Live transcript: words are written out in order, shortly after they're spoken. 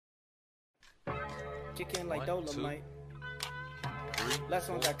kicking like Dolomite. Last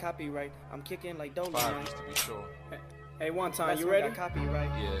one got copyright. I'm kicking like Dolomite. 5 just to be sure. Hey, one time, you ready? Copyright.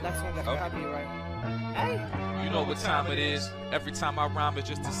 Yeah. Last one got copyright. Hey. You know what time it is. Every time I rhyme, it's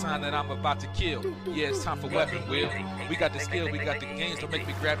just a sign that I'm about to kill. Yeah, it's time for weapon wheel. We got the skill, we got the games. Don't make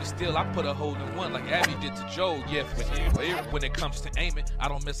me grab the steel. I put a hole in one like Abby did to Joe. Yeah, but when it comes to aiming, I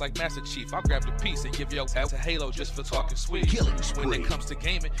don't miss like Master Chief. I'll grab the piece and give your ass a halo just for talking sweet. When it comes to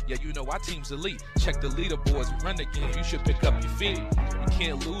gaming, yeah, you know our team's elite. Check the leaderboards, we run the game. You should pick up your feet. You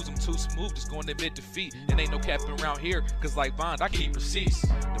can't lose, I'm too smooth, just going to admit defeat. And ain't no capping around here, cause like Bond, I keep receipts.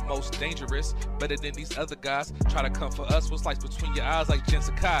 The most dangerous, better than these other guys. Try to come for us, what's like between your eyes like Jen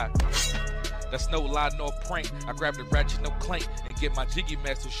Sakai. That's no lie, no prank. I grab the ratchet, no clank, and get my jiggy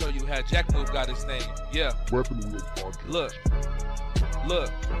mask to show you how Jack Move got his name. Yeah. Weapon Wheel Podcast.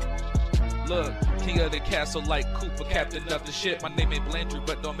 Look, king of the castle like Cooper, captain of the ship. My name ain't Blandry,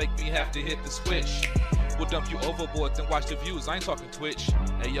 but don't make me have to hit the switch. We'll dump you overboard, then watch the views. I ain't talking Twitch.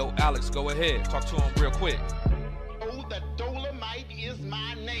 Hey yo, Alex, go ahead, talk to him real quick. Oh, the Dolomite is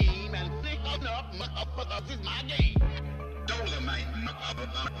my name, and thick enough, motherfuckers is my game. Dolomite,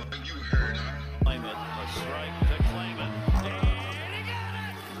 motherfucker, you heard her. Claim it, a strike to claim it.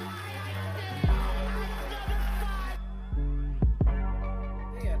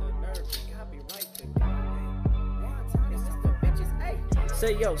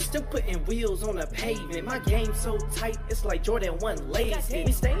 Say yo, still putting wheels on the pavement. My game so tight, it's like Jordan 1 lazy.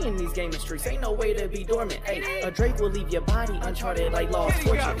 We stay in these gaming streets, ain't no way to be dormant. Ay, a Drake will leave your body uncharted like Lost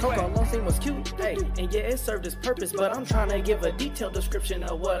Fortune. Coco Long was cute, ay, and yeah, it served its purpose. But I'm trying to give a detailed description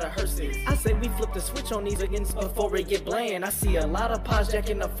of what a hearse is. I say we flip the switch on these against before it get bland. I see a lot of pods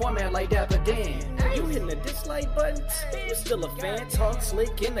jacking the format like Dapper Dan. You hitting the dislike button, you still a fan. Talk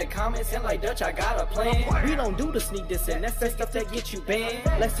slick in the comments and like Dutch, I got a plan. We don't do the sneak diss, and that's that stuff that get you banned.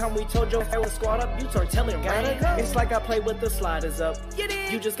 Last time we told your was squad up, you start telling gotta go. It's like I play with the sliders up.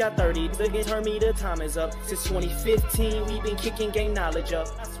 You just got 30, again turn me the time is up. Since 2015, we been kicking game knowledge up.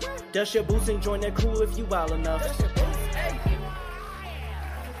 Dust your boots and join the crew if you wild enough.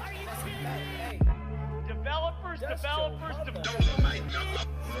 Developers. Dolomite,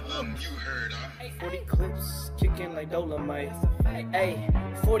 you heard her. 40 clips, kicking like Dolomite. Hey,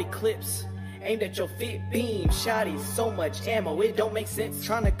 40 clips. Aimed at your fit beam, shotties, so much ammo, it don't make sense.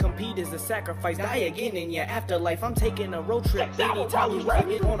 Trying to compete is a sacrifice, die again in your afterlife. I'm taking a road trip, anytime we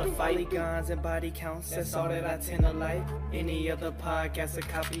get on a fight. Guns and body counts, that's all that I tend to like. Any other podcast, a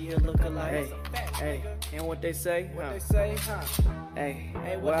copy or look alike. Hey, and what they say? Hey,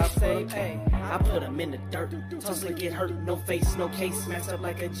 what I say? Hey, I put them in the dirt, toss and get hurt, no face, no case, smashed up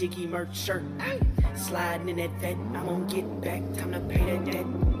like a jiggy merch shirt. Sliding in that vet, I'm gonna get back, time to pay that debt.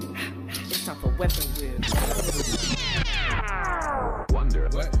 It's time for weapon wheel. Wonder.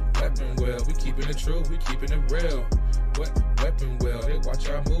 What weapon wheel? We keeping it true, we keeping it real. What weapon wheel? They watch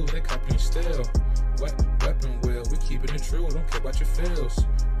our moves, they copy and steal. What weapon wheel? We keeping it true, don't care about your feels.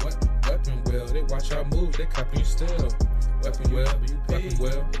 What weapon wheel? They watch our moves, they copy and steal. Weapon wheel,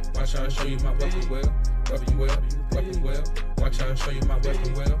 watch how I show you my weapon wheel. Weapon wheel, watch how I show you my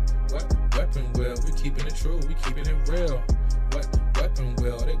weapon wheel. What weapon wheel? We keeping it true, we keeping it real. What weapon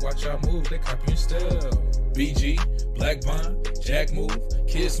wheel? They watch our moves, they copy and steal. BG, Black Bond, Jack Move,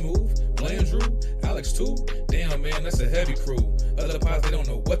 Kids Move, Blandrew, Alex too. Damn man, that's a heavy crew. Other pods, they don't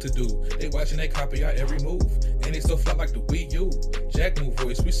know what to do. They watching, they copy our every move. And they still fly like the Wii U. Jack Move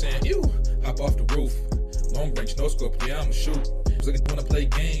voice, we saying you. Hop off the roof. Long range, no scope, yeah, I'ma shoot. Looking wanna play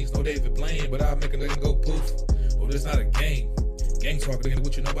games, no David Blaine, but I'll make a nigga go poof. Oh, this not a game. Gang talk, nigga,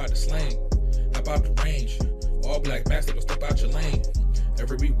 what you know about the slang. Hop out the range. All black master, but step out your lane.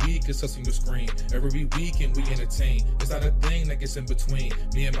 Every week it's us on your screen. Every weekend we entertain. It's not a thing that gets in between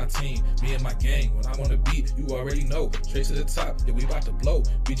me and my team, me and my gang. When I'm on the beat, you already know. Straight to the top, yeah, we about to blow.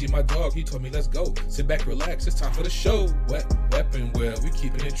 BG, my dog, he told me let's go. Sit back, relax, it's time for the show. What weapon wheel? We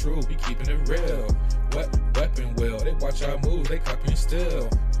keeping it true, we keeping it real. What weapon wheel? They watch our moves, they copy and steal.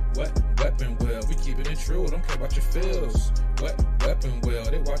 What weapon wheel? We keeping it true, don't care about your feels. What weapon wheel?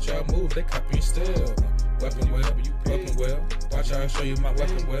 They watch our moves, they copy and steal. Weapon wheel, watch how I show you my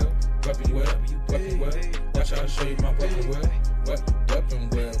weapon wheel. Weapon wheel, watch how I show you my weapon wheel. What weapon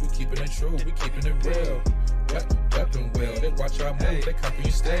wheel? We keeping it true, we keeping it real. What weapon wheel? They watch our moves, they copy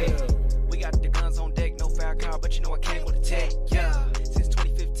and steal. We got the guns on deck, no foul car, but you know I came with a tech. Yeah, since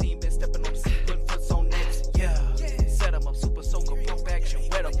 2015, been stepping on the seat, putting foots on nets. Yeah, set 'em up, super soaker, pump action,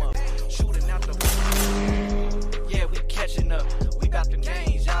 wet 'em up, shooting out the. Yeah, we catching up. We bout the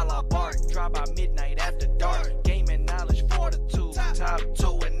names, y'all are bark. Drive by midnight after dark. Gaming knowledge, fortitude. Top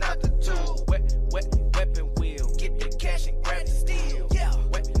two and not the two. Weapon wheel. Get the cash and grab the steel.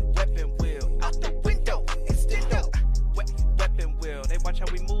 Weapon wheel. Out the window.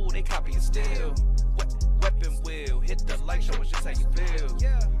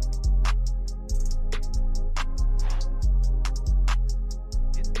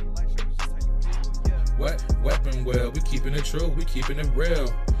 weapon well, we keeping it true, we keeping it real.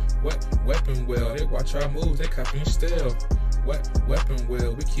 What weapon well, they watch our moves, they copying still. What weapon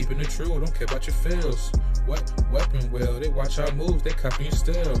well, we keeping it true, don't care about your feels. What weapon well, they watch our moves, they copying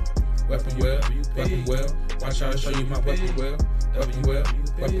still. Weapon well, watch how I show you my weapon well. Weapon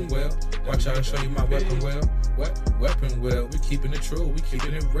well, watch how I show you my weapon well. What weapon well, we keeping it true, we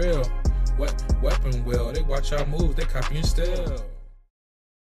keeping it real. What weapon well, they watch our moves, they copying still.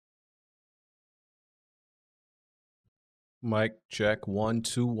 Mic check 1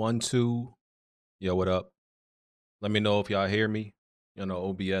 2 1 2. Yo, what up? Let me know if y'all hear me. You know,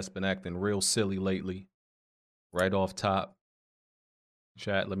 OBS been acting real silly lately. Right off top.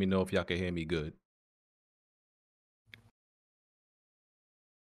 Chat, let me know if y'all can hear me good.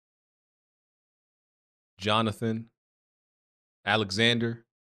 Jonathan, Alexander.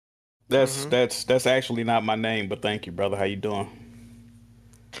 That's actually not my name, but thank you, brother. How you doing?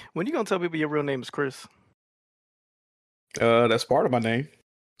 When you gonna tell people your real name is Chris? That's part of my name.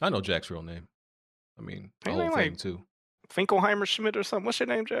 I know Jack's real name. I mean, the Ain't whole it thing like too. Finkelheimer Schmidt or something. What's your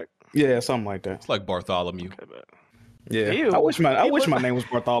name, Jack? Yeah, something like that. It's like Bartholomew. Okay, but Yeah, Ew. I wish my looked name was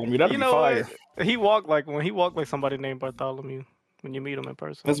Bartholomew. That'd you be know fire. what? He walked like somebody named Bartholomew when you meet him in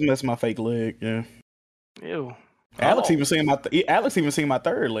person. Let's mess my fake leg. Yeah. Ew. Alex Oh. even seen my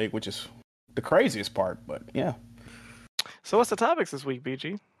third leg, which is the craziest part. But yeah. So what's the topics this week,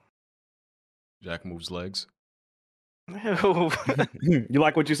 BG? Jack moves legs. Ew. You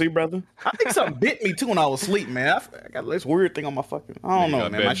like what you see, brother? I think something bit me too when I was asleep, man. I got this weird thing on my fucking. I don't Nigga know,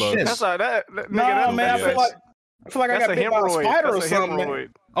 got man. My bed bugs. shit. That's like that. Nigga, No, that's man. I bad. feel like I that's got a bit by a hemorrhoid. spider or That's a something, man. hemorrhoid.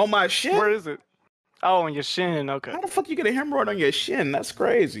 On my shit. Where is it? Oh, on your shin. Okay. How the fuck you get a hemorrhoid on your shin? That's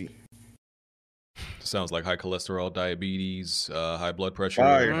crazy. Sounds like high cholesterol, diabetes, high blood pressure.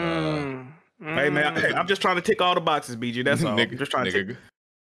 Fire. Hey Hey man, I'm just trying to tick all the boxes, BG. That's all. Nigga, I'm just trying to nigga,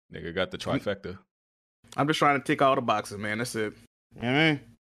 nigga got the trifecta. I'm just trying to tick all the boxes, man. That's it. Yeah.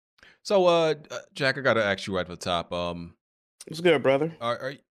 So, Jack, I gotta ask you right at the top. What's good, brother?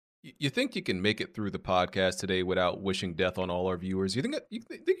 Are you think you can make it through the podcast today without wishing death on all our viewers? You think you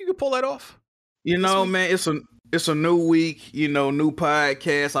could pull that off? You know, man, it's a new week, you know, new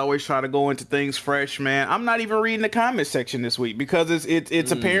podcast. I always try to go into things fresh, man. I'm not even reading the comment section this week because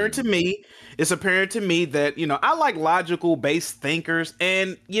it's apparent to me. It's apparent to me that, you know, I like logical based thinkers,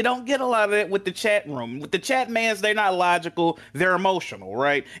 and you don't get a lot of that with the chat room. With the chat mans, they're not logical, they're emotional,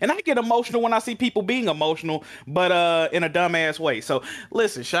 right? And I get emotional when I see people being emotional, but in a dumbass way. So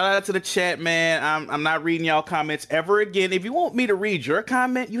listen, shout out to the chat, man. I'm not reading y'all comments ever again. If you want me to read your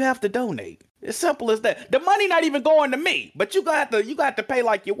comment, you have to donate. It's simple as that. The money not even going to me, but you got to pay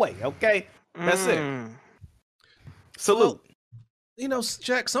like your way, okay? That's it. Salute. Well, you know,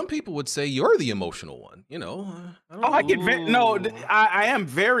 Jack, some people would say you're the emotional one. You know, I get I am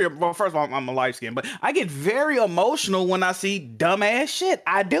very well. First of all, I'm a light skin, but I get very emotional when I see dumbass shit.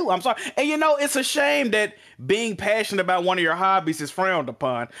 I do. I'm sorry, and you know, it's a shame that being passionate about one of your hobbies is frowned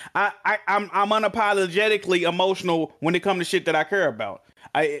upon. I'm unapologetically emotional when it comes to shit that I care about.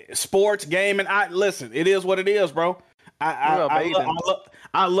 Sports, gaming. Listen. It is what it is, bro.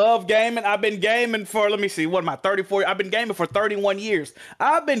 I love gaming. I've been gaming for, let me see, what am I, 34? I've been gaming for 31 years.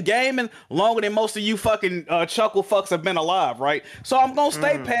 I've been gaming longer than most of you fucking chuckle fucks have been alive, right? So I'm going to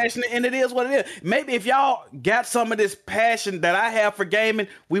stay passionate, and it is what it is. Maybe if y'all got some of this passion that I have for gaming,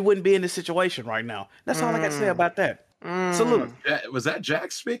 we wouldn't be in this situation right now. That's all I got to say about that. Salute. Was that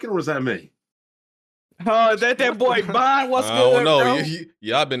Jack speaking or was that me? Oh, is that boy Bond? What's good, no, bro?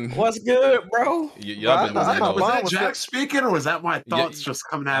 y'all been. What's good, bro? Y'all been. Was that Jack speaking or was that my thoughts just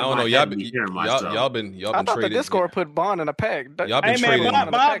coming out? I don't know. Y'all been. I thought the Discord put Bond in a pack. Y'all been hey trading. man,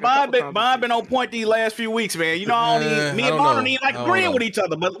 Bond been on point these last few weeks, man. You know, me and Bond don't even like agreeing with each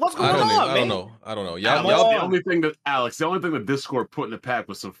other. But what's going on, man? I don't know. Y'all the only thing that Discord put in the pack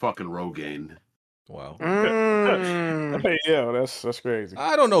was some fucking Rogaine. Wow. Yeah, that's crazy.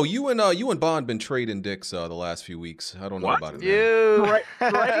 I don't know. You and Bond been trading dicks the last few weeks. I don't know about it.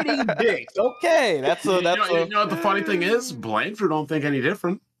 Trading dicks. Okay, that's you know what the funny thing is? Blandrew don't think any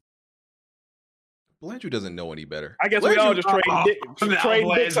different. Blandrew doesn't know any better. I guess we all just trade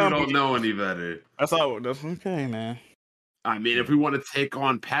dicks on don't know any better. That's all. That's okay, man. I mean, if we want to take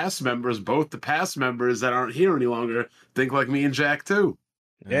on past members, both the past members that aren't here any longer think like me and Jack too.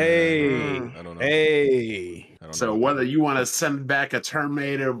 Hey, I don't know. Hey. So whether you want to send back a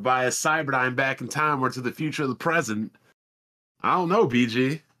Terminator by a Cyberdyne back in time or to the future of the present, I don't know,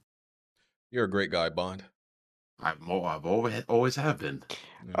 BG. You're a great guy, Bond. I've always have been.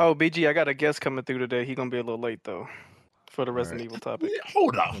 Oh, BG, I got a guest coming through today. He's gonna be a little late though for the Resident Evil topic.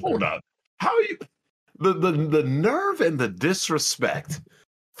 Hold up. How are you? The nerve and the disrespect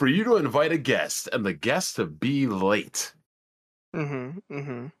for you to invite a guest and the guest to be late.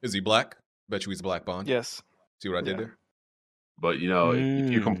 Is he black? Bet you he's black, Bond. Yes. See what I did there? But if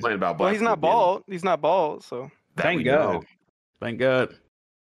you complain about black, Well, he's not bald. He's not bald, so Thank God. Thank God.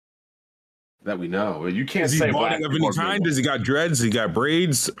 That we know. You can't Is he say balding black of people any are kind? Does he got dreads? He got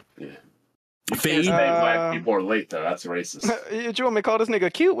braids? Yeah. You can't say black people are late though. That's racist. You want me to call this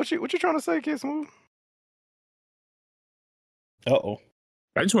nigga cute? What you trying to say, Kid Smooth? Uh-oh.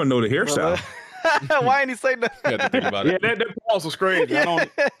 I just want to know the hairstyle. Why ain't he say that? You have to think about it. Yeah, that pause was crazy. I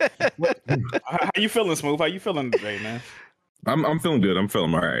don't. How you feeling, Smooth? How you feeling today, man? I'm feeling good. I'm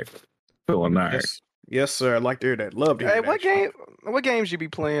feeling all right. Feeling all right. Yes, sir. I'd like to hear that. Love to hear that. What games you be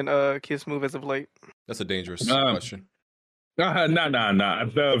playing, Kid Smooth, as of late? That's a dangerous question. Nah.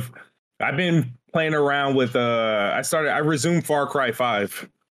 I've been playing around with I resumed Far Cry 5.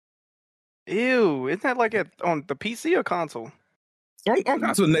 Ew, isn't that like on the PC or console? On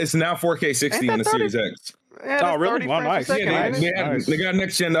console, it's now 4K 60 on the Series X. Yeah, really? Wow, nice. They got a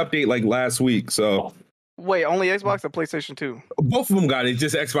next gen update like last week, so. Wait, only Xbox or PlayStation 2? Both of them got it.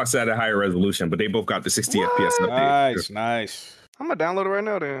 Just Xbox at a higher resolution, but they both got the 60 FPS update. Nice. I'm gonna download it right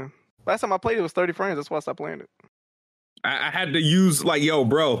now. Then last time I played it was 30 frames. That's why I stopped playing it. I had to use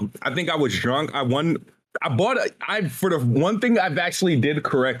bro. I think I was drunk. For the one thing I've actually did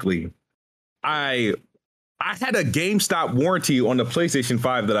correctly, I had a GameStop warranty on the PlayStation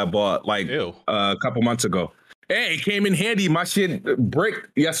 5 that I bought a couple months ago. Hey, it came in handy. My shit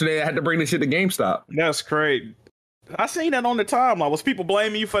bricked yesterday. I had to bring the shit to GameStop. That's great. I seen that on the timeline. Was people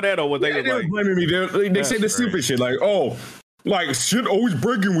blaming you for that, or was they were blaming me? They say the stupid shit shit always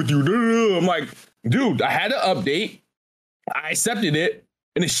breaking with you. I'm like, dude, I had an update. I accepted it,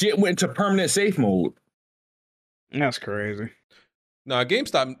 and the shit went to permanent safe mode. That's crazy. No,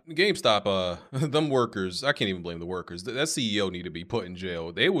 GameStop, them workers, I can't even blame the workers. That CEO need to be put in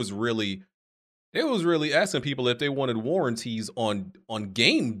jail. They was really asking people if they wanted warranties on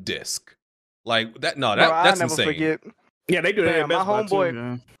game disc. Like that. No, that's insane. Forget. Yeah, they do that. My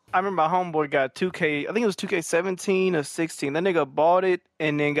homeboy. I remember my homeboy got 2K. I think it was 2K17 or 16. That nigga bought it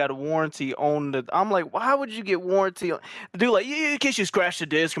and then got a warranty on the. I'm like, why would you get warranty on? The dude like, yeah, in case you scratch the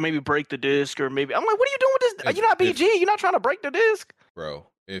disc or maybe break the disc or maybe. I'm like, what are you doing with this? You're not BG. You're not trying to break the disc, bro.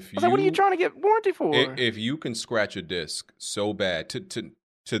 What are you trying to get warranty for? If you can scratch a disc so bad to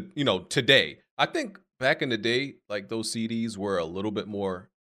today, I think back in the day, like those CDs were a little bit more.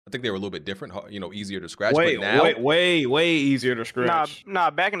 I think they were a little bit different, easier to scratch. But now, way easier to scratch.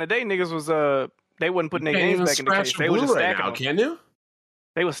 Nah. Back in the day, niggas was they wasn't putting their games back in the case. They were just stacking them. Can you?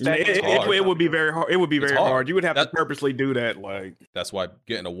 They was stacking. It would be very hard. It would be very hard. You would have to purposely do that. Like that's why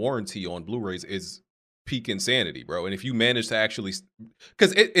getting a warranty on Blu-rays is peak insanity, bro. And if you manage to actually,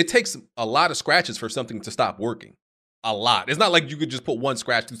 because it takes a lot of scratches for something to stop working. A lot. It's not like you could just put one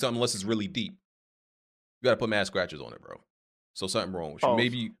scratch through something unless it's really deep. You got to put mad scratches on it, bro. So something wrong with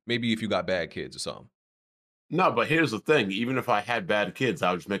you. Maybe if you got bad kids or something. No, but here's the thing. Even if I had bad kids,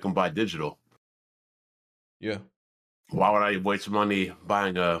 I would just make them buy digital. Yeah. Why would I waste money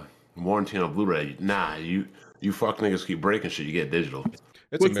buying a warranty on a Blu-ray? Nah, you fuck niggas keep breaking shit. You get digital.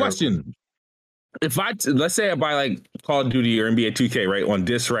 Quick question. If let's say I buy like Call of Duty or NBA 2K right on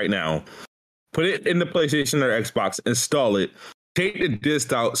disc right now, put it in the PlayStation or Xbox, install it. Take the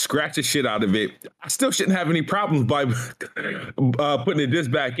disc out, scratch the shit out of it. I still shouldn't have any problems by putting the disc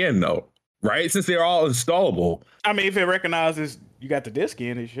back in, though, right? Since they're all installable. I mean, if it recognizes you got the disc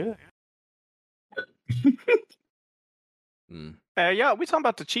in, it should. Hey, we talking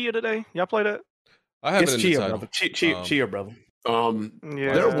about the Tchia today? Y'all play that? I haven't. It's Tchia, brother. Tchia, brother.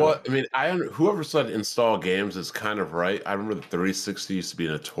 Yeah. There was. I mean, whoever said install games is kind of right. I remember the 360 used to be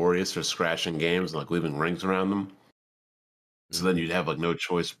notorious for scratching games and like leaving rings around them. So then you'd have like no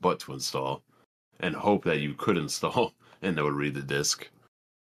choice but to install and hope that you could install and they would read the disc.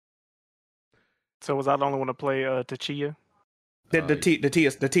 So was I the only one to play Tchia? The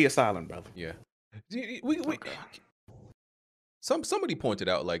Tchia silent, brother. Yeah. Somebody pointed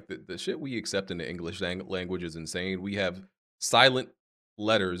out like the shit we accept in the English language is insane. We have silent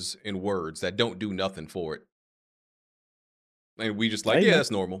letters in words that don't do nothing for it. And we just like,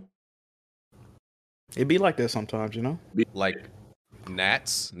 that's normal. It be like that sometimes, you know? Like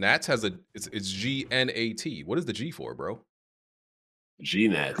Nats. Nats has it's GNAT. What is the G for, bro?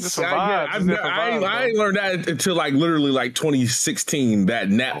 GNATs. I ain't learned that until like literally like 2016 that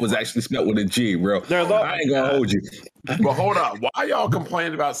Nat was actually spelled with a G, bro. I ain't gonna hold you. But hold on. Why y'all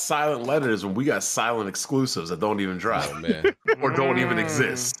complaining about silent letters when we got silent exclusives that don't even drop, man, or don't even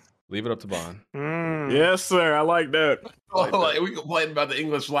exist? Leave it up to Bond. Yes, sir. I like that. Like we complain about the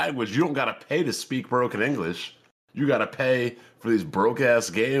English language. You don't gotta pay to speak broken English. you got to pay for these broke ass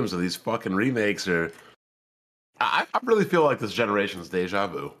games or these fucking remakes. Or I really feel like this generation's deja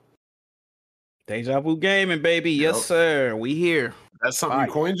vu. Deja vu gaming, baby. Yes, Yep. sir. We here. That's something you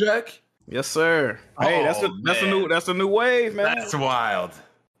coin, Jack? Yes, sir. Hey, that's a new wave, man. That's wild.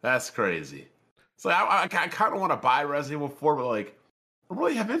 That's crazy. So I kind of want to buy Resident Evil 4, but like, I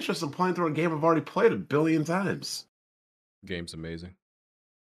really have interest in playing through a game I've already played 1 billion times. Game's amazing.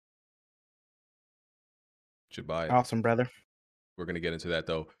 Should buy it. Awesome, brother. We're going to get into that,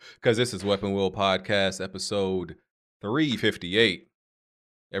 though, because this is Weapon Wheel Podcast, episode 358.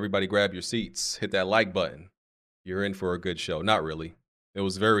 Everybody grab your seats. Hit that like button. You're in for a good show. Not really. It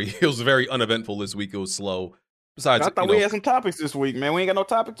was very uneventful this week. It was slow. Besides, I thought we had some topics this week, man. We ain't got no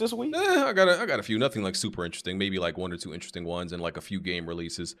topics this week. I got a few. Nothing like super interesting. Maybe like 1 or 2 interesting ones and like a few game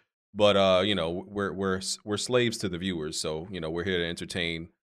releases. But we're slaves to the viewers, so we're here to entertain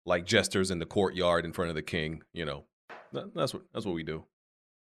like jesters in the courtyard in front of the king. That's what we do.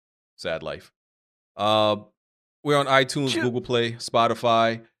 Sad life. We're on iTunes, Google Play,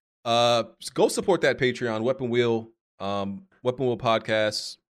 Spotify. Go support that Patreon, Weapon Wheel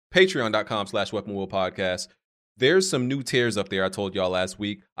Podcast, patreon.com/Weapon Wheel Podcast. There's some new tiers up there. I told y'all last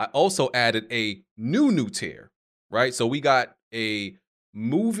week. I also added a new tier, right? So we got a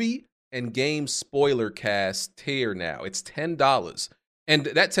movie and game spoiler cast tier now. It's $10. And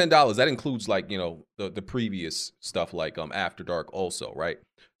that $10, that includes like, the previous stuff like After Dark also, right?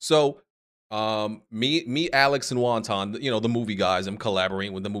 So me, Alex, and Wonton, the movie guys, I'm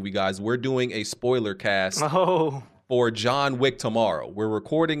collaborating with the movie guys. We're doing a spoiler cast for John Wick tomorrow. We're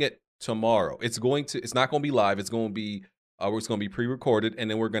recording it tomorrow. It's not going to be live. It's going to be pre-recorded, and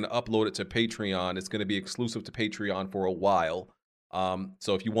then we're going to upload it to Patreon. It's going to be exclusive to Patreon for a while.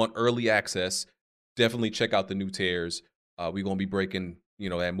 So if you want early access, definitely check out the new tiers. We're going to be breaking,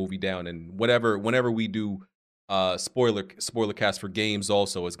 that movie down, and whenever we do spoiler cast for games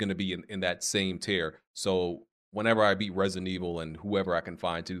also is going to be in that same tier. So whenever I beat Resident Evil and whoever I can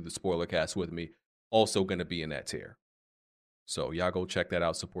find to do the spoiler cast with me, also going to be in that tier. So y'all go check that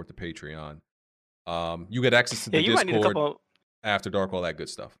out. Support the Patreon. You get access to the Discord, might need a couple... After Dark, all that good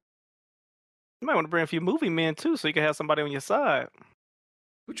stuff. You might want to bring a few movie men too, so you can have somebody on your side.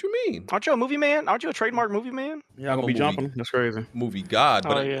 What you mean? Aren't you a movie man? Aren't you a trademark movie man? Yeah, I'm gonna be jumping. That's crazy. Movie god,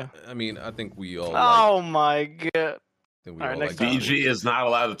 but I think we all. My god! All right, next BG is not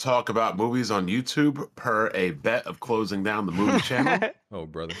allowed to talk about movies on YouTube per a bet of closing down the movie channel. Oh,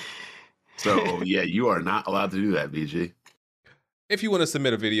 brother. So yeah, you are not allowed to do that, BG. If you want to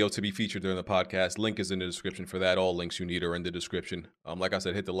submit a video to be featured during the podcast, link is in the description for that. All links you need are in the description. Like I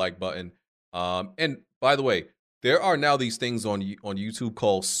said, hit the like button. And by the way, there are now these things on YouTube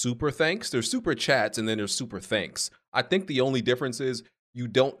called super thanks. There's super chats and then there's super thanks. I think the only difference is you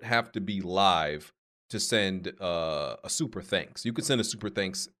don't have to be live to send a super thanks. You can send a super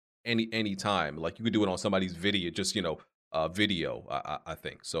thanks any time. Like you could do it on somebody's video, just video. I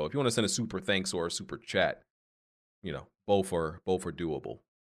think so. If you want to send a super thanks or a super chat, both are doable.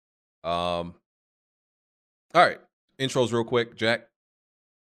 All right, intros real quick, Jack.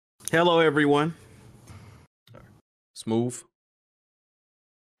 Hello, everyone. Smooth.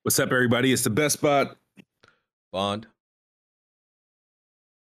 What's up, everybody? It's the best spot. Bond.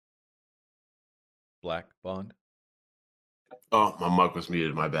 Black Bond. Oh, my mic was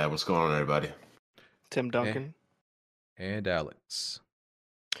muted. My bad. What's going on, everybody? Tim Duncan. And Alex.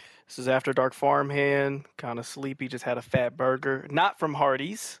 This is After Dark Farmhand. Kind of sleepy. Just had a fat burger. Not from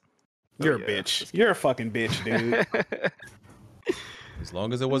Hardee's. You're a bitch. You're a fucking bitch, dude. As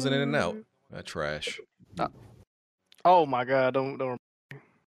long as it wasn't In and Out. That trash. Oh my god! Don't.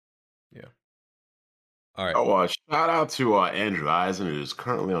 Yeah. All right. Oh, shout out to Andrew Eisen, who's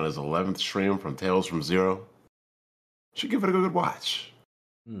currently on his 11th stream from Tales from Zero. Should give it a good watch.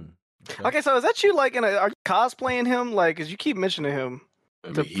 Okay, so is that you like are you cosplaying him? Like, cause you keep mentioning him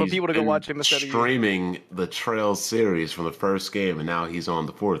for people to go watch him instead of streaming the Trails series from the first game, and now he's on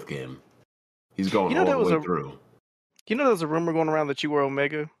the 4th game. He's going all the way through. You know, there's a rumor going around that you were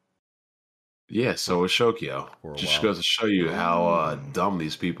Omega. Yeah, so is Shokyo. Just goes to show you how dumb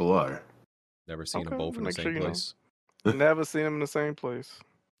these people are. Never seen them both in the same place. Never seen them in the same place.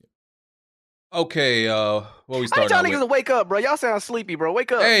 Okay, what we starting with? I tell niggas to wake up, bro. Y'all sound sleepy, bro.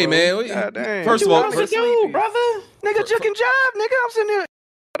 Wake up. Hey, bro. man. First of all, brother. Nigga, juke and jive, nigga. I'm sitting here.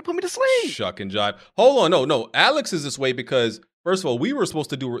 Gotta put me to sleep. Shuck and jive. Hold on, no. Alex is this way because first of all, we were supposed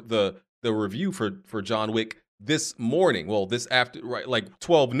to do the review for John Wick this morning. Well, this after, right, like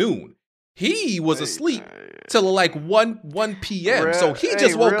 12 noon. He was asleep till like 1 p.m. So he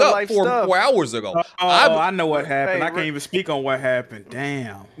just woke up 4 hours ago. I know what happened. I can't even speak on what happened.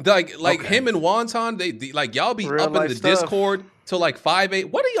 Damn. Like him and Wonton, they like y'all be up in the Discord till like 5 a.m.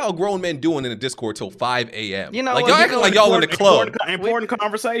 What are y'all grown men doing in the Discord till 5 a.m.? You know, like y'all acting like y'all in the club. Important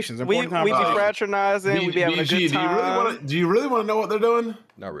conversations. We be fraternizing. We be having a good time. Do you really want to know what they're doing?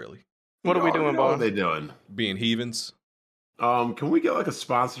 Not really. What are we doing, What are they doing? Being heathens. Can we get like a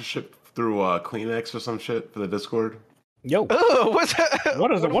sponsorship through Kleenex or some shit for the Discord? Yo, what's that? What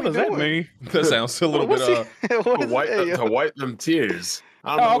does that mean? That sounds a little bit to wipe them tears.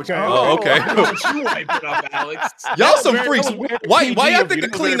 I don't know okay. what you wiping up, Alex. Y'all some freaks. Why y'all think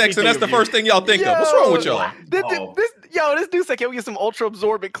of Kleenex and that's the first thing y'all think of? What's wrong with y'all? This dude said, "Can we get some ultra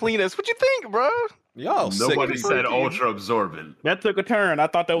absorbent Kleenex?" What you think, bro? Y'all nobody said ultra absorbent. That took a turn. I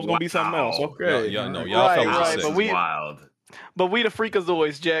thought that was gonna be something else. Okay, y'all felt sick. But wild. But we the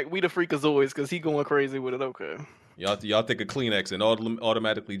freakazoids, Jack. We the freakazoids because he going crazy with it. Okay. Y'all think of Kleenex and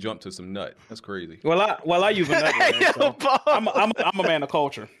automatically jump to some nut. That's crazy. Well, I use a nut. Man, so I'm a man of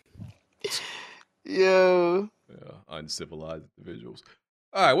culture. Yo. Yeah, uncivilized individuals.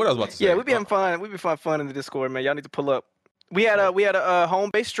 All right, what else about to say? Yeah, we be having fun. We be fun in the Discord, man. Y'all need to pull up. We had a home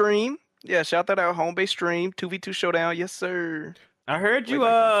base stream. Yeah, shout that out. Home base stream 2v2 showdown. Yes, sir. I heard you.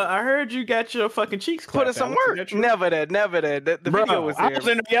 I heard you got your fucking cheeks clapped. Put in some work. Never that. The video was there. I was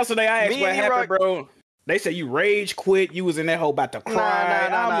in there yesterday. I asked what happened, bro. They said you rage quit. You was in that hole about to cry.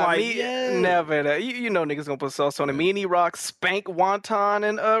 I'm like, never that. You know niggas gonna put sauce on it. Me and E-Rock spank Wonton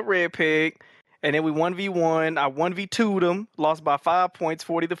and Red Pig, and then we 1v1. I 1v2'd them, lost by 5 points,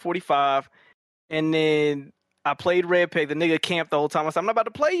 40-45, and then I played Red Pig. The nigga camped the whole time. I said, I'm not about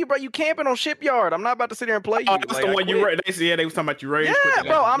to play you, bro. You camping on Shipyard. I'm not about to sit there and play you. That's the one you read. They was talking about you rage. Yeah,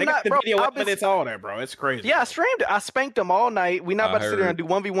 bro. I'm not, bro. It's all there, bro. It's crazy. Yeah, I streamed it. I spanked them all night. We not about to sit there and do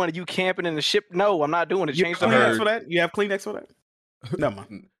 1v1 and you camping in the ship. No, I'm not doing it. Change the Kleenex for that? You have Kleenex for that? No,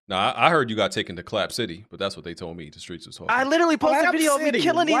 man. No, I heard you got taken to Clap City, but that's what they told me. The streets was talking. I literally posted a video of me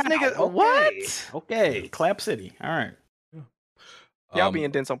killing these niggas. Okay. What? Okay, Clap City. All right. Y'all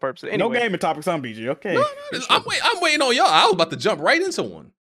being dense on purpose. Anyway. No gaming topics on BG. Okay. No, I'm waiting on y'all. I was about to jump right into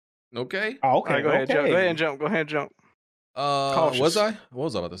one. Okay. Oh, okay. Right, go ahead and jump. Go ahead and jump. Was I? What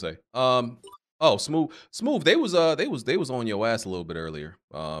was I about to say? Smooth. They was on your ass a little bit earlier.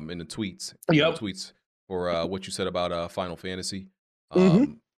 In the tweets. Yep. Tweets for what you said about Final Fantasy.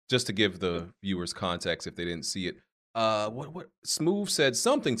 Just to give the viewers context if they didn't see it. What Smooth said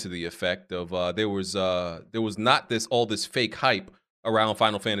something to the effect of there was not all this fake hype around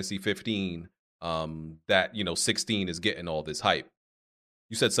Final Fantasy 15 that 16 is getting all this hype.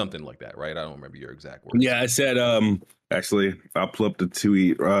 You said something like that, right? I don't remember your exact words. Yeah, I said actually I'll pull up the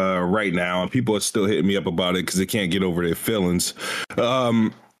tweet right now, and people are still hitting me up about it because they can't get over their feelings.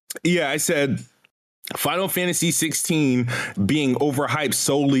 I said Final Fantasy 16 being overhyped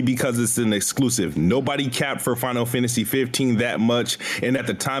solely because it's an exclusive. Nobody capped for Final Fantasy 15 that much, and at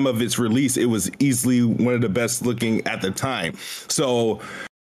the time of its release, it was easily one of the best looking at the time. So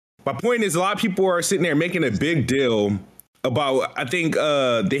my point is, a lot of people are sitting there making a big deal about, I think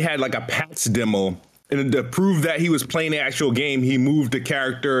they had like a PAX demo, and to prove that he was playing the actual game, he moved the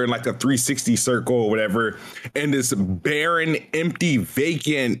character in like a 360 circle or whatever, and this barren, empty,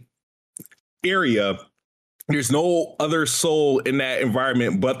 vacant area. There's no other soul in that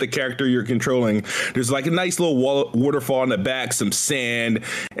environment but the character you're controlling. There's like a nice little waterfall in the back, some sand,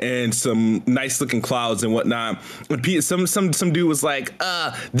 and some nice looking clouds and whatnot. And some dude was like,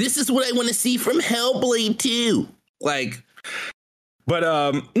 this is what I want to see from Hellblade 2. Like, but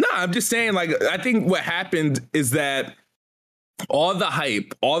no, I'm just saying, like, I think what happened is that all the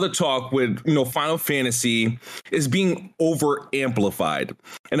hype, all the talk with, Final Fantasy is being over amplified.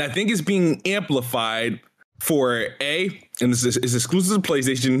 And I think it's being amplified for and it's exclusive to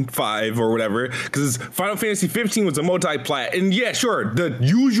PlayStation 5 or whatever, because Final Fantasy 15 was a multi-plat. And yeah, sure, the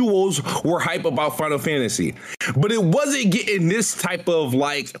usuals were hype about Final Fantasy, but it wasn't getting this type of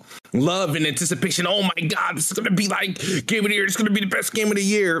like love and anticipation. Oh my God, this is going to be like Game of the Year. It's going to be the best game of the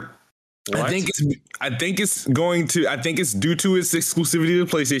year. What? I think it's due to its exclusivity to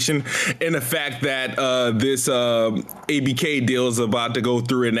PlayStation and the fact that this ABK deal is about to go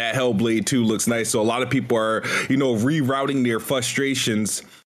through, and that Hellblade 2 looks nice. So a lot of people are, rerouting their frustrations,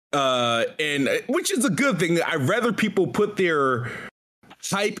 and which is a good thing. I'd rather people put their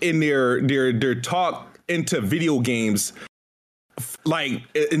hype in their talk into video games, like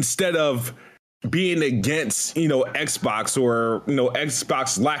instead of being against, Xbox or,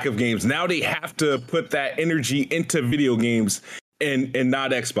 Xbox lack of games. Now they have to put that energy into video games and not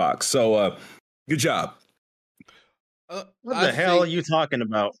Xbox. So good job. What the hell are you talking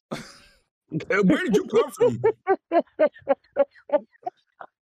about? Where did you come from?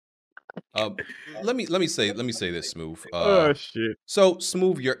 Let me say this, Smooth. Oh shit. So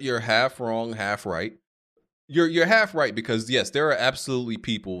Smooth, you're half wrong, half right. You're half right because yes, there are absolutely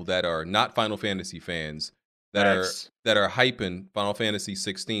people that are not Final Fantasy fans that are hyping Final Fantasy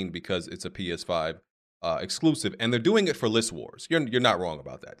 16 because it's a PS5 exclusive, and they're doing it for list wars. You're not wrong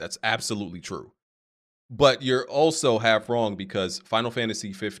about that. That's absolutely true. But you're also half wrong because Final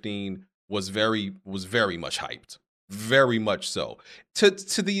Fantasy 15 was very much hyped, very much so. To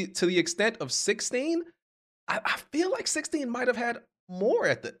the extent of 16, I feel like 16 might have had more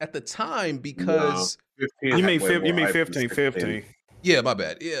at the time because you mean 15. Yeah, my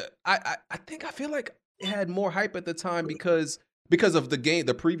bad. Yeah, I think I feel like it had more hype at the time because of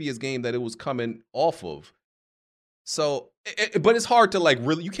the previous game that it was coming off of. So, but it's hard to like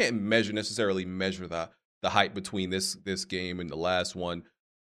really, you can't necessarily measure the hype between this game and the last one.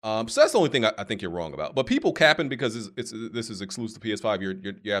 So that's the only thing I think you're wrong about. But people capping because this is exclusive to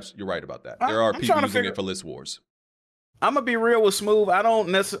PS5. You're right about that. There are people using it for list wars. I'm gonna be real with Smooth. I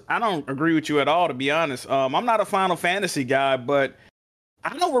don't agree with you at all, to be honest. I'm not a Final Fantasy guy, but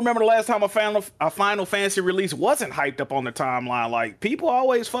I don't remember the last time a Final Fantasy release wasn't hyped up on the timeline. Like, people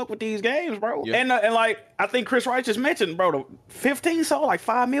always fuck with these games, bro. Yeah. And like, I think Chris Wright just mentioned, bro, the 15 sold like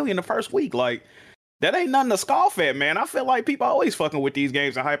 5 million the first week. Like, that ain't nothing to scoff at, man. I feel like people always fucking with these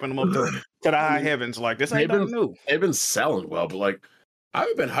games and hyping them up to the high heavens. Like, this ain't nothing new. They've been selling well, but like, I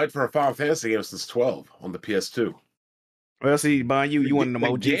haven't been hyped for a Final Fantasy game since 12 on the PS2. Well, see, Bon, you one of them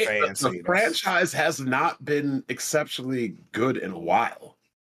OG fans. The franchise has not been exceptionally good in a while.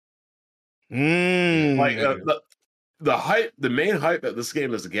 Like the hype, the main hype that this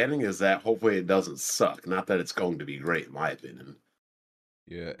game is getting is that hopefully it doesn't suck. Not that it's going to be great, in my opinion.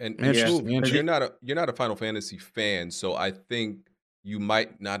 Yeah, and you're not a Final Fantasy fan, so I think you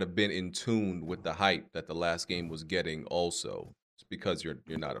might not have been in tune with the hype that the last game was getting. Also, it's because you're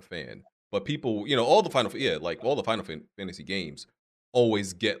not a fan. But people, all the Final Fantasy games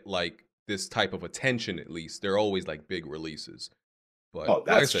always get like this type of attention. At least they're always like big releases. But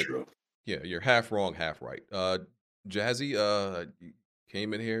that's true. Yeah, you're half wrong, half right. Jazzy, you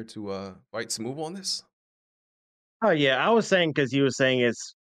came in here to fight Smooth on this. Oh yeah, I was saying because you were saying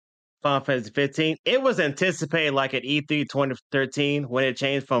it's Final Fantasy 15. It was anticipated like at E3 2013 when it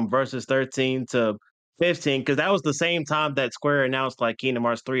changed from Versus 13 to 15, because that was the same time that Square announced like Kingdom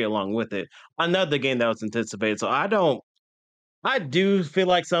Hearts 3 along with it. Another game that was anticipated. So I do feel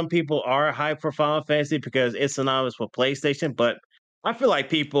like some people are hyped for Final Fantasy because it's synonymous with PlayStation, but I feel like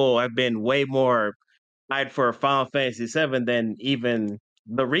people have been way more hyped for Final Fantasy 7 than even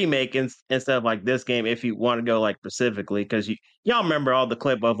the remake instead of like this game, if you want to go like specifically, because y'all remember all the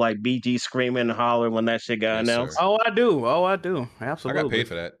clip of like BG screaming and hollering when that shit got announced. Sir. Oh, I do. Absolutely. I got paid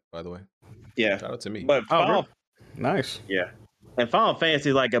for that, by the way. Yeah. Shout out to me. But nice. Yeah. And Final Fantasy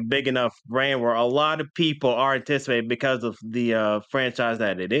is like a big enough brand where a lot of people are anticipating because of the franchise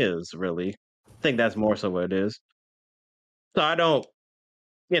that it is, really. I think that's more so what it is. So I don't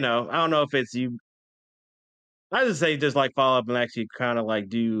know if it's you. I just say just like follow up and actually kind of like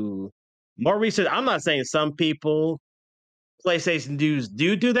do more research. I'm not saying some people, PlayStation dudes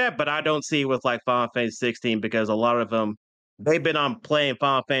do that, but I don't see with like Final Fantasy 16 because a lot of them, they've been on playing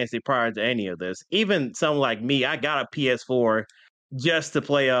Final Fantasy prior to any of this. Even someone like me, I got a PS4 just to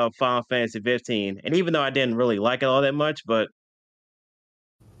play Final Fantasy 15, and even though I didn't really like it all that much, but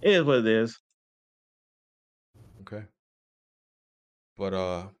it is what it is. Okay. But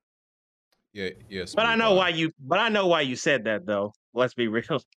yeah. But I know why you said that though. Let's be real,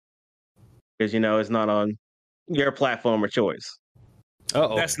 because it's not on your platform of choice.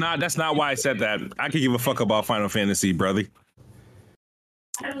 Uh-oh. That's not why I said that. I could give a fuck about Final Fantasy, brother.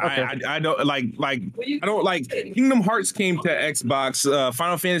 Okay. I don't like I don't like Kingdom Hearts came to Xbox.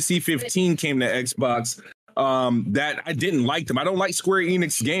 Final Fantasy 15 came to Xbox. That I didn't like them. I don't like Square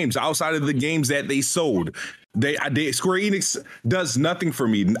Enix games outside of the games that they sold. Square Enix does nothing for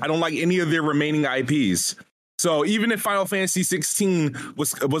me. I don't like any of their remaining IPs. So even if Final Fantasy 16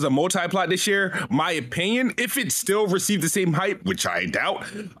 was a multi-plot this year, my opinion, if it still received the same hype, which I doubt,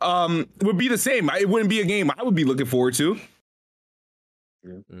 would be the same. It wouldn't be a game I would be looking forward to.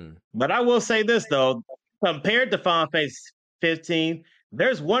 But I will say this though, compared to Final Fantasy 15,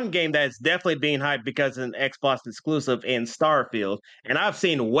 there's one game that's definitely being hyped because it's an Xbox exclusive in Starfield, and I've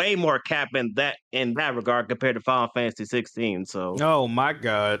seen way more cap in that regard compared to Final Fantasy 16. So, oh my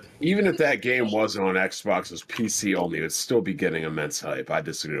god! Even if that game wasn't on Xbox, as PC only, it'd still be getting immense hype. I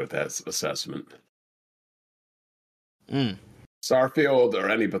disagree with that assessment. Starfield or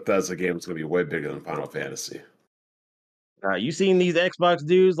any Bethesda game is going to be way bigger than Final Fantasy. You seen these Xbox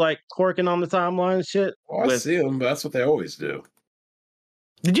dudes like corking on the timeline and shit? Well, I see them, but that's what they always do.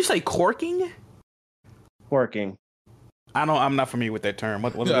 Did you say corking? Corking. I'm not familiar with that term.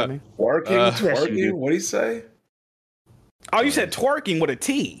 What does that mean? Twerking? What do you say? Oh, you said twerking with a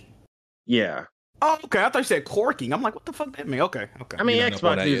T. Yeah. Oh, okay. I thought you said corking. I'm like, what the fuck that mean? Okay. I mean,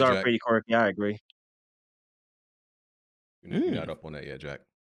 Xbox dudes are pretty quirky. I agree. You're not up on that yet, Jack.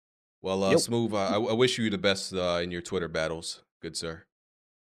 Well, Smooth, I wish you the best in your Twitter battles, good sir.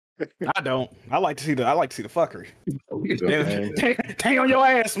 I don't. I like to see the fuckery. Hang on your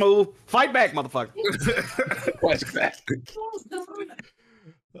ass, Smooth. Fight back, motherfucker. Fight back.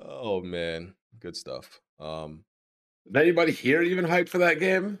 Oh man, good stuff. Did anybody here even hyped for that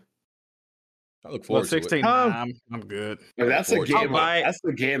game? I look forward 16? to it. I'm good. I mean, that's a game. buy- That's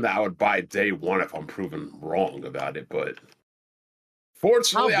the game that I would buy day one if I'm proven wrong about it. But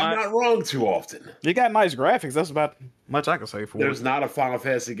fortunately, I'm not wrong too often. You got nice graphics. That's about much I can say for There's it. not a Final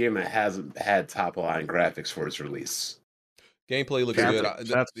Fantasy game that hasn't had top line graphics for its release. Gameplay looks good.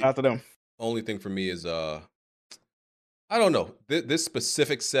 That's after them. Only thing for me is I don't know. This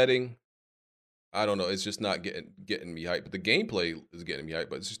specific setting, I don't know. It's just not getting me hyped. But the gameplay is getting me hyped.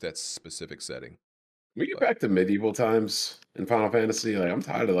 But it's just that specific setting. We get back to medieval times in Final Fantasy. Like I'm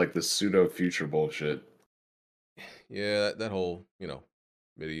tired of like this pseudo future bullshit. Yeah, that whole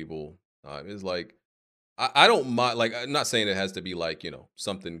medieval is like I don't mind. Like I'm not saying it has to be like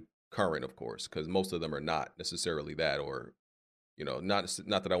something current, of course, because most of them are not necessarily that, or not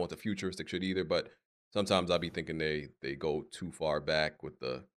that I want the futuristic shit either. But sometimes I'll be thinking they go too far back with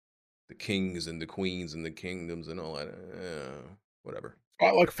the kings and the queens and the kingdoms and all that. Whatever.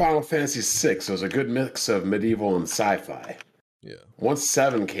 I like Final Fantasy VI. It was a good mix of medieval and sci-fi. Yeah. Once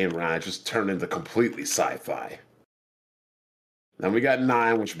 7 came around, it just turned into completely sci-fi. Then we got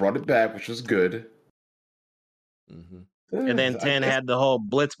 9, which brought it back, which was good. Mm-hmm. And then 10 had the whole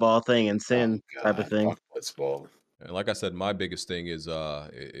blitzball thing and sin type of thing. Blitzball. And like I said, my biggest thing is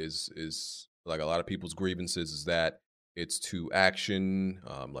like a lot of people's grievances is that it's too action,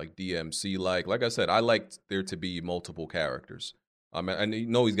 like DMC like. Like I said, I liked there to be multiple characters. And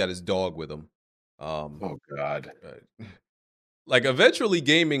he's got his dog with him. Oh God. Like eventually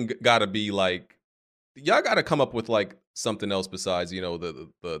gaming gotta be like, y'all gotta come up with like something else besides,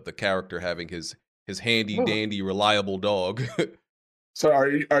 the character having his handy dandy reliable dog. So are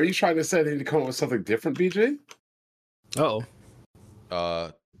you trying to say they need to come up with something different, BJ?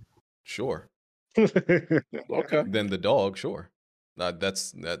 Sure. Okay. Then the dog, sure.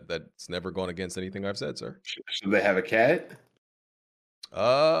 That's never gone against anything I've said, sir. Should they have a cat?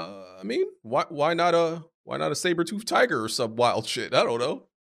 I mean, why not a saber-toothed tiger or some wild shit? I don't know.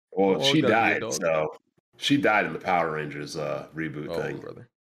 Well, she died, so she died in the Power Rangers reboot thing. Brother.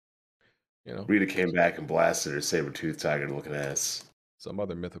 Rita came back and blasted her saber-toothed tiger looking ass. Some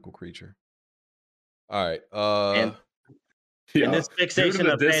other mythical creature. All right. And this fixation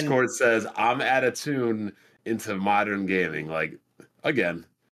of of Discord says I'm out of tune into modern gaming. Like again,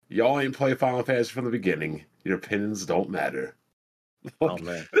 y'all ain't play Final Fantasy from the beginning. Your opinions don't matter. Oh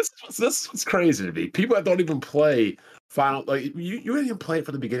man, this is crazy to me. People that don't even play Final, like you didn't even play it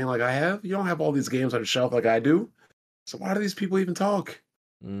from the beginning like I have. You don't have all these games on the shelf like I do. So why do these people even talk?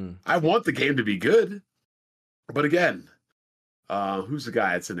 I want the game to be good, but again, who's the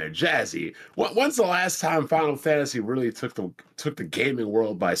guy that's in there? Jazzy. When's the last time Final Fantasy really took the gaming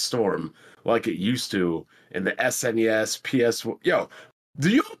world by storm like it used to in the SNES, PS? Yo, do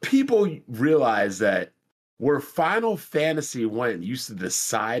you people realize that where Final Fantasy went used to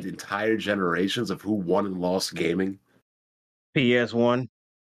decide entire generations of who won and lost gaming? PS1,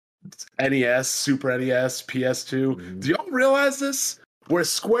 NES, Super NES, PS2. Do y'all realize this? Where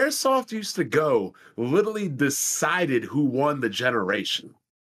Squaresoft used to go, literally decided who won the generation.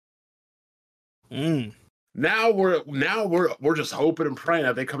 Now we're just hoping and praying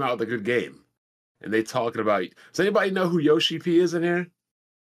that they come out with a good game. And they talking about. Does anybody know who Yoshi P is in here?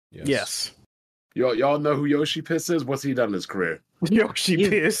 Yes. Y'all know who Yoshi Piss is? What's he done in his career? Yoshi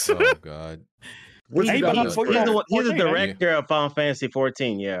Piss. Oh God. What's he done in his career? He's the director of Final Fantasy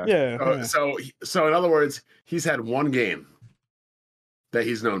 14. Yeah. So in other words, he's had one game that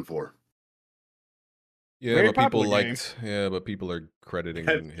he's known for. Yeah, Very but people popular liked. Yeah, but people are crediting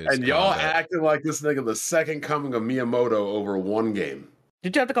his. And y'all combat. acting like this nigga the second coming of Miyamoto over one game.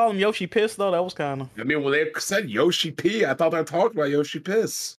 Did you have to call him Yoshi Piss though? That was kind of. I mean, when they said Yoshi P, I thought they talked about Yoshi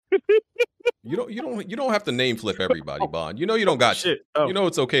Piss. You don't have to name flip everybody, Bond. You don't got shit. You know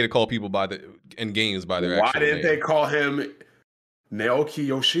it's okay to call people in games by their Why actual didn't name. they call him Naoki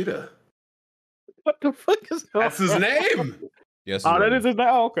Yoshida? What the fuck is that? That's his name. Yes. Oh, that is his name.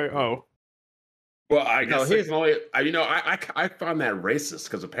 Oh, okay. Oh. Well, I No, guess they here's- can only. I found that racist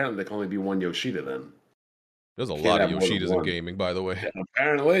because apparently there can only be one Yoshida. Then There's a Can't lot of have more than Yoshidas in one. gaming, by the way.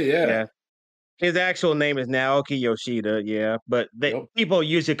 apparently, yeah. His actual name is Naoki Yoshida, yeah, but people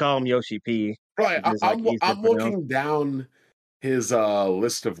usually call him Yoshi P. Right. It's like easier I'm for them. looking down his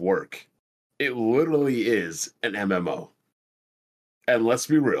list of work. It literally is an MMO. And let's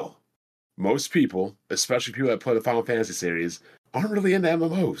be real, most people, especially people that play the Final Fantasy series, aren't really into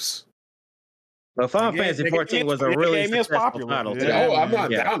MMOs. But Final Fantasy 14 was a really successful title. too. I'm not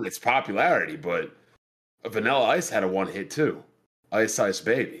Yeah. down its popularity, but Vanilla Ice had a one hit too. Ice Ice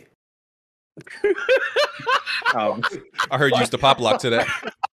Baby. Oh. I heard you used to pop lock to that.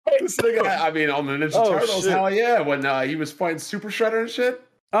 This nigga, I mean, on the Ninja Turtles, shit. hell yeah, when he was fighting Super Shredder and shit.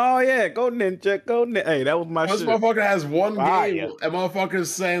 Oh yeah, go Ninja, go Ninja. Hey, that was my This shit. motherfucker has one Fire. game, and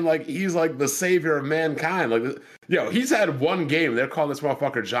motherfucker's saying like he's like the savior of mankind. Like, he's had one game. They're calling this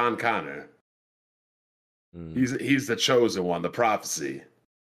motherfucker John Connor. He's the chosen one, the prophecy.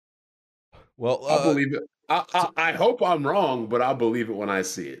 Well, I'll believe it. I hope I'm wrong, but I'll believe it when I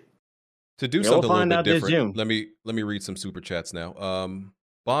see it. To do something a little bit different, let me read some super chats now.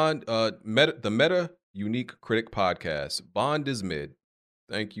 Bond, the Meta Unique Critic Podcast. Bond is mid.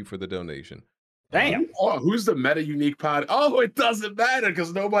 Thank you for the donation. Damn. Who's the Meta Unique Pod? Oh, it doesn't matter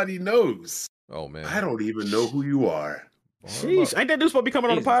because nobody knows. Oh man, I don't even know who you are. Sheesh, ain't that dude supposed to be coming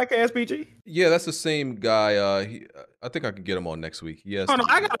on the podcast, BG? Yeah, that's the same guy. I think I can get him on next week. Yes. Oh, no,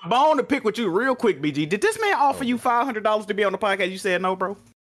 I got a bone to pick with you real quick, BG. Did this man offer you $500 to be on the podcast? You said no, bro.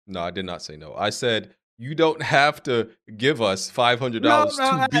 No, I did not say no. I said you don't have to give us $500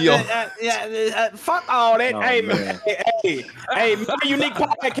 to be on. Fuck all that. Oh, hey, man. hey, my unique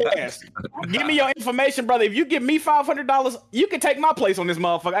podcast. Give me your information, brother. If you give me $500, you can take my place on this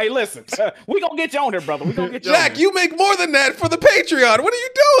motherfucker. Hey, listen, we gonna get you on there, brother. We gonna get you. Jack, you make more than that for the Patreon. What are you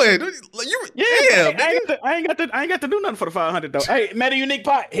doing? I ain't got to do nothing for the $500 though. Hey, Meta Unique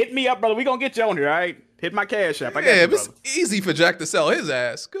Pot, hit me up, brother. We gonna get you on here. All right, hit my cash app. I got you, It's brother. easy for Jack to sell his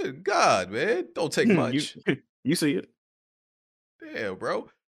ass. Good God, man. Don't take much. You see it. Damn, bro.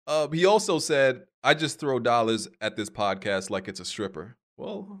 He also said, I just throw dollars at this podcast like it's a stripper.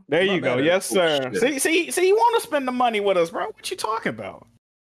 Well, There I'm you not go. mad at Yes, it. sir. See, you want to spend the money with us, bro? What you talking about?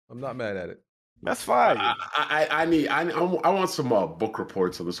 I'm not mad at it. That's fine. I want some book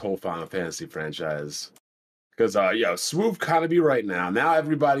reports of this whole Final Fantasy franchise. Because, Swoop kind of be right now. Now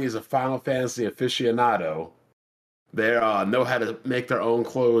everybody is a Final Fantasy aficionado. They know how to make their own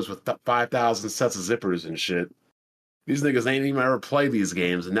clothes with 5,000 sets of zippers and shit. These niggas ain't even ever played these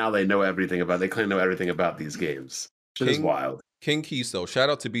games, and now they know everything about. They claim to know everything about these games. Shit is wild. King Kiso, shout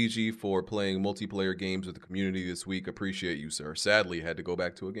out to BG for playing multiplayer games with the community this week. Appreciate you, sir. Sadly, had to go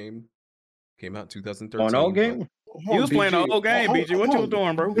back to a game. Came out in 2013. An old game? You was playing an old game, BG. What you was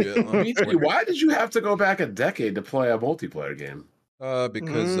doing, bro? BG, why did you have to go back a decade to play a multiplayer game?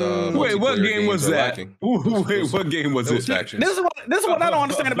 Because wait, what multiplayer game games was are that? lacking. Wait, what game was Those it? factions. This is what I don't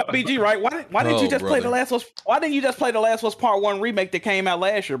understand about BG, right? Why didn't you just play the Last of Us? Why didn't you just play the Last of Us Part 1 remake that came out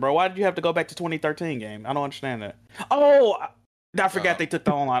last year, bro? Why did you have to go back to 2013 game? I don't understand that. Oh, I forgot they took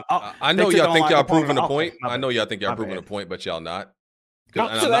the online. I know y'all think y'all proving a point. I know y'all think y'all proving a point, but y'all not. I'm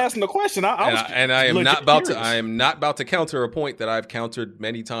just asking the question. I am not about to. I am not about to counter a point that I've countered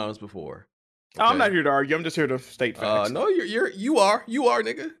many times before. I'm not here to argue. I'm just here to state facts. No, you are,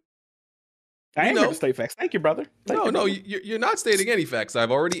 nigga. I ain't here to state facts. Thank you, brother. You're not stating any facts.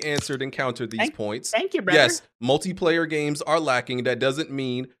 I've already answered and countered these points. Thank you, brother. Yes, multiplayer games are lacking. That doesn't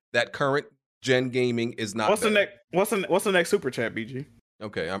mean that current gen gaming is not. What's the next super chat, BG?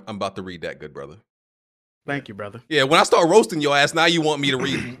 Okay, I'm about to read that, good brother. Thank you, brother. Yeah, when I start roasting your ass, now you want me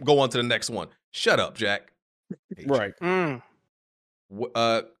to go on to the next one. Shut up, Jack. Right.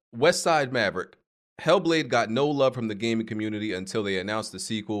 West Side Maverick. Hellblade got no love from the gaming community until they announced the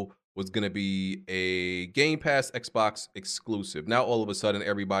sequel was going to be a Game Pass Xbox exclusive. Now, all of a sudden,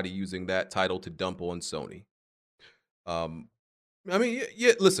 everybody using that title to dump on Sony. I mean,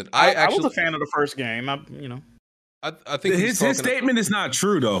 yeah, listen, I was a fan of the first game. I think his statement is not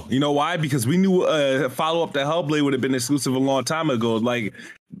true though. You know why? Because we knew follow up to Hellblade would have been exclusive a long time ago. Like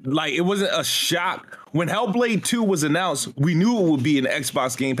it wasn't a shock when Hellblade 2 was announced. We knew it would be an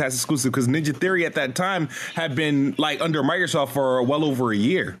Xbox Game Pass exclusive because Ninja Theory at that time had been like under Microsoft for well over a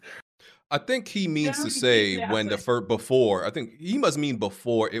year. I think he means to say when the first before. I think he must mean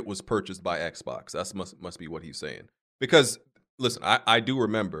before it was purchased by Xbox. That must be what he's saying. Because listen, I do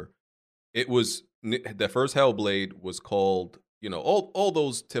remember it was. The first Hellblade was called, all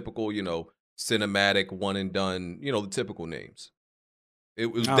those typical, cinematic, one and done, the typical names. It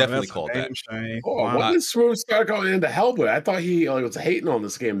was definitely called that. When did Swoop start going into Hellblade? I thought he was hating on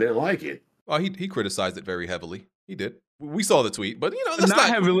this game, didn't like it. Oh, he criticized it very heavily. He did. We saw the tweet, but that's not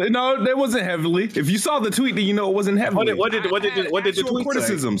heavily. No, that wasn't heavily. If you saw the tweet, then it wasn't heavily. What did the tweet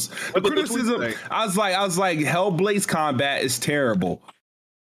criticisms? Say? What did criticism. The tweet say? I was like, Hellblade's combat is terrible,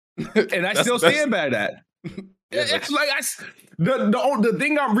 and I still stand by that. It's like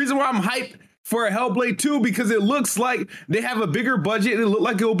the reason why I'm hyped for a Hellblade 2 because it looks like they have a bigger budget and it looked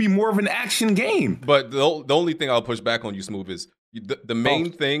like it will be more of an action game. But the only thing I'll push back on you, Smooth, is the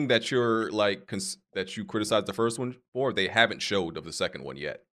main thing that you're like that you criticized the first one for, they haven't showed of the second one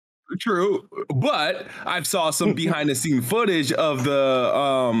yet. True, but I saw some behind the scene footage of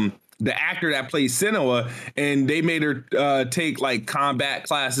the actor that plays Senua, and they made her take like combat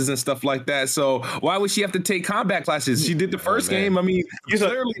classes and stuff like that. So why would she have to take combat classes? She did the first game. I mean,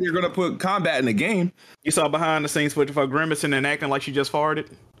 clearly they're going to put combat in the game. You saw behind the scenes footage of her grimacing and acting like she just farted.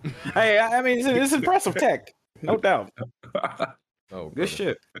 Hey, I mean, it's impressive tech, no doubt. Oh, good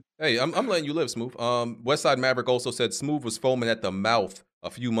shit. Hey, I'm letting you live, Smooth. Westside Maverick also said Smooth was foaming at the mouth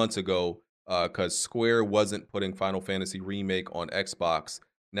a few months ago because Square wasn't putting Final Fantasy Remake on Xbox.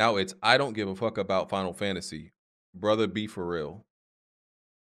 Now it's I don't give a fuck about Final Fantasy. Brother, be for real.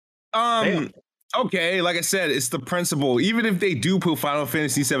 Okay, like I said, it's the principle. Even if they do put Final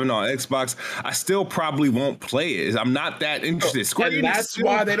Fantasy VII on Xbox, I still probably won't play it. I'm not that interested. Square and that's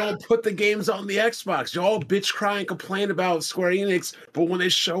why they don't put the games on the Xbox. Y'all bitch cry and complain about Square Enix, but when they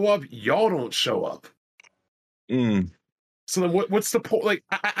show up, y'all don't show up. So then what's the point? Like,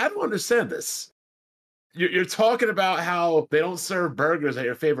 I don't understand this. You're talking about how they don't serve burgers at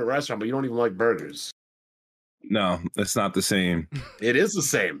your favorite restaurant, but you don't even like burgers. No, it's not the same. It is the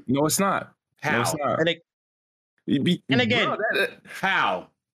same. No, it's not. How? No, it's not. And again, how?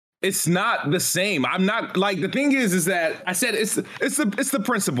 It's not the same. I'm not like the thing is that I said it's the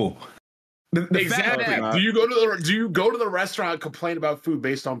principle. The exactly. Do you go to the restaurant and complain about food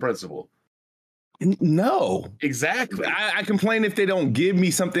based on principle? No. Exactly. I complain if they don't give me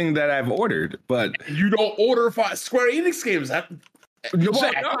something that I've ordered, but you don't order Square Enix games. I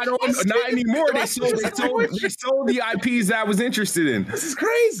don't. Not anymore. They sold the IPs that I was interested in. This is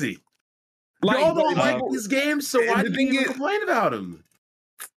crazy. Y'all don't like these games, so why do you complain about them?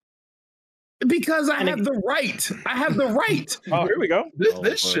 Because I have the right. I have the right. Oh, here we go.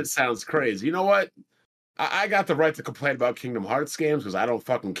 This shit sounds crazy. You know what? I got the right to complain about Kingdom Hearts games because I don't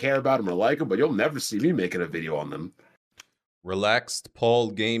fucking care about them or like them, but you'll never see me making a video on them. Relaxed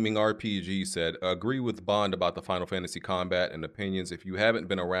Paul Gaming RPG said, agree with Bond about the Final Fantasy combat and opinions. If you haven't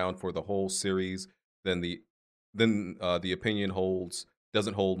been around for the whole series, then the opinion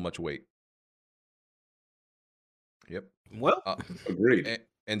doesn't hold much weight. Yep. Well, agreed.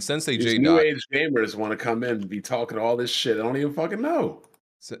 And Sensei These J. New Age gamers want to come in and be talking all this shit. I don't even fucking know.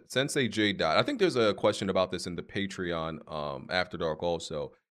 Sensei J. I think there's a question about this in the Patreon After Dark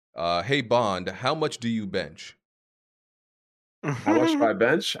also. Hey Bond, how much do you bench? How much do I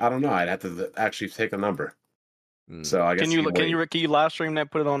bench? I don't know. I'd have to actually take a number. So I guess can you live stream that?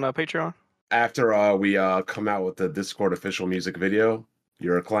 Put it on Patreon after we come out with the Discord official music video.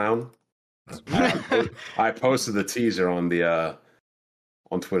 You're a clown. I posted the teaser on the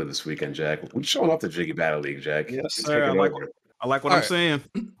on Twitter this weekend, Jack. We showing up to Jiggy Battle League, Jack. Yes, sir. I like what I'm saying.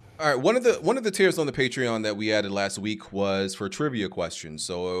 All right, one of the tiers on the Patreon that we added last week was for trivia questions.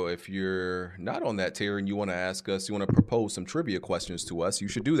 So if you're not on that tier and you want to ask us, you want to propose some trivia questions to us, you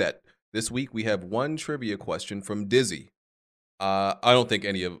should do that. This week we have one trivia question from Dizzy. I don't think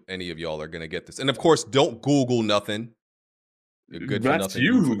any of y'all are gonna get this, and of course, don't Google nothing. You're good for nothing.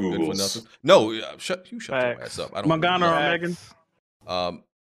 You who Googles. No, shut your ass up. I don't. Morgana or Megan.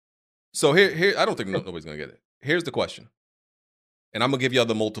 So here, I don't think nobody's gonna get it. Here's the question. And I'm gonna give y'all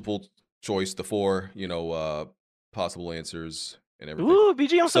the multiple choice, the 4, possible answers and everything. Ooh,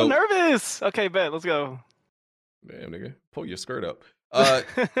 BG, I'm so nervous. Okay, bet. Let's go. Damn, nigga, pull your skirt up.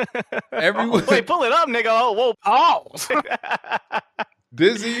 Everyone, wait, pull it up, nigga. Oh, whoa, pause.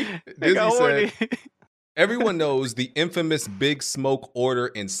 Dizzy said, everyone knows the infamous Big Smoke order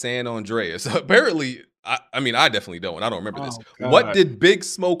in San Andreas. Apparently, I mean, I definitely don't. I don't remember this. What did Big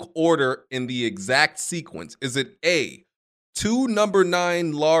Smoke order in the exact sequence? Is it A, 2 number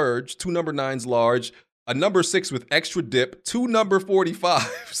 9s large, a number 6 with extra dip, 2 number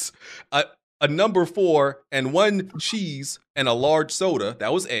 45s, a number 4, and 1 cheese and a large soda?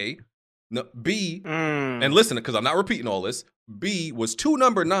 That was A. No, B, and listen, because I'm not repeating all this. B was 2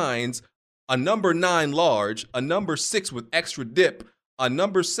 number 9s, a number 9 large, a number 6 with extra dip, a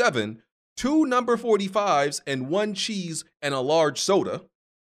number 7, 2 number 45s, and 1 cheese and a large soda.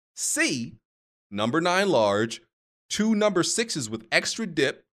 C, number 9 large, 2 number 6s with extra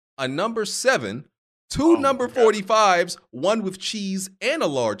dip, a number 7, 2 number 45s, 1 with cheese and a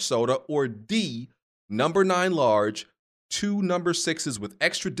large soda, or D, number 9 large, 2 number 6s with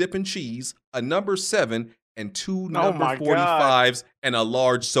extra dip and cheese, a number 7, and 2 number 45s and a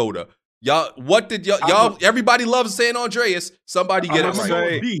large soda. Y'all, what did y'all? Everybody loves San Andreas. Somebody get it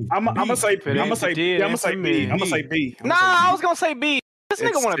right. I'm gonna say B. I'm gonna say B. Nah, I was gonna say B. This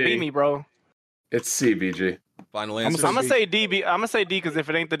nigga want to beat me, bro. It's C, BG. Final answer. I'm gonna say D. I'm gonna say D because if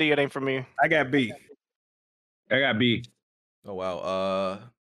it ain't the D, it ain't for me. I got B. I got B. Oh wow.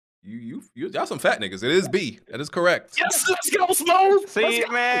 Y'all some fat niggas. It is B. That is correct. Yes, let's go, Smooth. See,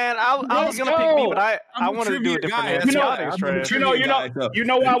 man, I was gonna pick B, but I wanted to do a different answer. You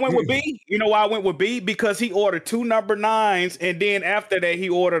know why I went with B? You know why I went with B? Because he ordered 2 number 9s, and then after that, he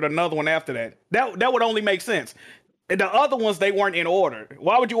ordered another one after that. That would only make sense. The other ones, they weren't in order.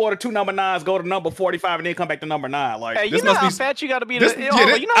 Why would you order 2 number 9s, go to number 45, and then come back to number 9? Like, hey, you know how fat you got to be to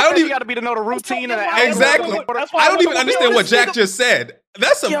know the routine. Exactly. I don't even understand what Jack just said.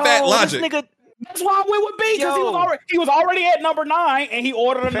 That's some fat logic. That's why I went with B, because he was already at number 9, and he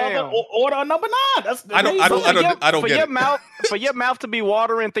ordered a number 9. I don't get it. For your mouth to be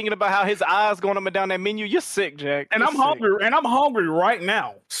watering, thinking about how his eyes going up and down that menu, you're sick, Jack. And I'm hungry right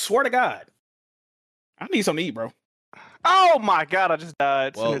now. Swear to God, I need something to eat, bro. Oh my God, I just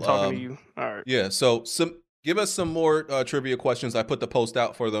died Well, talking to you. All right. Yeah, so give us some more trivia questions. I put the post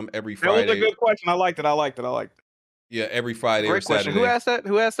out for them every Friday. That was a good question. I liked it. Yeah, every Friday Great or Saturday. question.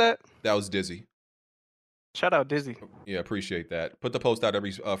 Who asked that? That was Dizzy. Shout out Dizzy. Yeah, appreciate that. Put the post out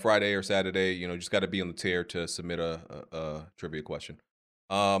every Friday or Saturday. You know, just got to be on the tier to submit a trivia question.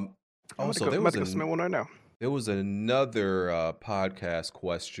 Also, there was another podcast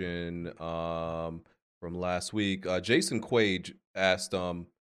question from last week. Jason Quaid asked,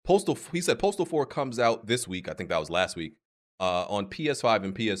 he said Postal 4 comes out this week. I think that was last week on PS5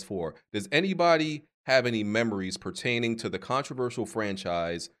 and PS4. Does anybody have any memories pertaining to the controversial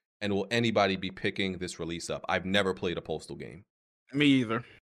franchise, and will anybody be picking this release up? I've never played a Postal game. Me either.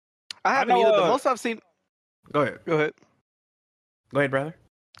 I haven't either. The most I've seen. Go ahead. Go ahead, brother.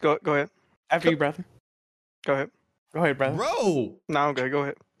 Go ahead. After you, brother. Go ahead. Go ahead, brother. Bro. No, I'm good. Go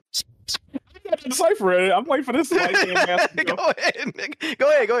ahead. I got to decipher it. I'm waiting for this. Go ahead, nigga. Go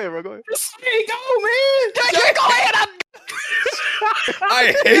ahead, bro. Go ahead. Just go, man. Go ahead.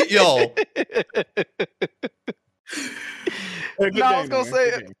 I hate y'all. No, I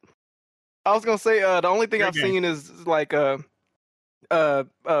was gonna say the only thing I've seen is like I can't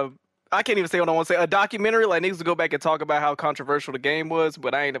even say what I want to say. A documentary, like niggas to go back and talk about how controversial the game was,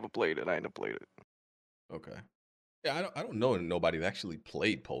 but I ain't never played it. Okay. Yeah, I don't know nobody that actually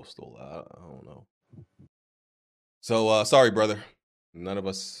played Postal. I don't know. So sorry, brother. None of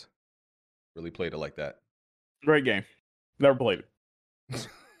us really played it like that. Great game. Never played it.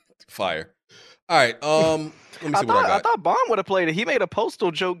 Fire. All right. Let me see what I got. I thought Bond would have played it. He made a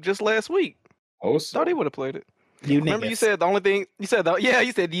Postal joke just last week. Postal? Thought he would have played it. Remember you said the only thing you said.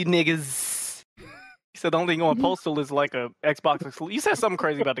 You said you niggas. You said the only thing on Postal is like a Xbox exclusive. You said something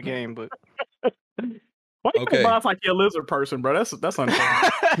crazy about the game, but. Why you make Bob's like you're a lizard person, bro? That's unfair.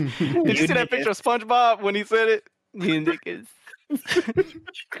 Did you see that picture of SpongeBob when he said it? You niggas.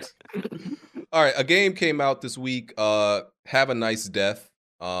 All right, a game came out this week. Have a Nice Death.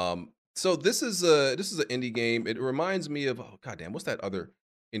 So this is an indie game. It reminds me of goddamn, what's that other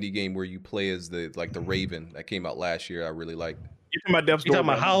indie game where you play as the Raven that came out last year? I really liked. You talking about Death's Door? You talking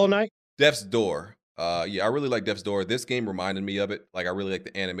about Hollow Knight? Death's Door. Yeah, I really like Death's Door. This game reminded me of it. Like, I really like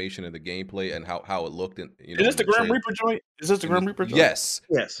the animation and the gameplay and how it looked. And is this the Grim Reaper joint? Is this the Grim Reaper joint? Yes.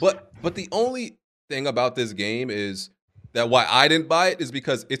 But the only thing about this game is that why I didn't buy it is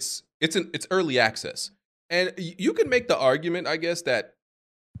because it's early access, and you can make the argument, I guess, that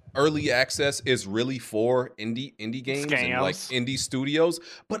early access is really for indie games and like indie studios.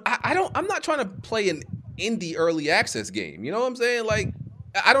 But I'm not trying to play an indie early access game. You know what I'm saying? Like,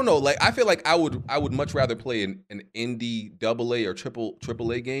 I don't know. Like, I feel like I would much rather play an indie AA or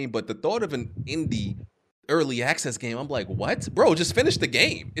triple A game. But the thought of an indie early access game, I'm like, what, bro? Just finish the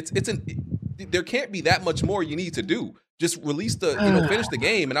game. There can't be that much more you need to do. Just release finish the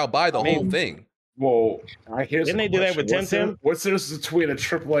game, and I'll buy the whole thing. Well, here's didn't they do that with Temtem? What's the difference between a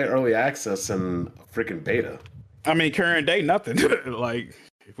AAA early access and a freaking beta? I mean, current day, nothing. Like,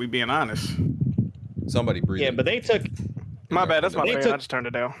 if we being honest. Somebody breathe. Yeah, but they took. My bad. That's my bad. I just turned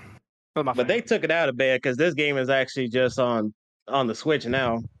it down. But they took it out of bed because this game is actually just on the Switch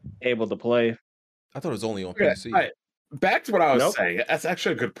now, able to play. I thought it was only on PC. Right. Back to what I was saying. That's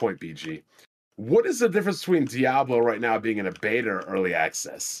actually a good point, BG. What is the difference between Diablo right now being in a beta or early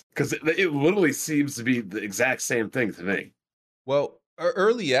access? Because it literally seems to be the exact same thing to me. Well,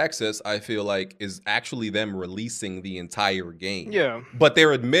 early access, I feel like, is actually them releasing the entire game. Yeah. But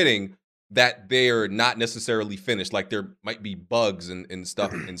they're admitting that they're not necessarily finished. Like there might be bugs and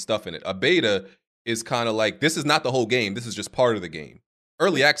stuff in it. A beta is kind of like, this is not the whole game. This is just part of the game.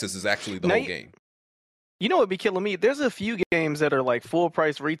 Early access is actually the whole game. You know what be killing me? There's a few games that are like full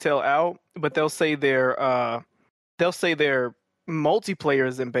price retail out, but they'll say their multiplayer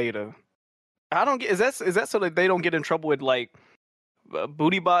is in beta. I don't get. Is that so that they don't get in trouble with like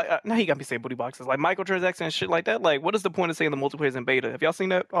booty box? No, he got me saying booty boxes, like microtransactions and shit like that. Like, what is the point of saying the multiplayer is in beta? Have y'all seen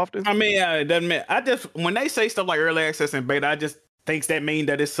that often? I mean, it doesn't mean. I just when they say stuff like early access and beta, I just thinks that mean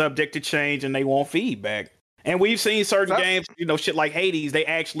that it's subject to change and they want feedback. And we've seen certain games, you know, shit like Hades, they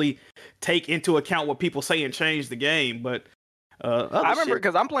actually take into account what people say and change the game. But I remember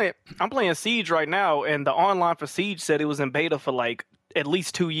because I'm playing Siege right now, and the online for Siege said it was in beta for like at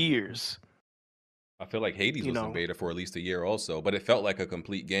least 2 years. I feel like Hades was in beta for at least a year also, but it felt like a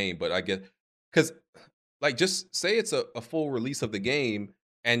complete game. But I get, because like just say it's a full release of the game,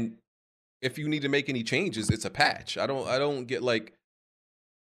 and if you need to make any changes, it's a patch. I don't get like,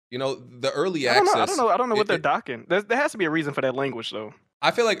 you know, the early access. I don't know what they're docking. There has to be a reason for that language though. I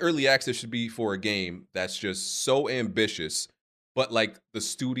feel like early access should be for a game that's just so ambitious, but like the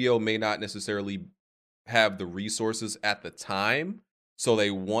studio may not necessarily have the resources at the time. So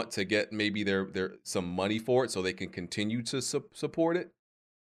they want to get maybe their some money for it so they can continue to support it.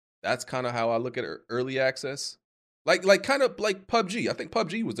 That's kind of how I look at early access. Like kind of like PUBG. I think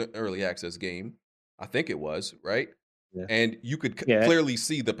PUBG was an early access game. I think it was, right? Yeah. And you could clearly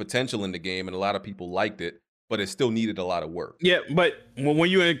see the potential in the game, and a lot of people liked it, but it still needed a lot of work. Yeah, but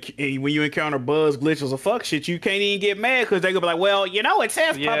when you encounter bugs, glitches, or fuck shit, you can't even get mad because they're gonna be like, well, you know, it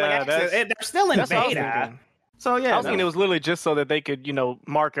says public access. They're still in beta. So yeah, I was thinking it was literally just so that they could, you know,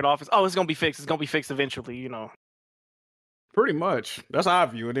 mark it off as, oh, it's gonna be fixed. It's gonna be fixed eventually, you know. Pretty much. That's how I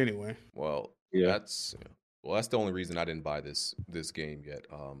view it anyway. Well, that's the only reason I didn't buy this game yet.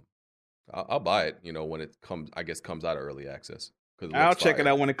 I'll buy it, you know, when it comes. I guess comes out of early access. I'll check it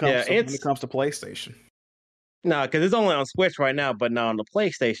out when it comes to PlayStation. No, because it's only on Switch right now, but not on the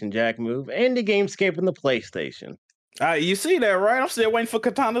PlayStation. Jack move and the Gamescape on the PlayStation. You see that, right? I'm still waiting for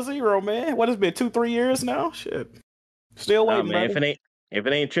Katana Zero, man. What has it been 2-3 years now? Shit, still waiting, man. If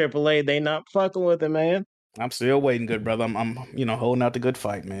it ain't AAA, they not fucking with it, man. I'm still waiting, good brother. I'm holding out the good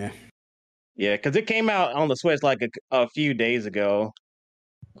fight, man. Yeah, because it came out on the Switch like a few days ago,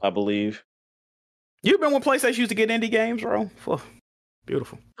 I believe. You've been when PlayStation used to get indie games, bro.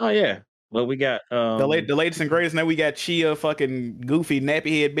 Beautiful. Oh yeah. Well, we got the latest and greatest. Now we got Tchia, fucking goofy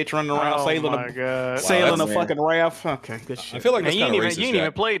nappy head bitch running around sailing a fucking raft. Okay, good shit. I feel like that's kind of racist. You ain't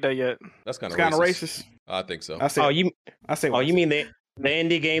even played that yet. That's kind of racist. I think so. You mean the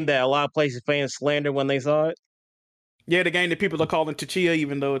indie game that a lot of places fans slandered when they saw it? Yeah, the game that people are calling Tchia,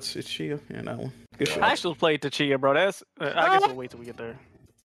 even though it's Tchia. Yeah, that one. Good shit. I actually played Tchia, bro. That's I guess we'll wait till we get there.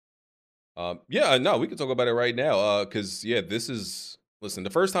 No, we can talk about it right now. Because this is. Listen,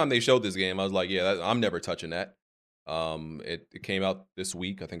 the first time they showed this game, I was like, I'm never touching that. It came out this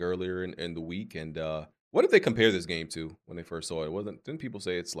week, I think earlier in the week. And what did they compare this game to when they first saw it? Didn't people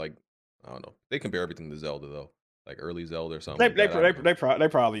say it's like, I don't know. They compare everything to Zelda, though. Like early Zelda or something. They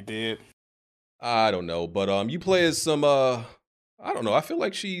probably did. I don't know. But you play as some, I don't know. I feel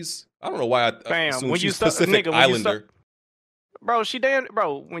like I don't know why I assume she's Pacific Islander. Bro,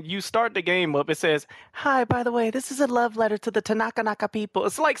 when you start the game up, it says, hi, by the way, this is a love letter to the Tanaka people.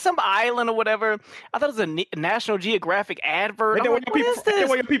 It's like some island or whatever. I thought it was a National Geographic advert. What is this?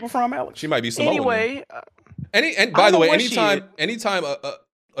 Where your people from, Alex? She might be Samoan. Anyway. And by the way, anytime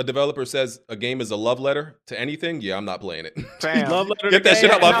a developer says a game is a love letter to anything, I'm not playing it. Get that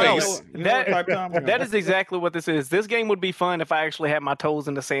shit out my face. That is exactly what this is. This game would be fun if I actually had my toes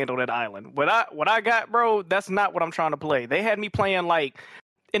in the sand on that island. What I got, bro, that's not what I'm trying to play. They had me playing like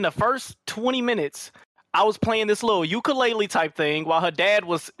in the first 20 minutes. I was playing this little ukulele type thing while her dad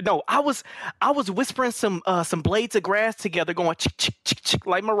was I was whispering some blades of grass together, going chick chick chick chick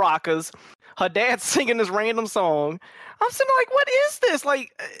like maracas. Her dad's singing this random song. I'm sitting like, what is this?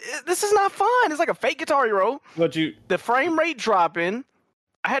 Like, this is not fun. It's like a fake Guitar Hero. The frame rate dropping.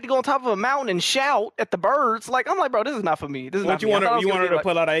 I had to go on top of a mountain and shout at the birds. Like, I'm like, bro, this is not for me. This is not. You wanted to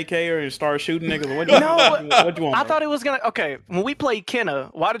pull out an AK or start shooting niggas? What you want? I thought it was gonna. Okay, when we played Kenna,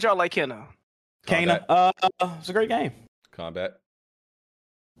 why did y'all like Kenna? Kenna, it's a great game. Combat.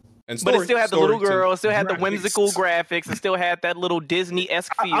 But it still had the little girl. It still had the whimsical graphics. It still had that little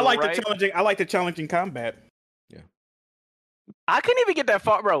Disney-esque feel. I like the challenging combat. Yeah. I couldn't even get that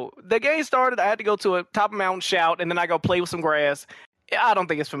far, bro. The game started. I had to go to a top of mountain, shout, and then I go play with some grass. I don't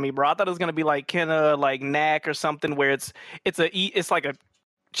think it's for me, bro. I thought it was gonna be like Kenna, like Knack or something, where it's like a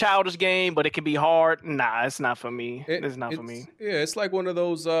childish game, but it can be hard. Nah, it's not for me. It's not for me. Yeah, it's like one of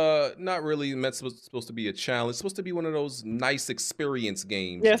those not really supposed to be a challenge. It's supposed to be one of those nice experience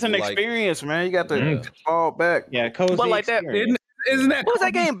games. Yeah, it's an experience, man. You got to fall back. Yeah, cozy. But like that, isn't that? What was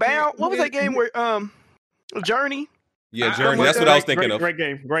that game? Bound? What was that game where Journey? Yeah, Journey. That's what I was thinking of. Great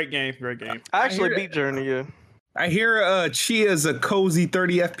game. I actually beat Journey. Yeah. I hear Tchia is a cozy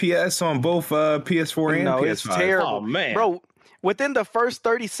 30 FPS on both PS4 and PS5. It's terrible. Oh man, bro. Within the first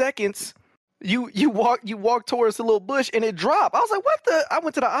 30 seconds, you walk towards the little bush and it dropped. I was like, what the? I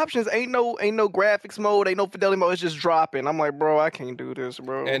went to the options. Ain't no graphics mode. Ain't no fidelity mode. It's just dropping. I'm like, bro, I can't do this,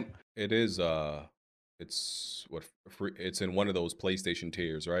 bro. And it is it's in one of those PlayStation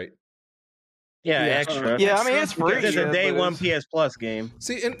tiers, right? Yeah, extra. Yeah, I mean it's free. It's a day one PS Plus game.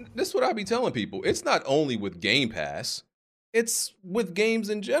 See, and this is what I be telling people. It's not only with Game Pass. It's with games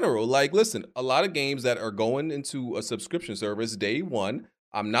in general. Like, listen, a lot of games that are going into a subscription service day one,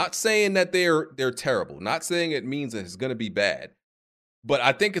 I'm not saying that they're terrible. Not saying it means that it's going to be bad. But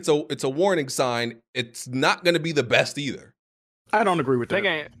I think it's a warning sign. It's not going to be the best either. I don't agree with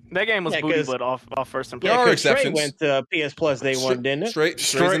that. That game was booty, but off first impression. There are exceptions. Went to PS Plus day one, didn't it?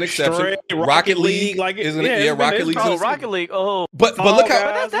 Straight's an exception. Rocket League, like isn't it? Yeah, Rocket League. Rocket League. Oh, but look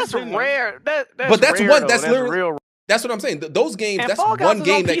how that's rare. That's rare, that's literally real. That's what I'm saying. Those games. And that's Fall Guys one was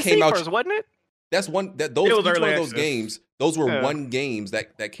game on that PC came out. first, wasn't it? That's one that those each one of those games. Those were Yeah. one games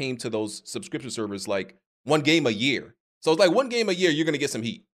that came to those subscription servers like one game a year. So it's like one game a year. You're gonna get some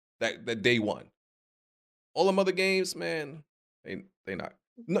heat that day one. All them other games, man, they not.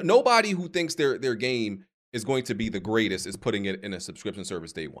 Nobody who thinks their game is going to be the greatest is putting it in a subscription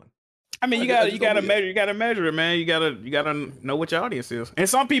service day one. I mean, you gotta measure it, man. You gotta know what your audience is. And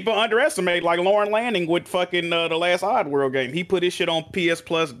some people underestimate, like Lauren Lanning with fucking the last Oddworld game. He put his shit on PS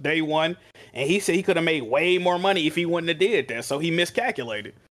Plus day one, and he said he could have made way more money if he wouldn't have did that. So he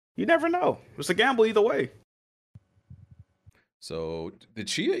miscalculated. You never know. It's a gamble either way. So did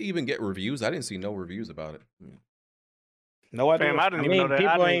Tchia even get reviews? I didn't see no reviews about it. No idea. Fam, I didn't even know that.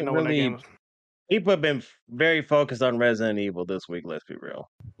 People I didn't ain't know when that really. game was. People have been very focused on Resident Evil this week. Let's be real.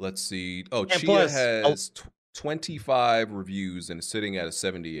 Let's see. Oh, And Tchia plus- has 25 reviews and is sitting at a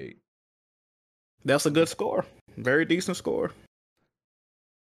 78. That's a good score. Very decent score.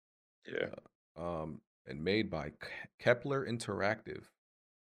 Yeah. And made by Kepler Interactive.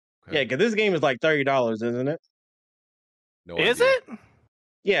 Yeah, because this game is like $30, isn't it? No Is idea. it?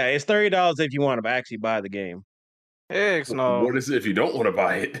 Yeah, it's $30 if you want to actually buy the game. Heck no. What is it if you don't want to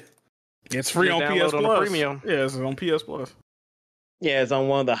buy it? It's free You on download PS on the Plus. premium. Yeah, it's on PS Plus. Yeah, it's on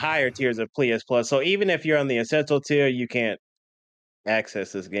one of the higher tiers of PS Plus. So even if you're on the essential tier, you can't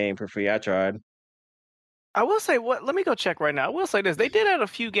access this game for free. I tried. I will say what. Let me go check right now. I will say this: they did add a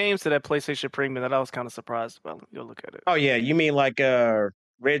few games to that PlayStation Premium that I was kind of surprised about. Let me go look at it. Oh yeah, you mean like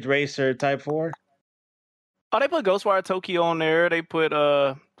Ridge Racer Type 4? Oh, they put Ghostwire Tokyo on there. They put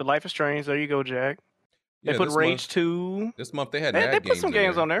The Life is Strange. There you go, Jack. They Yeah, put this Rage month- 2. This month they had They mad put some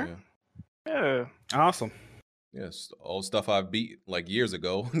games on there. Yeah. Awesome. Yes, all stuff I beat like years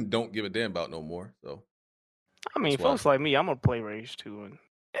ago. Don't give a damn about no more. So I mean, That's why. folks like me, I'm gonna play Rage 2 and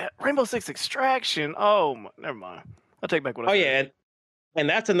Rainbow Six Extraction. Oh, never mind. I'll take back what I Oh said. yeah, and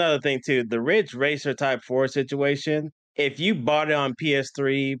that's another thing too. The Ridge Racer Type 4 situation. If you bought it on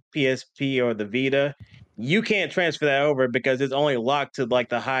PS3, PSP, or the Vita, you can't transfer that over because it's only locked to like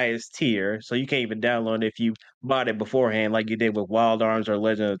the highest tier. So you can't even download it if you bought it beforehand, like you did with Wild Arms or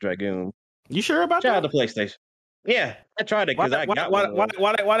Legend of Dragoon. You sure about Shout that? out to PlayStation. Yeah, I tried it because I got one. of those.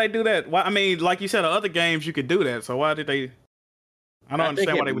 Why they do that? Why, I mean, like you said, other games you could do that. So why did they? I don't I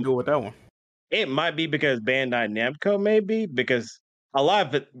understand think why they would do it with that one. It might be because Bandai Namco, maybe because a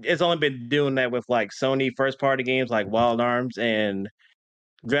lot of it's only been doing that with like Sony first party games like Wild Arms and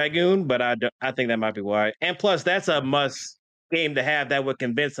Dragoon, but I think that might be why. And plus, that's a must game to have that would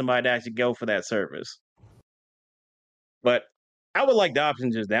convince somebody to actually go for that service. But I would like the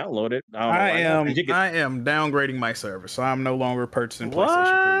option to just download it. I am downgrading my service, so I'm no longer purchasing PlayStation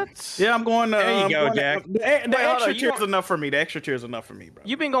Premium. What? Yeah, I'm going. There you go, going Jack. The Wait, hold extra on, you tier is want- enough for me. The extra tier is enough for me, bro.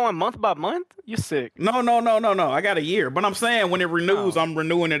 You been going month by month? You sick? No. I got a year, but I'm saying when it renews, I'm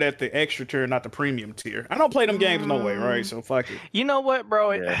renewing it at the extra tier, not the premium tier. I don't play them games no way, right? So fuck it. You know what,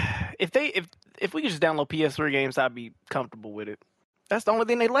 bro? Yeah. If we could just download PS3 games, I'd be comfortable with it. That's the only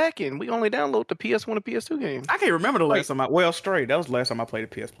thing they lacking. We only download the PS1 and PS2 games. I can't remember the last time that was the last time I played a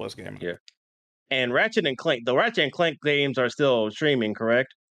PS Plus game. Yeah. And Ratchet and Clank, the Ratchet and Clank games are still streaming,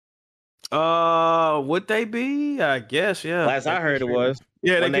 correct? Would they be? I guess, yeah. Last I heard it was.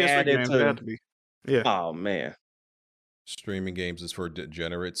 Yeah, when they they PS3 added games to- they have to be. Yeah. Oh man. Streaming games is for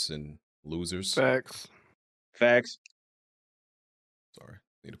degenerates and losers. Facts. Facts. Sorry,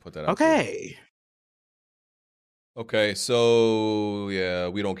 need to put that out there. Okay. Okay, so yeah,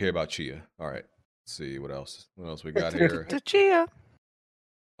 we don't care about Tchia. All right, let's see what else. What else we got here? Tchia.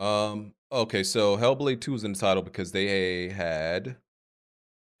 Okay, so Hellblade 2 is in the title because they had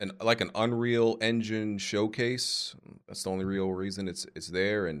an Unreal Engine showcase. That's the only real reason it's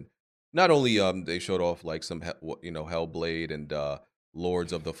there. And not only they showed off like some Hellblade and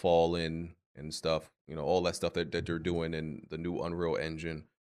Lords of the Fallen and stuff, all that stuff that they're doing in the new Unreal Engine.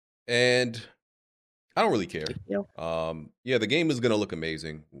 And I don't really care. Yeah, the game is gonna look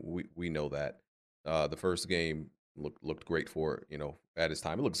amazing. We know that. The first game looked great for at its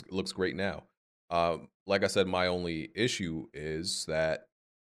time. It looks great now. Like I said, my only issue is that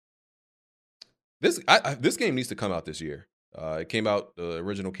this game needs to come out this year. The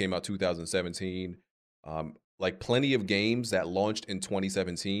original came out 2017. Like plenty of games that launched in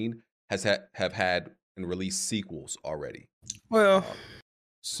 2017 have had and released sequels already. Well,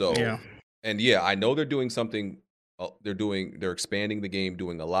 yeah. And yeah, I know they're doing something. They're expanding the game,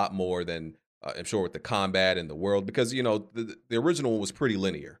 doing a lot more than I'm sure with the combat and the world, because the original was pretty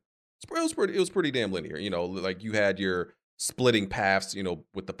linear. It was pretty damn linear. Like you had your splitting paths,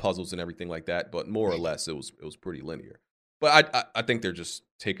 with the puzzles and everything like that. But more or less, it was pretty linear. But I think they're just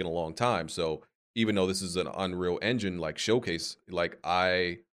taking a long time. So even though this is an Unreal Engine like showcase, like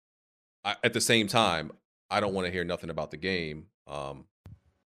I at the same time, I don't want to hear nothing about the game.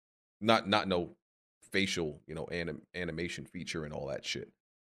 Not no facial, animation feature and all that shit.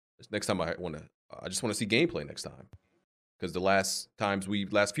 Next time I just want to see gameplay next time, because the last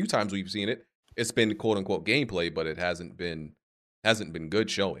few times we've seen it, it's been quote unquote gameplay, but it hasn't been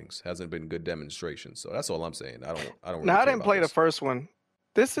good showings, hasn't been good demonstrations. So that's all I'm saying. I don't. Really I didn't play the first one.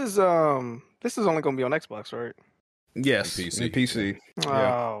 This is only gonna be on Xbox, right? Yes, and PC.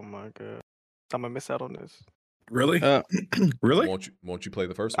 Oh my god, I'm gonna miss out on this. Really? Really? Won't you play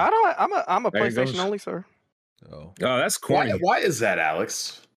the first one? I'm a PlayStation only, sir. Oh, that's corny. Why is that,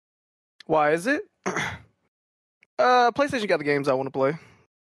 Alex? Why is it? PlayStation got the games I want to play,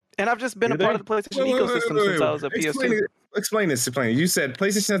 and I've just been a part of the PlayStation ecosystem since I was a PS2. Explain this. You said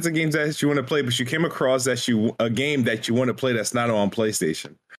PlayStation has the games that you want to play, but you came across a game that you want to play that's not on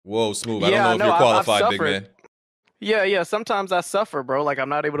PlayStation. Whoa, Smooth! I don't know if you're qualified, big man. Yeah. Sometimes I suffer, bro. Like I'm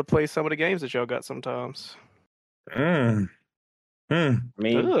not able to play some of the games that y'all got sometimes. Me. What did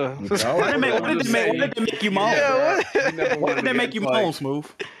they make you moan? What did they make you moan, Smooth?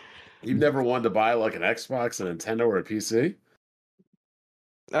 You've never wanted to buy like an Xbox, a Nintendo, or a PC?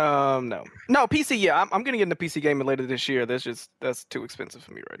 No PC. Yeah, I'm gonna get into PC gaming later this year. That's too expensive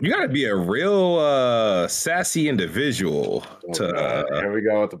for me right now. You gotta be a real sassy individual Here we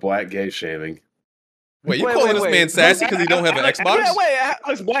go with the black gay shaming. Wait, you calling this man sassy because he don't have an Xbox?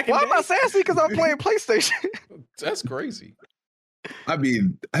 Why am I sassy? Because I'm playing PlayStation. That's crazy. I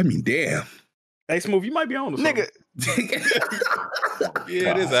mean, damn. Hey, Smooth, you might be on this, nigga.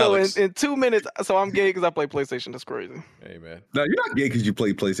 Yeah, it is. So Alex. in 2 minutes, so I'm gay because I play PlayStation. That's crazy. Hey man, no, you're not gay because you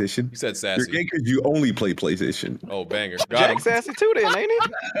play PlayStation. You said sassy. You're gay because you only play PlayStation. Oh, banger. Jack sassy too, then, ain't he?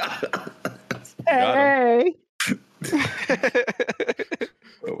 Hey.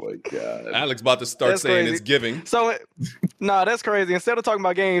 Oh my god. Alex about to start saying crazy. it's giving. So, that's crazy. Instead of talking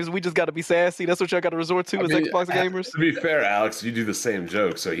about games, we just got to be sassy. That's what y'all got to resort to as Xbox gamers. To be fair, Alex, you do the same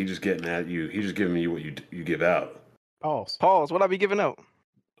joke, so he's just getting at you. He's just giving you what you give out. Pause. What I be giving out?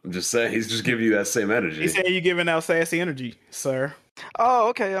 I'm just saying, he's just giving you that same energy. He said you're giving out sassy energy, sir. Oh,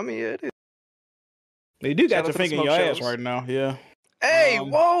 okay. I mean, yeah, it is. They do got Shout your out to the finger in your smoke ass shows. right now. Yeah. Hey,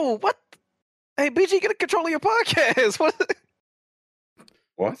 whoa! What? Hey, BG, get control of your podcast.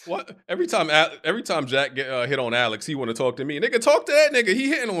 What? Every time Jack hit on Alex, he want to talk to me. Nigga, talk to that nigga. He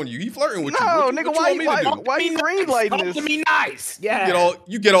hitting on you. He flirting with you. No, nigga, why you green lighting this? Talk to me nice. Yeah.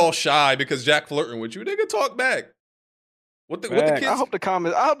 You get all shy because Jack flirting with you. Nigga, talk back. What the kids? I hope the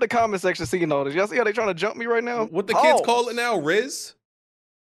comment section seeing all this. Y'all see how they trying to jump me right now? What the kids call it now? Riz?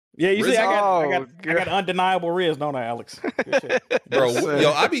 Yeah, you see, I Oh, got undeniable riz, don't I, Alex? Good shit. Bro,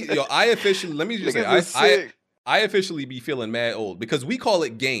 I officially, let me just say, Niggas is sick. I officially be feeling mad old because we call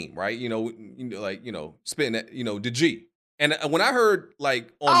it game, right? Spitting that, the G. And when I heard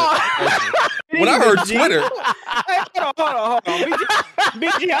when I heard Twitter, Hey, hold on.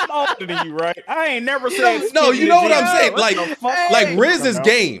 BG, I'm older than you, right? I ain't never said. no, you know what I'm saying? What the fuck? Like Riz is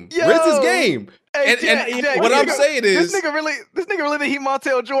game. Yo. Riz is game. Hey, And Jack, what I'm saying is, this nigga really think he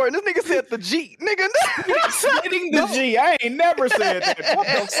Montel Jordan. This nigga said the G, nigga. Splitting the G. I ain't never said that. What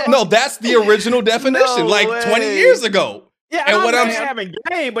the fuck? no, that's the original definition, No 20 way. years ago. Yeah, And and what I'm having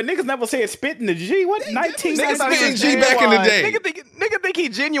game, but niggas never said spitting the G. What 19? Niggas spitting G back in the day. Nigga think he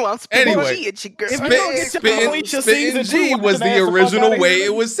genuine. I'm spitting Anyway, G at your girl. If you don't get your Felicia season G 2, was the original way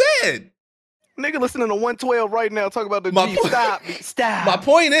it was said. Nigga listening to 112 right now talk about the My G. po- Stop. My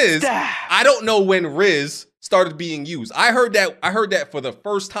point is, Stop. I don't know when Riz started being used. I heard that for the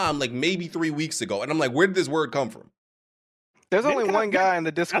first time like maybe 3 weeks ago, and I'm like, where did this word come from? There's only one guy in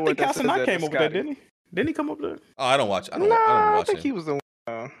the Discord I think that says Casanat that came to up with that, Scotty. didn't he? Didn't he come up with that? Oh, I don't watch. I don't I watch think him. he was the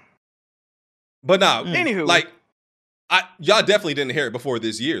one. But nah, Anywho. like, y'all definitely didn't hear it before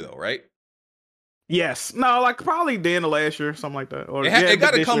this year, though, right? Yes. No, like probably the end of last year, something like that. Or It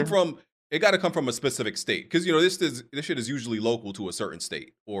got to this come year. from. It got to come from a specific state, because you know this shit is usually local to a certain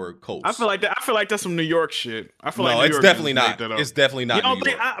state or coast. I feel like that's some New York shit. I feel like No, New it's York definitely just not. made that up. It's definitely not You don't New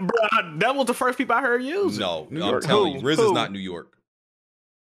think, York. bro? That was the first people I heard use. No, New I'm York. telling you, Riz is Who? not New York.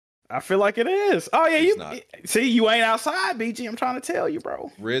 I feel like it is. Oh yeah, It's you not. see, you ain't outside, BG. I'm trying to tell you,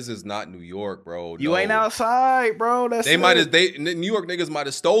 bro. Riz is not New York, bro. You No. ain't outside, bro. That's They might have. New York niggas might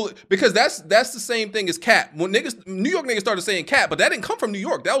have stole it, because that's the same thing as Cap. When New York niggas started saying Cap, but that didn't come from New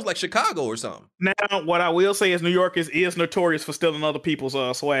York. That was like Chicago or something. Now, what I will say is New York is notorious for stealing other people's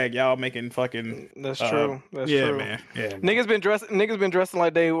swag. Y'all making fucking. That's true. That's yeah, true. man. Yeah, Niggas been dressing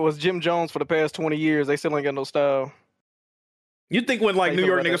like they was Jim Jones for the past 20 years. They still ain't got no style. You think when like How you New feel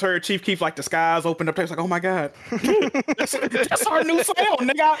York about niggas that? heard Chief Keef, like the skies opened up, they was like, oh my god, that's our new sound,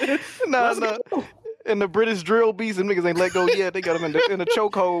 nigga. Nah. And the British drill beats and niggas ain't let go yet. They got them in the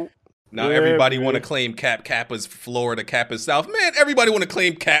chokehold. Now Yeah, everybody man. want to claim Cap. Cap is Florida. Cap is South. Man, everybody want to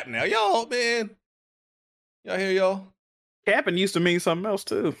claim Cap now. Y'all, man. Y'all hear y'all? Capping used to mean something else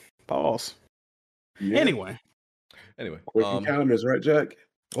too. Pause. Yeah. Anyway, Quick encounters, right, Jack?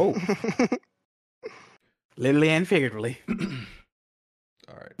 oh, literally and figuratively.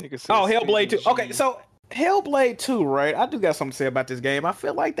 All right. Oh, Hellblade 2. Okay, so Hellblade 2, right? I do got something to say about this game. I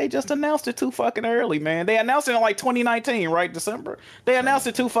feel like they just announced it too fucking early, man. They announced it in like 2019, right? December. They announced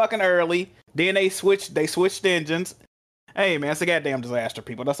it too fucking early. Then they switched engines. Hey, man, it's a goddamn disaster,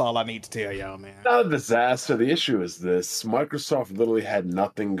 people. That's all I need to tell y'all, man. Not a disaster. The issue is this. Microsoft literally had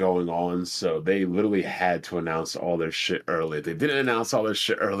nothing going on, so they literally had to announce all their shit early. If they didn't announce all their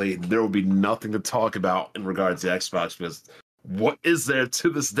shit early, there would be nothing to talk about in regards to Xbox, because what is there to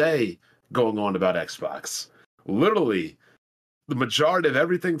this day going on about Xbox? Literally, the majority of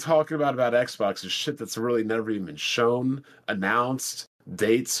everything talking about Xbox is shit that's really never even been shown, announced,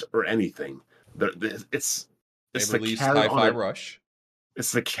 dates, or anything. It's They the released carrot Hi-Fi on a- Rush.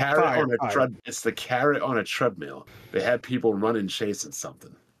 It's the carrot on a tread. It's the carrot on a treadmill. They had people running, chasing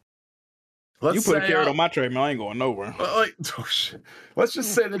something. You put a carrot on my treadmill, I ain't going nowhere. Oh shit. Let's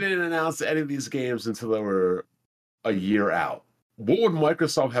just say they didn't announce any of these games until they were a year out. What would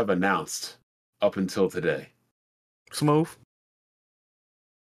Microsoft have announced up until today? Smooth.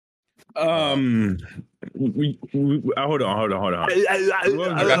 Hold on.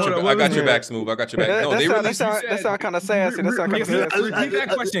 I got your back, Smooth. I got your back. No, they released. That sound kind of sassy. That sound kind of sassy. Repeat that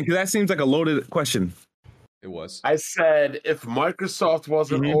question, because that seems like a loaded question. It was. I said if Microsoft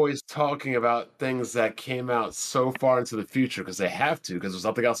wasn't always talking about things that came out so far into the future, because they have to, because there's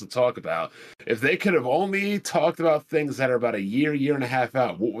nothing else to talk about. If they could have only talked about things that are about a year and a half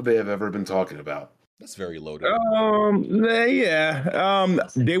out, what would they have ever been talking about? That's very loaded.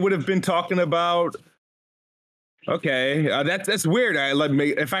 They would have been talking about. Okay, that's weird.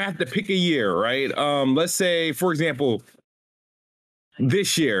 If I have to pick a year, right? Let's say, for example,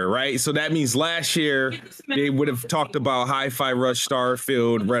 this year, right? So that means last year they would have talked about Hi-Fi Rush,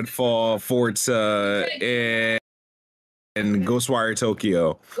 Starfield, Redfall, Forza, and Ghostwire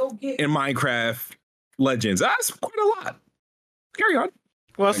Tokyo, and Minecraft Legends. That's quite a lot. Carry on.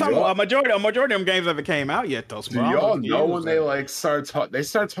 Well, a majority of them games haven't came out yet, though. Do y'all know when they started talking about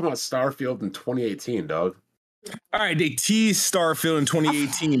Starfield in 2018, dog? All right, they teased Starfield in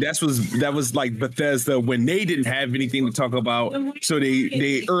 2018. That was like Bethesda when they didn't have anything to talk about. So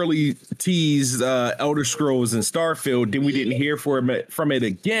they early teased Elder Scrolls and Starfield. Then we didn't hear from it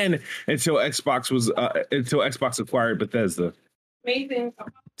again until Xbox acquired Bethesda. Amazing.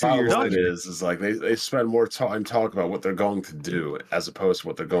 It is like they spend more time talking about what they're going to do as opposed to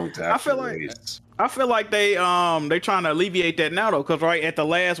what they're going to actually release. I feel like they trying to alleviate that now though, because right at the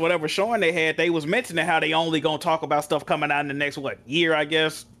last whatever showing they had, they was mentioning how they only gonna talk about stuff coming out in the next year, I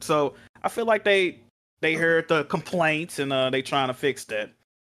guess. So I feel like they heard the complaints and they trying to fix that.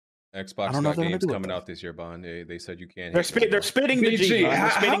 Xbox got games coming out this year, Bond. They said you can't. They're spitting the G.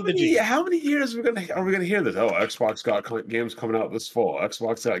 How many years are we gonna hear this? Oh, Xbox got games coming out this fall.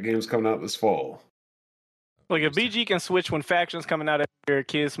 Xbox got games coming out this fall. Like if BG can switch when factions coming out every year,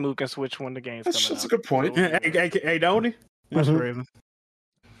 Kid Smooth can switch when the games coming out. That's a good point. Hey, don't he? That's crazy.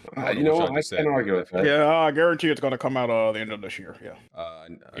 You know what? I can't argue with that. Yeah, I guarantee it's going to come out the end of this year. Yeah. I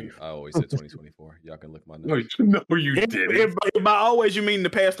always said 2024. Y'all can lick my nuts. No, you didn't. If by always you mean the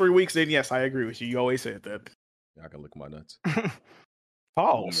past 3 weeks, then yes, I agree with you. You always said that. Y'all can lick my nuts.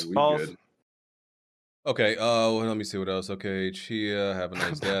 Pause. Pause. Okay, let me see what else. Okay, Tchia, have a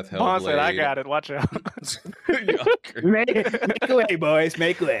nice death. Vaughn Hellblade. said, I got it. Watch out. Make way, boys.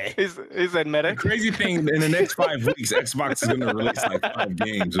 Make way. He said medic. The crazy thing, in the next 5 weeks, Xbox is going to release like 5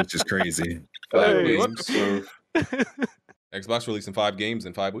 games, which is crazy. 5 games. Xbox releasing 5 games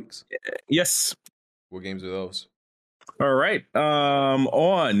in 5 weeks? Yes. What games are those? All right.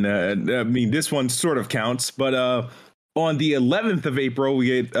 This one sort of counts, but on the 11th of April, we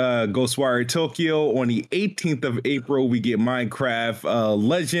get Ghostwire Tokyo. On the 18th of April, we get Minecraft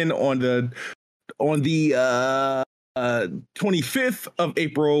Legend. On the 25th of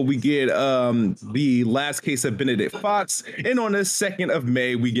April, we get The Last Case of Benedict Fox. And on the 2nd of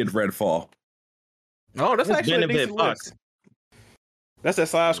May, we get Redfall. Oh, that's actually a Benedict decent Fox. list. That's that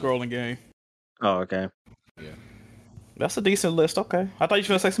side-scrolling game. Oh, okay. Yeah. That's a decent list. Okay. I thought you were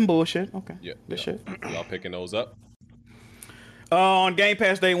going to say some bullshit. Okay. Yeah. Good shit. Y'all picking those up? On Game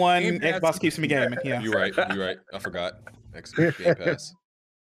Pass Day 1, Xbox keeps me gaming. Yeah. You're right. I forgot. Game Pass.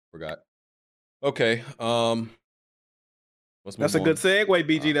 Forgot. Okay. That's a good segue,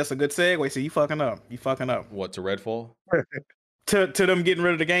 BG. That's a good segue. See, you fucking up. What, to Redfall? to them getting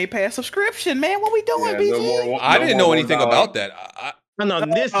rid of the Game Pass subscription, man. What we doing, BG? I didn't know anything about that. No,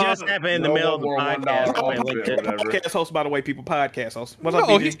 this just happened in the middle of the podcast. Podcast host, by the way, people. Podcast host. What's No, up,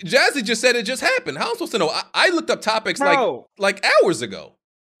 BG? Jazzy just said it just happened. How am I supposed to know? I looked up topics like hours ago.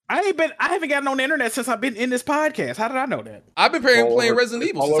 I haven't gotten on the internet since I've been in this podcast. How did I know that? I've been playing Resident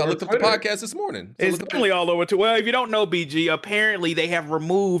Evil since I looked up the podcast this morning. It's definitely all over. Well, if you don't know, BG, apparently they have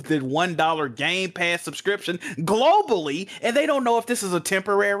removed the $1 Game Pass subscription globally, and they don't know if this is a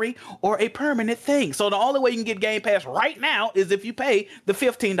temporary or a permanent thing. So the only way you can get Game Pass right now is if you pay the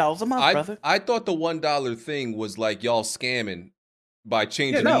 $15 a month, brother. I thought the $1 thing was like y'all scamming by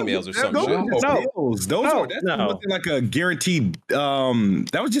changing emails or something. That wasn't like a guaranteed.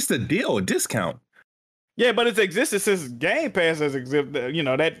 That was just a deal, a discount. Yeah, but it's existed since Game Pass has existed. You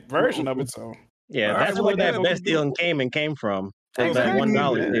know, that version of it. So yeah, that's where that best deal came from. That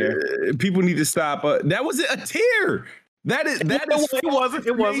 $1 there. People need to stop. That was a tier. It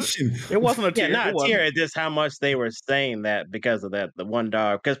wasn't a tier. Yeah, not a tier. It's just how much they were saying that because of that, the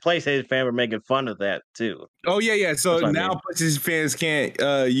 $1. Because PlayStation fans were making fun of that too. Oh yeah. So now PlayStation fans can't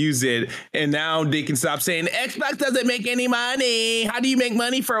use it, and now they can stop saying Xbox doesn't make any money. How do you make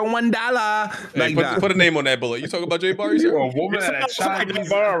money for $1? Hey, put a name on that bullet. You talking about Jay Barry? You a woman at a shop?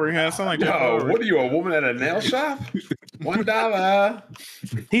 What are you, a woman at a nail shop?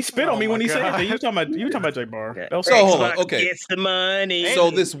 $1. He spit on me when he said that. You talking about Jay Bar? So hold on. Okay, gets the money.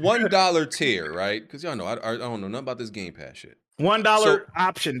 So this $1 tier, right? Because y'all know I don't know nothing about this Game Pass shit. $1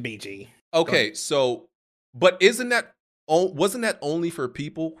 option, BG. Okay, so but wasn't that only for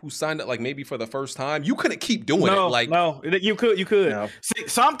people who signed up like maybe for the first time? You couldn't keep doing it. Like no, you could. No. See,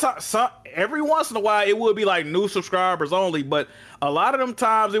 sometimes, every once in a while, it would be like new subscribers only, but a lot of them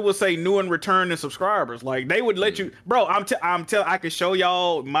times it would say new and returning subscribers. Like they would let you, bro. I can show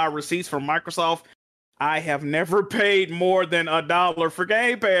y'all my receipts from Microsoft. I have never paid more than $1 for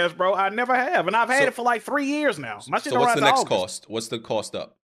Game Pass, bro. I never have, and I've had it for like 3 years now. My shit so what's the next cost? What's the cost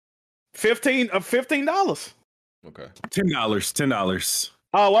up? $15. Okay. $10.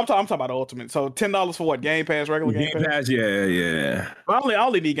 Oh, I'm talking about Ultimate. So $10 for what? Game Pass, regular Game Pass? Yeah. I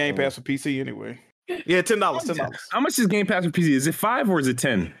only need Game Pass for PC anyway. Yeah, $10. How much is Game Pass for PC? Is it 5 or is it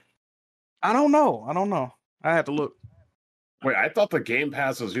 10? I don't know. I have to look. Wait, I thought the Game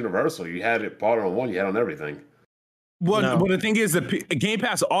Pass was universal. You had it bought on one, you had on everything. Well, the thing is, the Game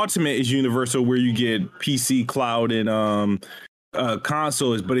Pass Ultimate is universal, where you get PC, cloud, and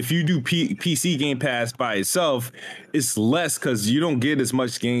consoles. But if you do PC Game Pass by itself, it's less because you don't get as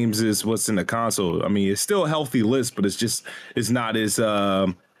much games as what's in the console. I mean, it's still a healthy list, but it's not as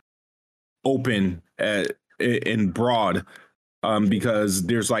open and broad. Because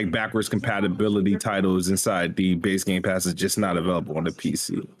there's like backwards compatibility titles inside the base Game Pass is just not available on the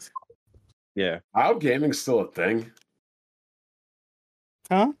PC. Yeah. Cloud gaming's still a thing.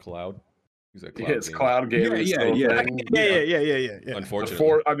 Huh? Cloud? It's cloud gaming. Yeah.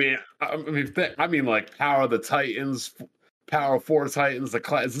 Unfortunately. I mean, like Power of the Titans, Power 4 Titans,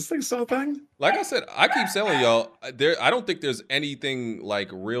 is this thing still a thing? Like I said, I keep telling y'all, I don't think there's anything like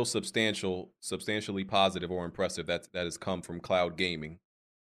real substantially positive or impressive that has come from cloud gaming.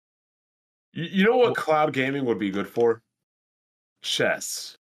 You know what cloud gaming would be good for?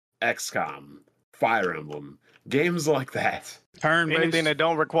 Chess, XCOM, Fire Emblem. Games like that. Anything that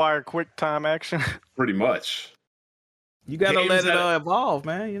don't require quick time action. Pretty much. You gotta Games let it that- evolve,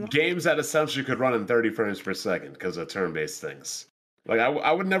 man. You know, Games that essentially could run in 30 frames per second because of turn-based things. Like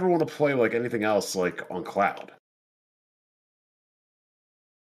I would never want to play like anything else like on cloud.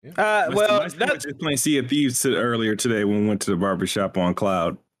 Well, that's just playing Sea of Thieves earlier today when we went to the barbershop on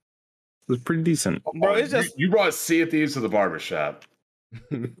cloud. It was pretty decent. bro. It's just You brought Sea of Thieves to the barbershop.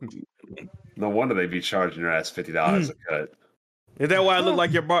 No wonder they'd be charging your ass $50 a cut. is that why I look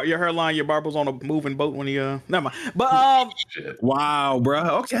like your hairline, your barber's on a moving boat when he never mind. But Shit. Wow, bro.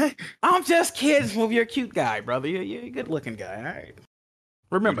 Okay. I'm just kidding. Well, you're a cute guy, brother. You're a good looking guy. All right.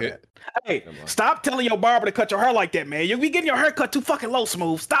 Remember that. Hey, stop telling your barber to cut your hair like that, man. You be getting your hair cut too fucking low,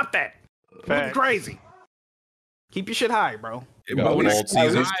 Smooth. Stop that. Looking crazy. Keep your shit high, bro. But when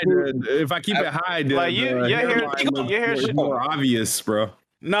if I keep it high, Like, your hair is more obvious, bro.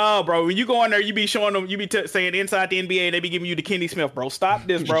 No, bro. When you go in there, you be showing them, you be saying inside the NBA, they be giving you the Kenny Smith, bro. Stop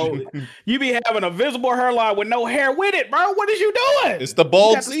this, bro. You be having a visible hairline with no hair with it, bro. What is you doing? It's the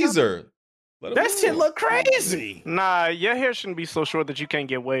bald Caesar. That shit look crazy. Nah, your hair shouldn't be so short that you can't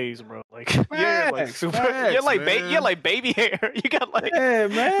get waves, bro. Like, yeah, like super. Facts, You're like man. you're like baby hair. You got like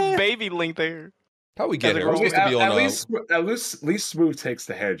man. baby length hair. How we get At it? We're supposed to be on at least Smooth takes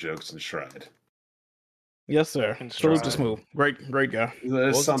the hair jokes in stride. Yes, sir. Salute to Smooth. Great guy.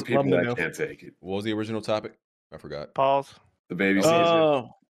 There's some people Lovely that though. can't take it. What was the original topic? I forgot. Pause. The baby Oh.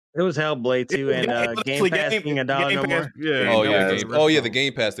 It was Hellblade too, and Game Pass being $1 no more. Yeah, the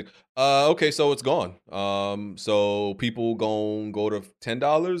Game Pass thing. Okay, so it's gone. So people gonna go to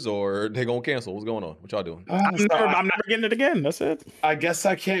 $10 or they gonna cancel? What's going on? What y'all doing? I'm never getting it again. That's it. I guess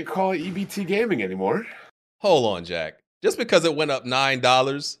I can't call it EBT gaming anymore. Hold on, Jack. Just because it went up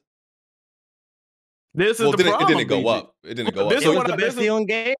 $9. This is the it problem. didn't go up. It didn't go up. It was the best deal in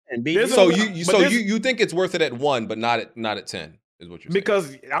game. So you think it's worth it at 1, but not at 10, is what you're saying?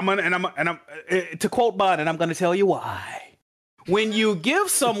 Because I'm to quote Bond, and I'm gonna tell you why. When you give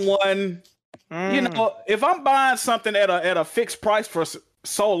someone, you know, if I'm buying something at a fixed price for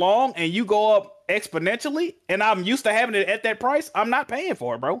so long, and you go up exponentially, and I'm used to having it at that price, I'm not paying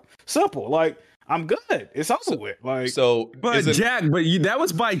for it, bro. Simple. Like, I'm good. It's over with. Like, but Jack, that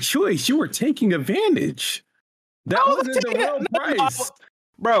was by choice. You were taking advantage. That wasn't the real price,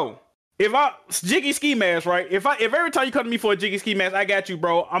 bro. If Jiggy Ski Mask, right? If every time you come to me for a Jiggy Ski Mask, I got you,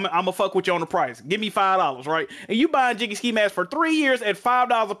 bro. I'm gonna fuck with you on the price. Give me $5, right? And you buying Jiggy Ski Mask for 3 years at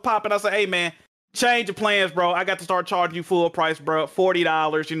 $5 a pop, and I say, hey man, change your plans, bro. I got to start charging you full price, bro.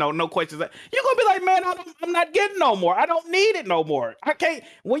 $40, you know, no questions. You're gonna be like, man, I'm not getting no more. I don't need it no more. I can't.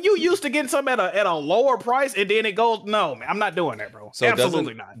 When you used to getting something at a lower price and then it goes, no, man, I'm not doing that, bro. So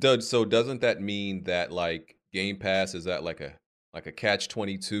absolutely not. So doesn't that mean that like Game Pass is at like a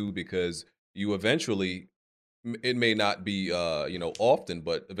catch-22, because you eventually, it may not be often,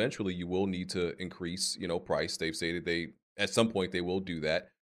 but eventually you will need to increase price. They've stated at some point they will do that.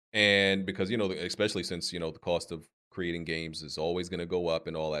 And because, especially since, the cost of creating games is always going to go up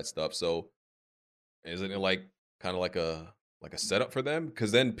and all that stuff. So isn't it like kind of like a setup for them?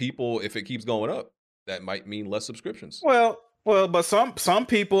 Because then people, if it keeps going up, that might mean less subscriptions. Well, but some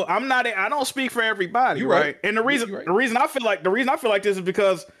people, I don't speak for everybody, You're right? And the reason I feel like this is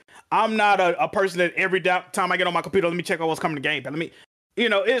because I'm not a person that every time I get on my computer, let me check out what's coming to Game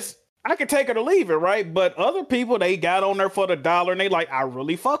Pass. I can take it or leave it, right? But other people, they got on there for the $1 and they like, I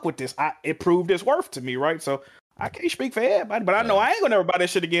really fuck with this. It proved its worth to me, right? So I can't speak for everybody, but I know I ain't gonna ever buy that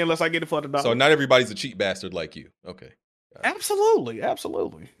shit again unless I get it for the $1. So not everybody's a cheap bastard like you. Okay. Absolutely.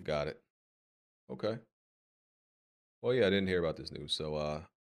 Got it. Okay. Well, yeah, I didn't hear about this news, so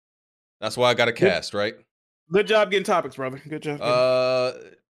that's why I got a cast, right? Good job getting topics, brother. Good job.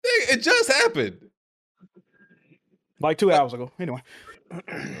 It just happened. Like 2 hours ago. Anyway.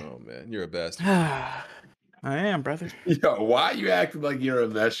 Oh man, you're a bastard. I am, brother. Yo, why are you acting like you're a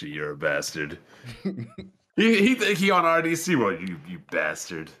meshy? You're a bastard. he think he on RDC world, you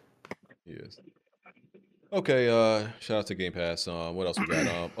bastard. Yes. Okay, shout out to Game Pass. What else we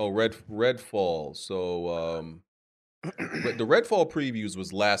got? Redfall. So the Redfall previews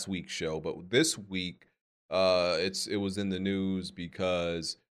was last week's show, but this week it was in the news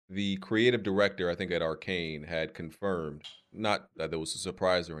because the creative director, I think at Arcane, had confirmed, not that there was a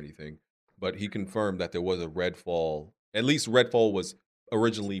surprise or anything, but he confirmed that there was a Redfall. At least Redfall was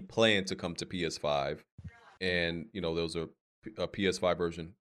originally planned to come to PS5, and there was a PS5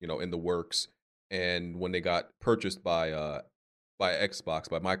 version, in the works. And when they got purchased by Xbox,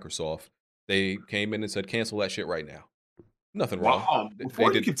 by Microsoft, they came in and said, cancel that shit right now. Nothing wrong.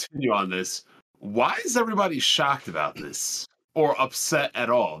 Before you continue on this, why is everybody shocked about this or upset at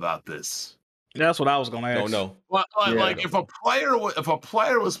all about this? That's what I was gonna ask. Don't know. Well, like if a player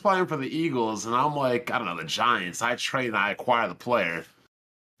was playing for the Eagles, and I'm like, I don't know, the Giants, I trade and I acquire the player.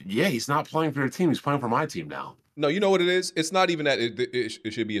 Yeah, he's not playing for your team. He's playing for my team now. No, you know what it is? It's not even that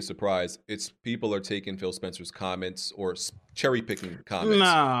it should be a surprise. It's people are taking Phil Spencer's comments or cherry picking comments.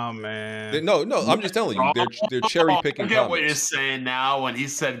 Nah, man. No, I'm just telling you, they're cherry picking. I get what you're saying now. When he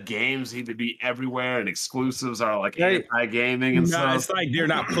said games need to be everywhere and exclusives are like anti-gaming and stuff. It's like they're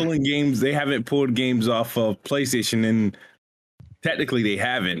not pulling games. They haven't pulled games off of PlayStation, and technically they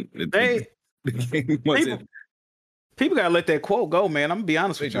haven't. People gotta let that quote go, man. I'm gonna be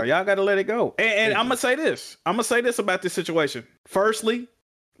honest with y'all. Y'all gotta let it go. And I'm gonna say this. I'm gonna say this about this situation. Firstly,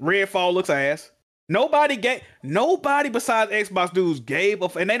 Redfall looks ass. Nobody besides Xbox dudes gave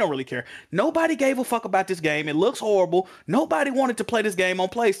and they don't really care. Nobody gave a fuck about this game. It looks horrible. Nobody wanted to play this game on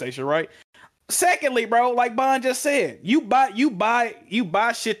PlayStation, right? Secondly, bro, like Bond just said, you buy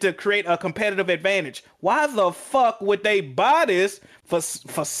shit to create a competitive advantage. Why the fuck would they buy this for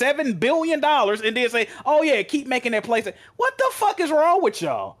 $7 billion and then say, "Oh yeah, keep making that PlayStation"? What the fuck is wrong with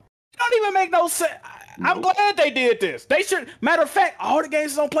y'all? It don't even make no sense. I'm glad they did this. They should. Matter of fact, all the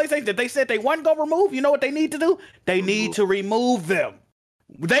games on PlayStation that they said they wasn't gonna remove. You know what they need to do? They need to remove them.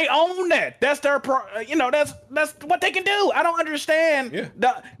 They own that. That's their that's what they can do. I don't understand.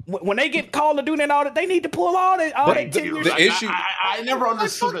 When they get Call of Duty and all that, they need to pull all that. The issue. I never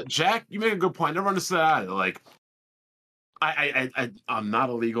understood that. Jack, you make a good point. I never understood that either. Like, I'm not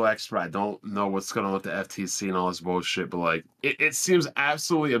a legal expert. I don't know what's going on with the FTC and all this bullshit, but like, it seems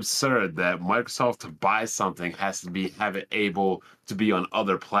absolutely absurd that Microsoft to buy something has to have it able to be on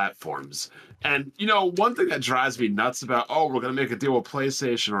other platforms. And, one thing that drives me nuts about, we're going to make a deal with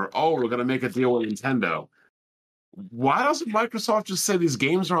PlayStation or, we're going to make a deal with Nintendo. Why doesn't Microsoft just say these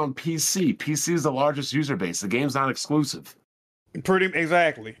games are on PC? PC is the largest user base. The game's not exclusive.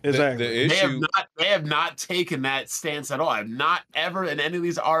 Exactly. The issue... They have not taken that stance at all. I've not ever in any of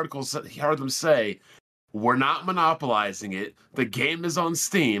these articles heard them say, we're not monopolizing it. The game is on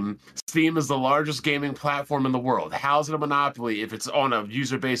Steam. Steam is the largest gaming platform in the world. How's it a monopoly if it's on a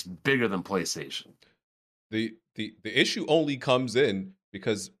user base bigger than PlayStation? The issue only comes in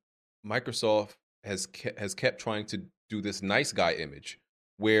because Microsoft has kept trying to do this nice guy image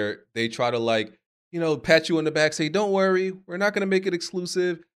where they try to pat you on the back, say, "Don't worry, we're not going to make it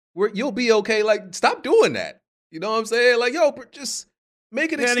exclusive. You'll be okay." Like, stop doing that. You know what I'm saying? Like, just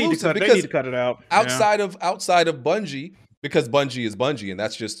make it exclusive. They need to cut it out. Outside of Bungie, because Bungie is Bungie, and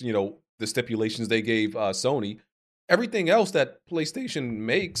that's just the stipulations they gave Sony. Everything else that PlayStation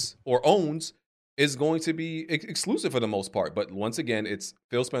makes or owns is going to be exclusive for the most part. But once again, it's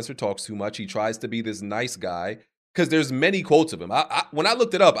Phil Spencer talks too much. He tries to be this nice guy because there's many quotes of him. When I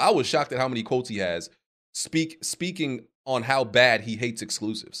looked it up, I was shocked at how many quotes he has speaking on how bad he hates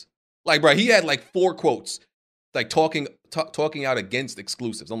exclusives. Like, bro, he had like 4 quotes, like talking out against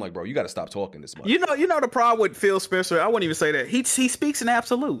exclusives. I'm like, bro, you got to stop talking this much. You know the problem with Phil Spencer. I wouldn't even say that he speaks in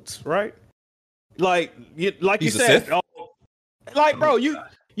absolutes, right? Like you said, like, bro,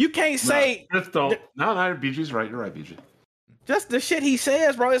 you can't say. No, BG's right. You're right, BG. Just the shit he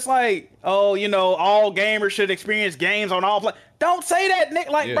says, bro. It's like, all gamers should experience games on all. Don't say that, Nick.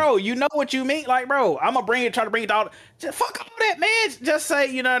 Like, bro, you know what you mean. Like, bro, I'm gonna try to bring it out. Just fuck all that, man. Just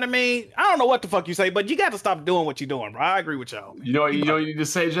say, you know what I mean. I don't know what the fuck you say, but you got to stop doing what you're doing, bro. I agree with y'all. You know what you need to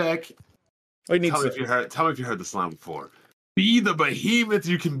say, Jack? Tell me if you heard this line before. Be the behemoth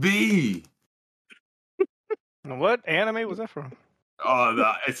you can be. What anime was that from?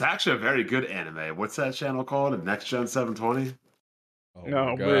 It's actually a very good anime. What's that channel called? Next Gen 720? Oh,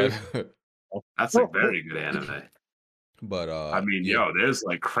 no, God. That's a very good anime. But there's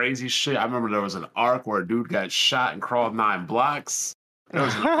like crazy shit. I remember there was an arc where a dude got shot and crawled 9 blocks. There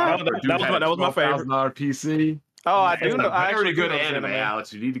was an arc where a dude had that was my favorite. $12,000 PC. Oh, I do know. Very good anime,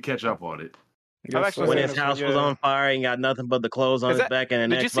 Alex. You need to catch up on it. When his house was on fire and got nothing but the clothes on his back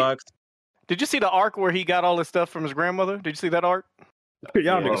and an Xbox. Did you see the arc where he got all his stuff from his grandmother? Did you see that arc?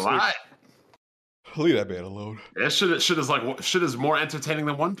 Y'all niggas. Leave that man alone. That shit is more entertaining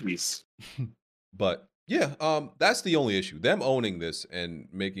than One Piece. But yeah, that's the only issue. Them owning this and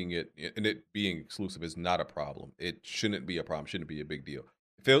making it and it being exclusive is not a problem. It shouldn't be a problem. Shouldn't be a big deal.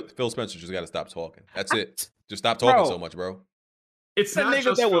 Phil Spencer just got to stop talking. That's it. Just stop talking so much, bro. It's not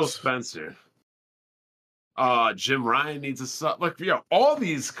just Phil Spencer. Jim Ryan needs to stop. Like, all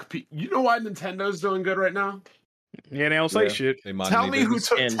these. You know why Nintendo's doing good right now? Yeah, they don't say shit. Tell me who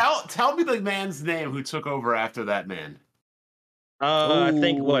took. Tell me the man's name who took over after that man. I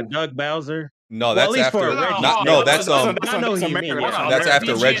think Doug Bowser. No, that's after. That's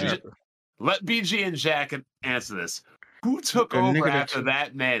after Reggie. Let BG and Jack answer this. Who took over after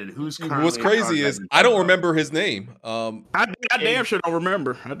that man, and who's currently? What's crazy is I don't remember his name. I damn sure don't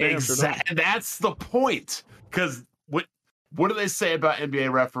remember. Exactly. That's the point. Because what do they say about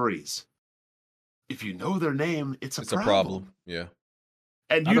NBA referees? If you know their name, it's a problem. Yeah.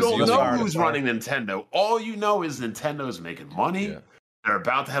 And you don't know who's running Nintendo. All you know is Nintendo's making money. Yeah. They're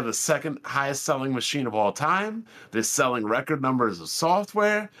about to have the second highest selling machine of all time. They're selling record numbers of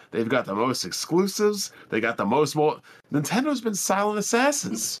software. They've got the most exclusives. They got the most. Nintendo's been silent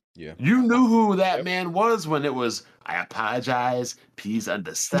assassins. Yeah. You knew who that man was when it was, I apologize, please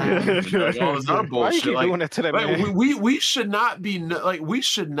understand. Like, all this other bullshit. Why you keep doing that to that man? We should not be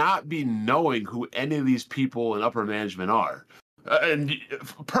knowing who any of these people in upper management are. And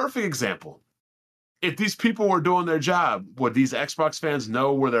perfect example. If these people were doing their job, would these Xbox fans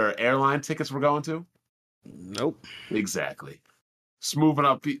know where their airline tickets were going to? Nope. Exactly.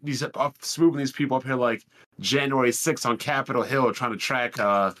 Smoothing these people up here like January 6th on Capitol Hill, trying to track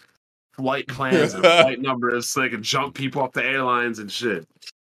flight plans and flight numbers so they can jump people off the airlines and shit.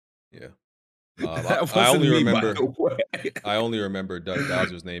 Yeah. I only remember Doug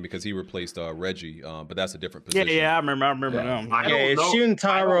Bowser's name because he replaced Reggie, but that's a different position. Yeah, I remember them. It's Shuntaro.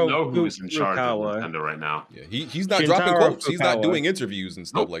 I don't know who's in charge of Nintendo right now. Yeah, he's not dropping quotes. He's not doing interviews and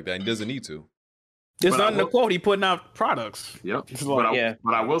stuff like that. And doesn't need to. There's nothing to quote. He putting out products. Yep.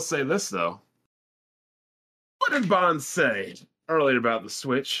 But I will say this though. What did Bond say earlier about the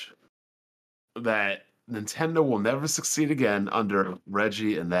Switch? That Nintendo will never succeed again under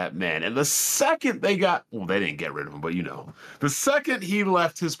Reggie and that man. And the second they didn't get rid of him, but the second he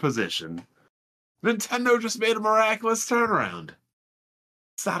left his position, Nintendo just made a miraculous turnaround.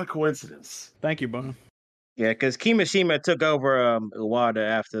 It's not a coincidence. Thank you, Bon. Yeah, because Kimishima took over Iwata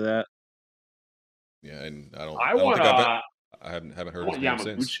after that. Yeah, and I haven't heard his name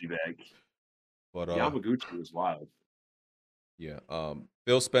since. Yamaguchi back. But Yamaguchi was wild. Yeah,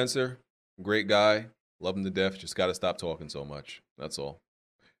 Phil Spencer, great guy. Love him to death. Just got to stop talking so much. That's all.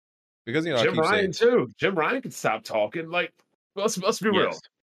 Because Jim Ryan too. Jim Ryan could stop talking. Like, let's be real.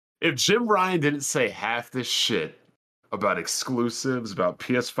 If Jim Ryan didn't say half this shit about exclusives, about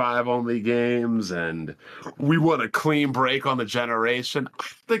PS5 only games, and we want a clean break on the generation, I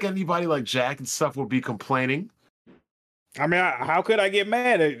don't think anybody like Jack and stuff would be complaining. I mean, how could I get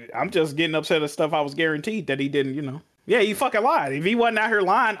mad? I'm just getting upset at stuff I was guaranteed that he didn't. Yeah, he fucking lied. If he wasn't out here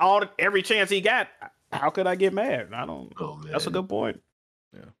lying every chance he got, how could I get mad? I don't. Oh, man. That's a good point.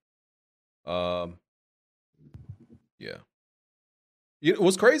 Yeah. Yeah.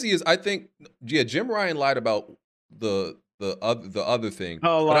 What's crazy is I think Jim Ryan lied about the other thing.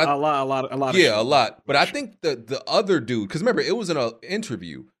 Oh, a lot. Yeah, a lot. But I think the other dude, because remember it was in an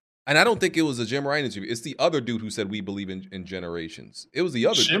interview, and I don't think it was a Jim Ryan interview. It's the other dude who said we believe in generations. It was the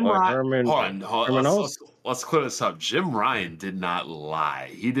other Jim dude. Ryan. Let's clear this up. Jim Ryan did not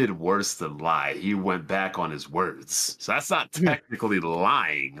lie. He did worse than lie. He went back on his words. So that's not technically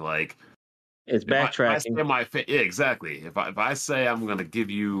lying. Like, it's backtracking. Yeah, exactly. If I say I'm going to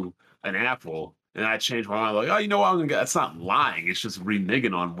give you an apple and I change my mind, like, oh, you know what I'm going to get? That's not lying. It's just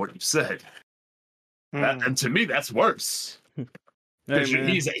reneging on what you said. And to me, that's worse. Hey,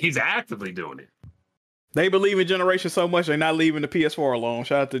 he's actively doing it. They believe in generation so much they're not leaving the PS4 alone.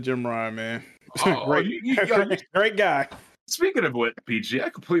 Shout out to Jim Ryan, man. Great guy. Speaking of what, PG, I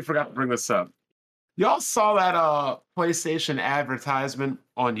completely forgot to bring this up. Y'all saw that PlayStation advertisement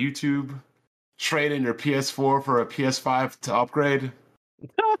on YouTube? Trade in your PS4 for a PS5 to upgrade.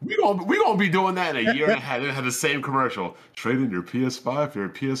 we gonna be doing that in a year and a half. They had the same commercial. Trade in your PS5 for your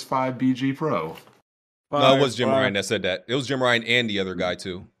PS5 BG Pro. No, it was Jim Ryan that said that. It was Jim Ryan and the other guy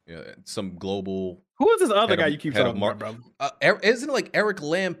too. Yeah, some global. Who is this other guy you keep talking about, brother? Isn't it like Eric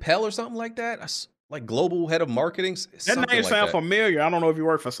Lampel or something like that? Like global head of marketing. That name sound familiar. I don't know if you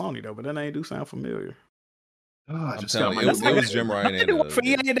work for Sony though, but that name do sound familiar. I'm telling you, it was Jim Ryan. And work for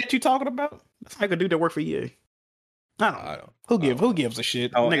EA that you talking about? That's like a dude that work for EA. I don't. Who gives a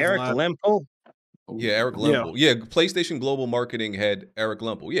shit? Oh, Eric Lempel. Yeah, Eric Lempel. Yeah, PlayStation Global Marketing head Eric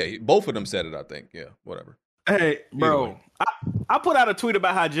Lempel. Yeah, both of them said it, I think. Yeah, whatever. Hey, bro, I put out a tweet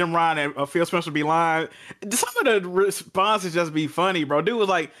about how Jim Ryan and Phil Spencer be lying. Some of the responses just be funny, bro. Dude was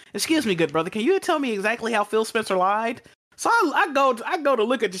like, "Excuse me, good brother, can you tell me exactly how Phil Spencer lied?" So I go to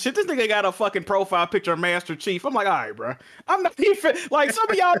look at the shit. This nigga got a fucking profile picture of Master Chief. I'm like, all right, bro. I'm not even like some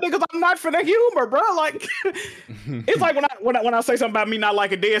of y'all niggas. I'm not for the humor, bro. Like, it's like when I say something about me not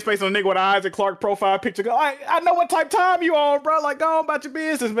liking Dead Space on a nigga with an Isaac Clarke profile picture. I know what type of time you on, bro. Like, go on about your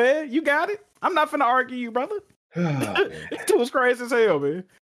business, man. You got it. I'm not finna argue you, brother. It was crazy as hell, man.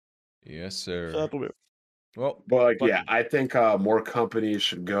 Yes, sir. Well, I think more companies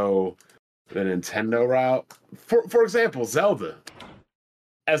should go the Nintendo route. For example, Zelda.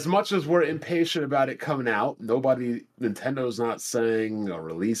 As much as we're impatient about it coming out, Nintendo's not saying a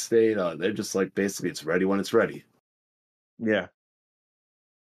release date. They're just like, basically, it's ready when it's ready. Yeah.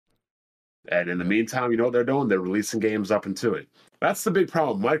 And in the meantime, you know what they're doing? They're releasing games up into it. That's the big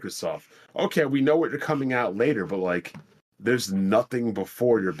problem with Microsoft. Okay, we know what you're coming out later, but like, there's nothing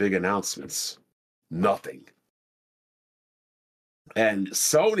before your big announcements. Nothing. And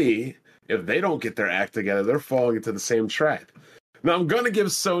Sony, if they don't get their act together, they're falling into the same trap. Now, I'm going to give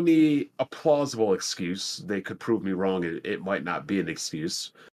Sony a plausible excuse. They could prove me wrong. It might not be an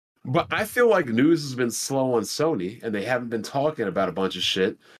excuse. But I feel like news has been slow on Sony, and they haven't been talking about a bunch of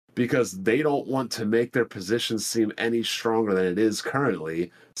shit because they don't want to make their position seem any stronger than it is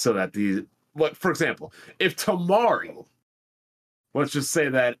currently, so that for example, if tomorrow, let's just say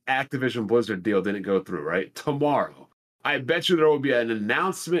that Activision Blizzard deal didn't go through, right? Tomorrow, I bet you there will be an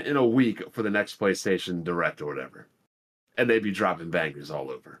announcement in a week for the next PlayStation Direct or whatever. And they'd be dropping bangers all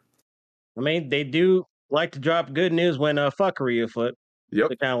over. I mean, they do like to drop good news when fuckery afoot. Yep.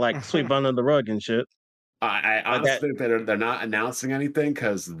 They kind of like sweep under the rug and shit. I honestly think that they're not announcing anything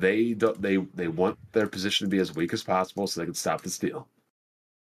because they want their position to be as weak as possible so they can stop this deal.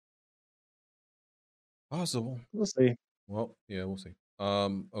 Possible. We'll see. Well, yeah, we'll see.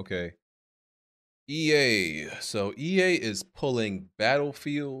 Okay. EA. So EA is pulling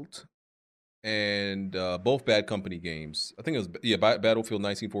Battlefield and both Bad Company games. I think it was Battlefield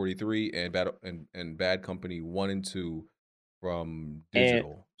 1943 and Bad Company 1 and 2 from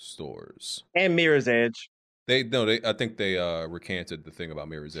digital stores. And Mirror's Edge. I think they recanted the thing about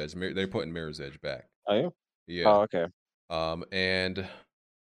Mirror's Edge. They're putting Mirror's Edge back. Oh yeah? Yeah. Oh, okay. And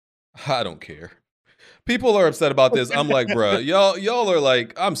I don't care. People are upset about this. I'm like, bruh, y'all are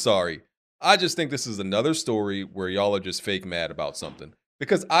like, I'm sorry. I just think this is another story where y'all are just fake mad about something.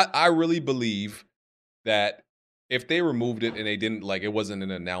 Because I really believe that if they removed it and they didn't, like, it wasn't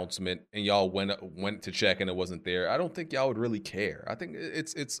an announcement and y'all went to check and it wasn't there, I don't think y'all would really care. I think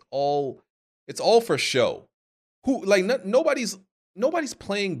it's all for show. Who, like, nobody's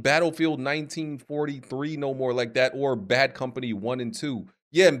playing Battlefield 1943 no more like that, or Bad Company 1 and 2.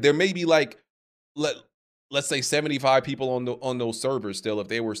 Yeah, there may be like let's say 75 people on those servers still, if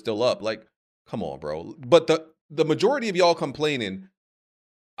they were still up. Like, come on, bro. But the majority of y'all complaining,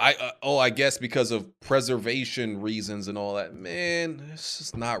 I guess because of preservation reasons and all that. Man, it's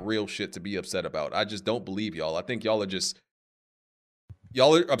just not real shit to be upset about. I just don't believe y'all. I think y'all are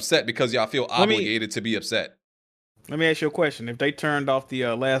upset because y'all feel obligated to be upset. Let me ask you a question. If they turned off the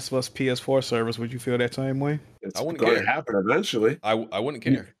Last of Us PS4 service, would you feel that same way? I wouldn't care. Happen eventually. I wouldn't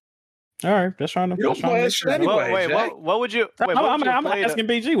care. All right, that's trying to. You don't play that shit anyway. What would you? Wait, I'm asking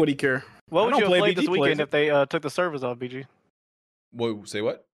BG. Would he care? What would you have played this weekend if they took the servers off, BG? What? Say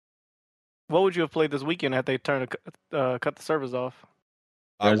what? What would you have played this weekend if they cut the servers off?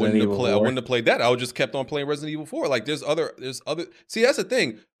 I wouldn't have played that. I would just kept on playing Resident Evil 4. Like there's other. See, that's the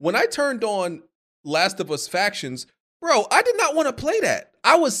thing. When I turned on Last of Us Factions, bro, I did not want to play that.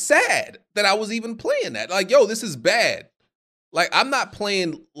 I was sad that I was even playing that. Like, yo, this is bad. Like, I'm not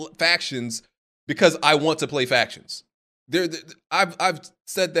playing Factions because I want to play Factions. I've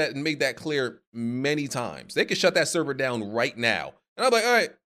said that and made that clear many times. They could shut that server down right now. And I'm like, all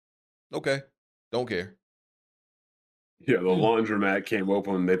right, okay, don't care. Yeah, the laundromat came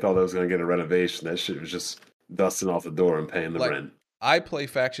open and they thought they was going to get a renovation. That shit was just dusting off the door and paying the rent. I play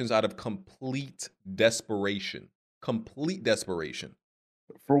Factions out of complete desperation. Complete desperation.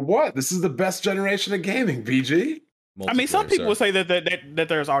 For what? This is the best generation of gaming, BG. I mean, some people would say that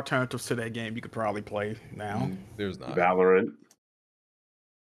there's alternatives to that game you could probably play now. There's not. Valorant,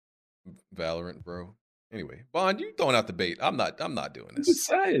 bro. Anyway, Bond, you throwing out the bait. I'm not doing this. I'm just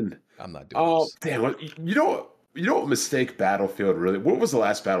saying. I'm not doing this. Oh, damn. You know what mistake Battlefield really... What was the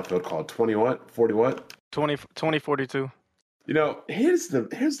last Battlefield called? 20 what? 40 what? 2042. You know, here's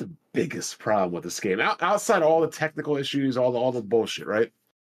the biggest problem with this game. Outside all the technical issues, all the bullshit, right?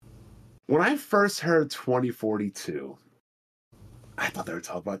 When I first heard 2042, I thought they were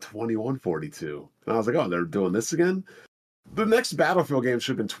talking about 2142. And I was like, oh, they're doing this again? The next Battlefield game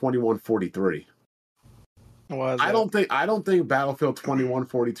should have been 2143. Why is that? I don't think Battlefield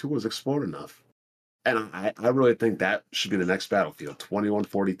 2142 was explored enough. And I really think that should be the next Battlefield,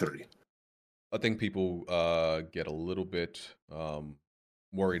 2143. I think people get a little bit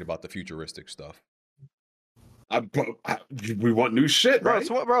worried about the futuristic stuff. We want new shit, right?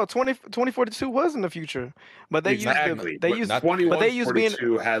 Bro, 2042 was in the future, but they exactly. They used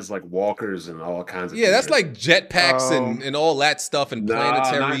 2142 has like walkers and all kinds of. Yeah, that's like jetpacks and all that stuff and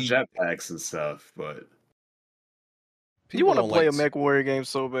planetary. Not jetpacks and stuff, but You want to play a like Mech Warrior game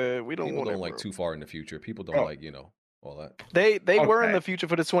so bad. We don't people want don't it, like bro. too far in the future. People don't like all that. They were in Okay. the future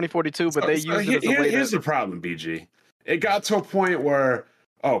for the 2042, but they So used it as a way here's to. the problem, BG. It got to a point where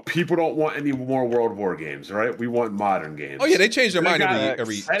people don't want any more World War games, right? We want modern games. Oh yeah, they change their mind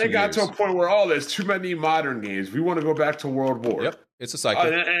every and 2 it got years. to a point where there's too many modern games. We want to go back to World War. Yep, it's a cycle.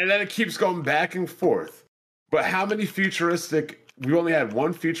 And then it keeps going back and forth. But how many futuristic? We only had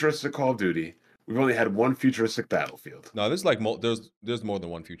one futuristic Call of Duty. We've only had one futuristic Battlefield. No, there's there's more than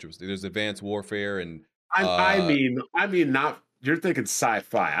one futuristic. There's Advanced Warfare and I mean not. You're thinking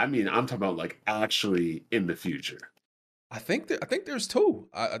sci-fi. I mean, I'm talking about like actually in the future. I think there's two.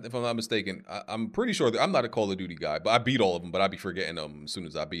 If I'm not mistaken, I'm pretty sure I'm not a Call of Duty guy, but I beat all of them. But I'd be forgetting them as soon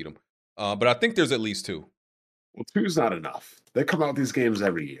as I beat them. But I think there's at least two. Well, two's not enough. They come out with these games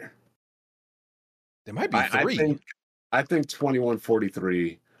every year. There might be three. I think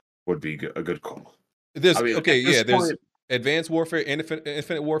 2143 would be a good call. There's there's there's Advanced Warfare,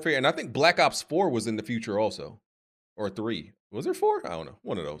 Infinite Warfare, and I think Black Ops 4 was in the future also, or 3. Was there 4? I don't know.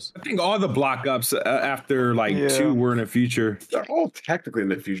 One of those. I think all the Black Ops after 2 were in the future. They're all technically in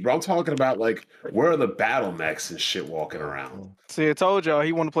the future, but I'm talking about like where are the battle mechs and shit walking around. See, I told y'all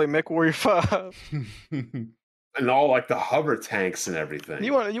he want to play Mech Warrior 5. And all like the hover tanks and everything.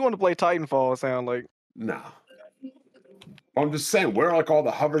 You want to play Titanfall? It sound like no. I'm just saying, where are like all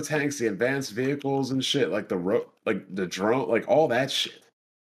the hover tanks, the advanced vehicles and shit, like the drone, like all that shit.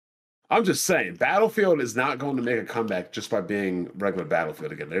 I'm just saying, Battlefield is not going to make a comeback just by being regular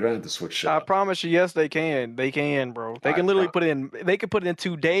Battlefield again. They're going to have to switch shit I up. promise you, yes, they can. They can, bro. They can literally put in. They can put it in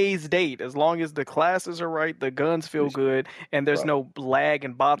today's date as long as the classes are right, the guns feel good, and there's no lag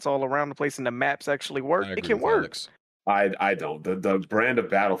and bots all around the place, and the maps actually work. It can work. Alex. I don't. The brand of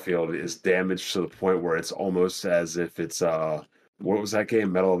Battlefield is damaged to the point where it's almost as if it's what was that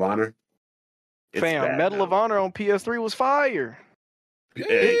game, Medal of Honor? It's Fam, Medal of Honor on PS3 was fire. I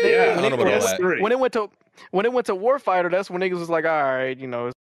don't know about that. When it went to Warfighter, that's when niggas was like, all right,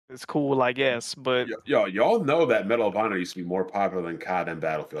 it's cool, I guess. But y'all know that Medal of Honor used to be more popular than COD and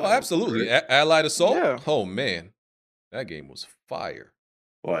Battlefield. Oh, absolutely. Allied Assault. Yeah. Oh man, that game was fire.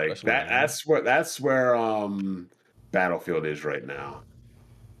 Like that's where Battlefield is right now.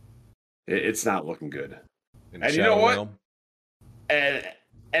 It's not looking good. And you know what?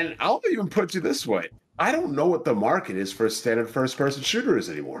 And I'll even put you this way. I don't know what the market is for standard first-person shooters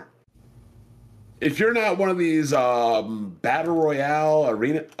anymore. If you're not one of these battle royale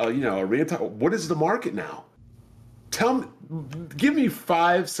arena, what is the market now? Give me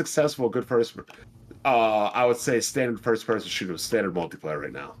 5 successful good I would say standard first-person shooters, standard multiplayer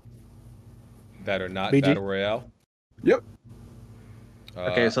right now. That are not BG? battle royale. Yep.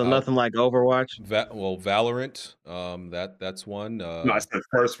 Okay, so nothing like Overwatch. Valorant. That's one. No, I said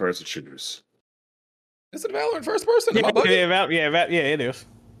first-person shooters. Is it Valorant first person? Yeah, it is.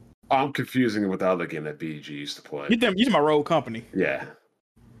 I'm confusing it with the other game that BG used to play. You're my Rogue Company. Yeah.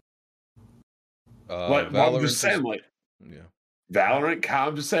 Valorant I'm just saying, Valorant,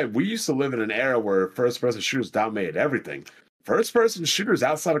 I'm just saying, we used to live in an era where first-person shooters dominated everything. First-person shooters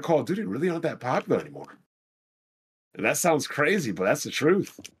outside of Call of Duty really aren't that popular anymore. And that sounds crazy, but that's the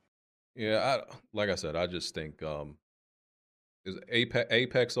truth. Yeah, like I said, I just think is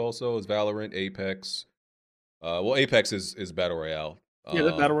Apex also is Valorant, Apex. Apex is battle royale. Yeah,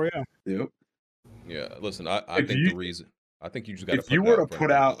 that's battle royale. Yep. Yeah, listen, I think the reason I think you just got to. If you were to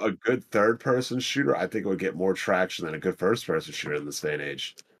put out a good third-person shooter, I think it would get more traction than a good first-person shooter in this day and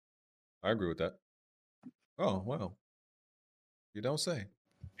age. I agree with that. Oh wow, you don't say.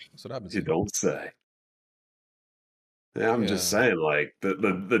 That's what I've been You saying. don't say. Yeah, I'm just saying, like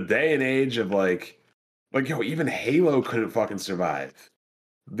the day and age of even Halo couldn't fucking survive.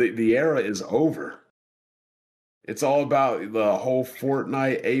 The era is over. It's all about the whole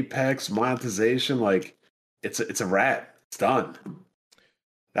Fortnite, Apex monetization. Like, it's a wrap. It's done.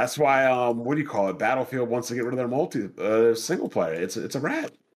 That's why what do you call it? Battlefield wants to get rid of their single player. It's a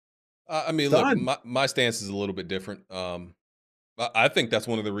wrap. I mean, look, my stance is a little bit different. I think that's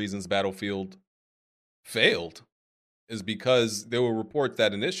one of the reasons Battlefield failed is because there were reports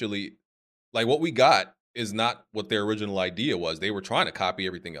that initially, like, what we got is not what their original idea was. They were trying to copy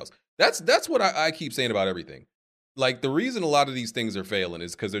everything else. That's what I keep saying about everything. Like, the reason a lot of these things are failing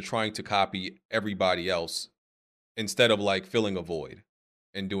is because they're trying to copy everybody else instead of like filling a void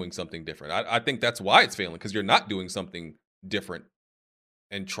and doing something different. I think that's why it's failing, because you're not doing something different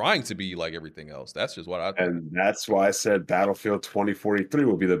and trying to be like everything else. That's just what I think. And that's why I said Battlefield 2043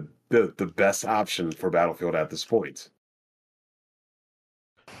 will be the best option for Battlefield at this point.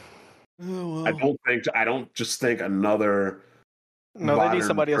 Oh, well. I don't just think another No, they need modern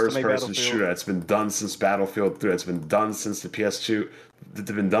somebody else to make first-person Battlefield. shooter that's been done since Battlefield 3. It's been done since the PS2.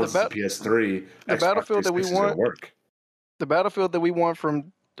 It's been done since the PS3. The Xbox Battlefield that we 360 is gonna want, work. the Battlefield that we want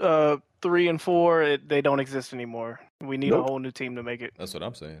from 3 and 4, they don't exist anymore. We need a Nope. whole new team to make it. That's what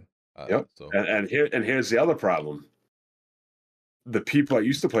I'm saying. Yep. So And here's the other problem. The people that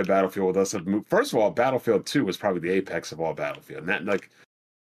used to play Battlefield with us have moved. First of all, Battlefield 2 was probably the apex of all Battlefield. And that, like,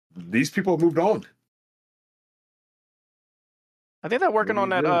 these people have moved on. I think they're working What on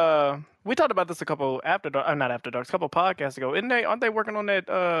do you that. We talked about this a couple not after dark, a couple podcasts ago. Aren't they working on that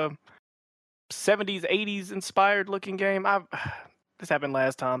 70s, 80s inspired looking game? This happened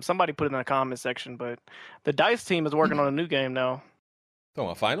last time. Somebody put it in the comment section, but the DICE team is working on a new game now. talking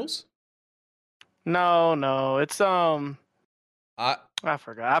about finals? No, it's I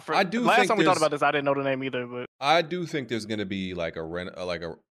forgot. I do last think time we talked there's- about this, I didn't know the name either. But I do think there's going to be like a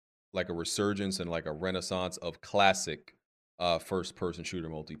resurgence and like a renaissance of classic first-person shooter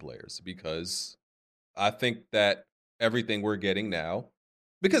multiplayers, because I think that everything we're getting now,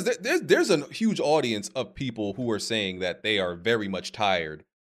 because there's a huge audience of people who are saying that they are very much tired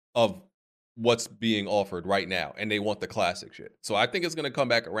of what's being offered right now, and they want the classic shit. So I think it's going to come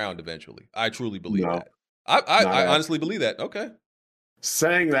back around eventually. I truly believe that. I honestly believe that. Okay.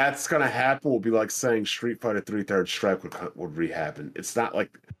 Saying that's going to happen will be like saying Street Fighter 3 Third Strike would re-happen. It's not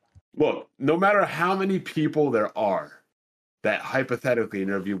like... Look, no matter how many people there are that hypothetically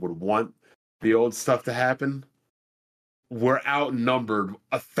interview would want the old stuff to happen, we're outnumbered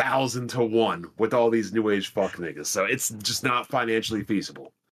 1,000 to 1 with all these new age fuck niggas. So it's just not financially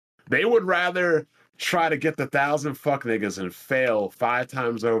feasible. They would rather try to get the 1,000 fuck niggas and fail 5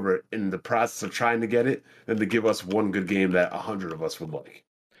 times over in the process of trying to get it than to give us one good game that 100 of us would like.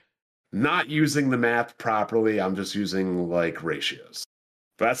 Not using the math properly, I'm just using like ratios.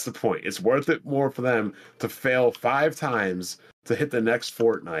 That's the point. It's worth it more for them to fail 5 times to hit the next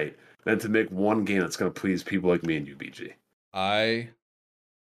Fortnite than to make one game that's going to please people like me and you, BG.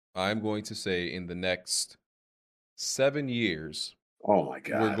 I'm going to say in the next 7 years, oh my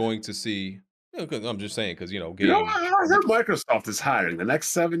god, we're going to see. Cause I'm just saying, because game. I heard Microsoft is hiring the next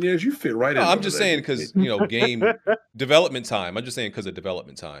 7 years. You fit right in. I'm just saying because game development time. I'm just saying because of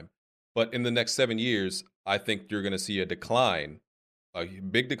development time. But in the next 7 years, I think you're going to see a big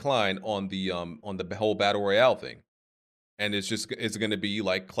decline on the whole battle royale thing, and it's going to be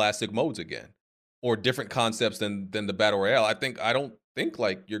like classic modes again, or different concepts than the battle royale. I don't think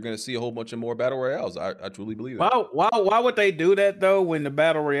like you're going to see a whole bunch of more battle royales. I truly believe that. Why would they do that though? When the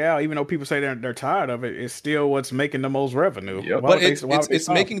battle royale, even though people say they're tired of it, it's still what's making the most revenue. Yep. But it's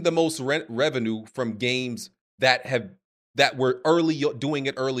making the most revenue from games that were doing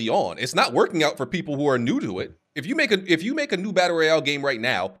it early on. It's not working out for people who are new to it. If you make a new battle royale game right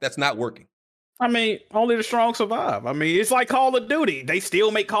now, that's not working. I mean, only the strong survive. I mean, it's like Call of Duty. They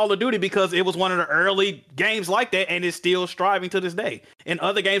still make Call of Duty because it was one of the early games like that, and it's still striving to this day. And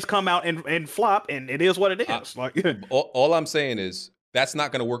other games come out and flop, and it is what it is. All I'm saying is that's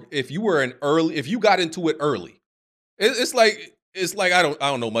not going to work. If you got into it early, it's like I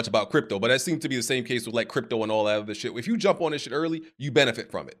don't know much about crypto, but that seems to be the same case with like crypto and all that other shit. If you jump on this shit early, you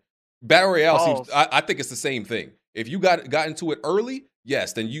benefit from it. Battle royale seems. I think it's the same thing. If you got into it early,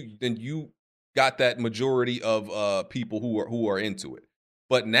 yes, then you got that majority of people who are into it.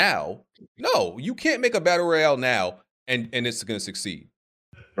 But now, no, you can't make a battle royale now and it's going to succeed.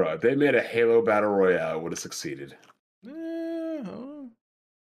 Bro, if they made a Halo battle royale, it would have succeeded. So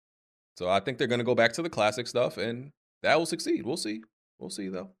I think they're going to go back to the classic stuff, and that will succeed. We'll see. We'll see,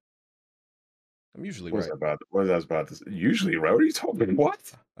 though. I'm usually right. What was I about to say? Usually right? What are you talking about?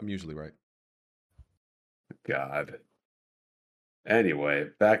 What? I'm usually right. God. Anyway,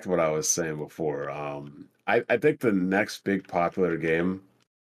 back to what I was saying before. I think the next big popular game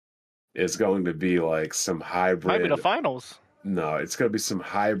is going to be like some hybrid. Might be the finals. No, it's going to be some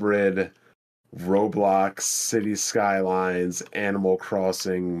hybrid Roblox, City Skylines, Animal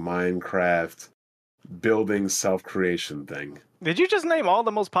Crossing, Minecraft, building self-creation thing. Did you just name all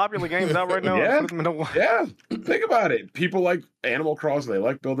the most popular games out right now? Yeah. Think about it. People like Animal Crossing. They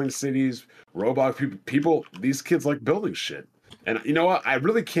like building cities. Roblox people. These kids like building shit. And you know what? I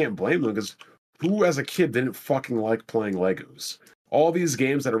really can't blame them because who as a kid didn't fucking like playing Legos? All these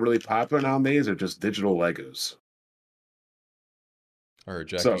games that are really popular nowadays are just digital Legos. I heard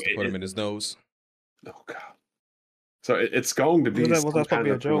Jack used to put him in his nose. Oh, God. So it's going to be some kind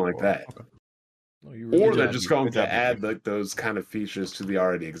of thing like that. Okay. No, or they're just going to add like those kind of features to the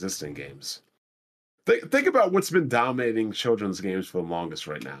already existing games. Think about what's been dominating children's games for the longest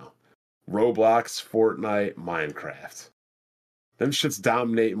right now. Roblox, Fortnite, Minecraft. Them shits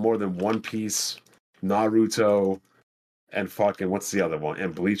dominate more than One Piece, Naruto, and fucking what's the other one?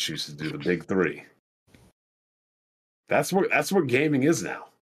 And Bleach used to do the big three. That's what gaming is now.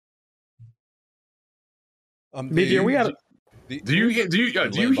 BJ, we had. Do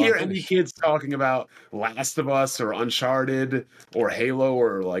you hear any kids talking about Last of Us or Uncharted or Halo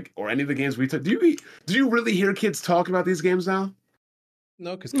or any of the games we took? Do you really hear kids talking about these games now?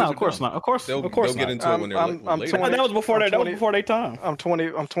 No, because of course not. Of course, they'll not. get into it when they're later. 20, that was before that was before their time. I'm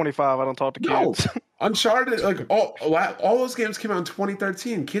 20. I'm 25. I don't talk to kids. No, Uncharted, like all those games came out in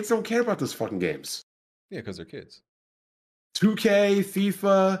 2013. Kids don't care about those fucking games. Yeah, because they're kids. 2K,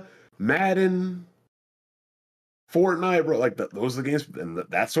 FIFA, Madden, Fortnite, bro. Like those are the games, and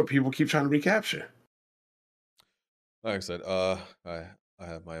that's what people keep trying to recapture. Like I said, I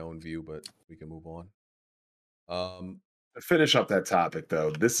have my own view, but we can move on. To finish up that topic,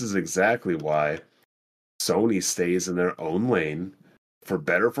 though, this is exactly why Sony stays in their own lane, for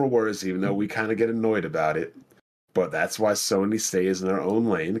better or for worse, even though we kind of get annoyed about it. But that's why Sony stays in their own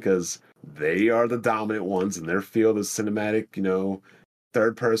lane, because they are the dominant ones in their field of cinematic,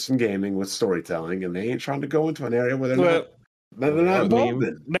 third-person gaming with storytelling, and they ain't trying to go into an area where they're not involved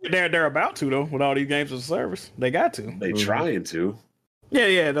in. They're about to, though, with all these games as a service. They got to. They trying to.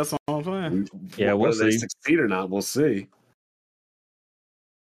 Yeah, that's what I'm saying. Yeah, whether they succeed or not, we'll see.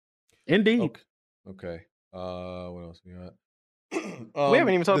 Indeed. Okay. What else we got? We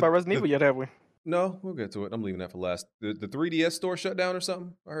haven't even talked about Resident Evil yet, have we? No, we'll get to it. I'm leaving that for last. The 3DS store shut down or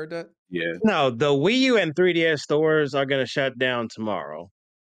something? I heard that. Yeah. No, the Wii U and 3DS stores are going to shut down tomorrow.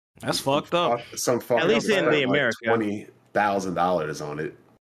 That's fucked up. At least in the America. $20,000 on it.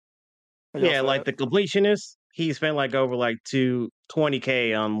 Yeah, like the completionist, he spent like over like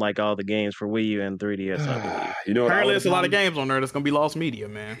 $20K on like all the games for Wii U and 3DS. I believe. Apparently, there's a lot of games on there that's gonna be lost media,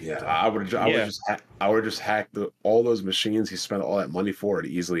 man. Yeah, I would just hack all those machines he spent all that money for.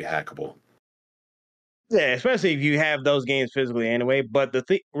 Easily hackable. Yeah, especially if you have those games physically anyway. But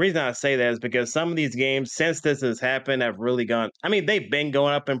the reason I say that is because some of these games, since this has happened, have really gone. I mean, they've been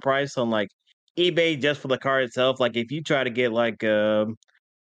going up in price on like eBay just for the card itself. Like if you try to get like Shin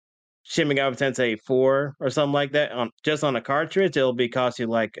Megami Tensei 4 or something like that just on a cartridge, it'll be cost you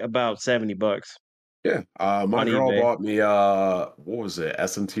like about $70. Yeah, my girl eBay. bought me what was it,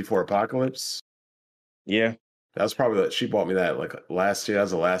 SMT4 Apocalypse? Yeah, that's probably she bought me that like last year. That was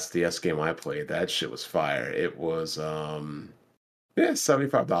the last DS game I played. That shit was fire. It was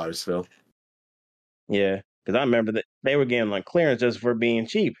 $75 still. Yeah, because I remember that they were getting like clearance just for being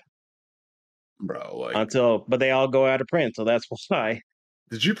cheap, bro. Like but they all go out of print, so that's why.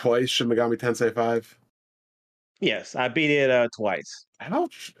 Did you play Shin Megami Tensei 5? Yes, I beat it twice.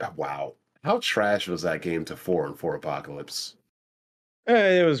 Wow. How trash was that game to 4 and 4 Apocalypse?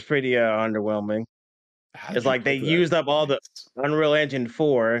 It was pretty underwhelming. It's like they used up all the Unreal Engine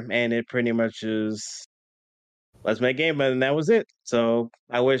 4, and it pretty much is let's make game, and that was it. So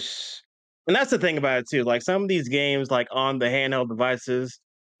I wish, and that's the thing about it too. Like some of these games, like on the handheld devices,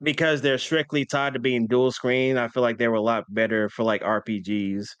 because they're strictly tied to being dual screen, I feel like they were a lot better for like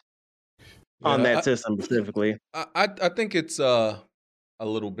RPGs on that system specifically. I think it's a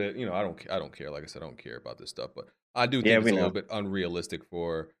little bit, I don't care. Like I said, I don't care about this stuff, but I do think it's a little bit unrealistic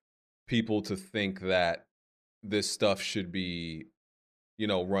for people to think that this stuff should be,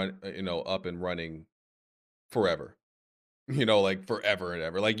 up and running forever. Like forever and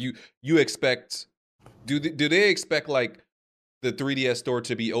ever. Like you expect, do they expect like the 3DS store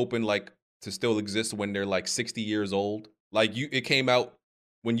to be open, like to still exist when they're like 60 years old? Like it came out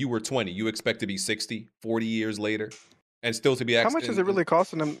when you were 20. You expect to be 60, 40 years later and still to be How much is it really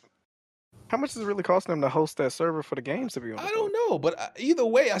costing them? How much is it really costing them to host that server for the games to be on? I don't know, but either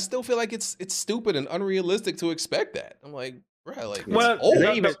way, I still feel like it's stupid and unrealistic to expect that. I'm like, right, like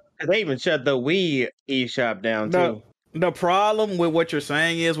they even shut the Wii eShop down too. The problem with what you're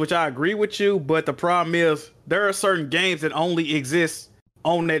saying is, which I agree with you, but the problem is there are certain games that only exist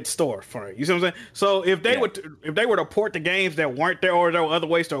on that store for you. See what I'm saying? So if they were to port the games that weren't there, or there were other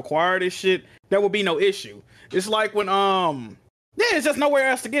ways to acquire this shit, there would be no issue. It's like when it's just nowhere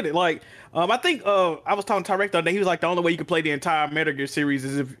else to get it. Like I think I was talking to Tyrek the other day. He was like, the only way you can play the entire Metal Gear series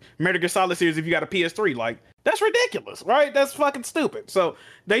is if Metal Gear Solid series if you got a PS3. Like that's ridiculous, right? That's fucking stupid. So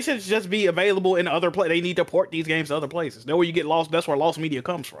they should just be available in other places. They need to port these games to other places. That's where you get lost. That's where lost media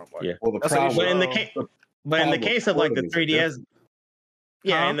comes from. Like, yeah. Well, in the case of like the 3DS.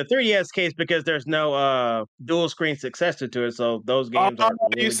 Yeah, in the 3DS case, because there's no dual screen successor to it, so those games are.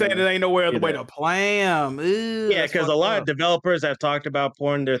 You said there ain't nowhere other way to play them. Yeah, because a lot of developers have talked about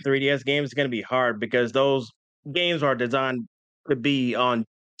porting their 3DS games. It's going to be hard because those games are designed to be on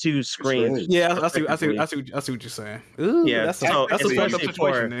two screens. Yeah, I see what you're saying. Ooh, yeah, that's a fucked up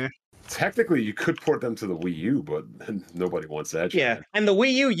situation, man. Technically, you could port them to the Wii U, but nobody wants that. Yeah, shit. and the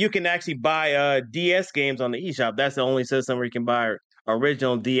Wii U, you can actually buy DS games on the eShop. That's the only system where you can buy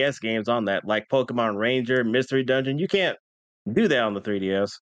original DS games on that, like Pokemon Ranger, Mystery Dungeon. You can't do that on the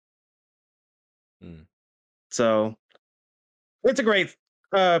 3DS. So it's a great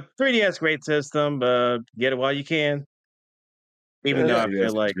 3DS, great system. Get it while you can. Even though I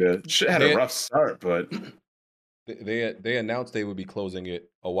feel like shit had a rough start, but they announced they would be closing it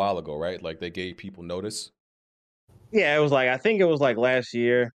a while ago, right? Like they gave people notice. yeah, it was like I think it was like last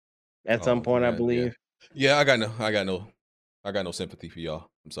year at some point, I believe. Yeah, I got no sympathy for y'all.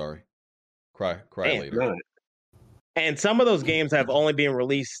 I'm sorry. Cry later. And some of those games have only been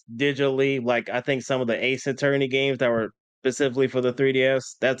released digitally. Like I think some of the Ace Attorney games that were specifically for the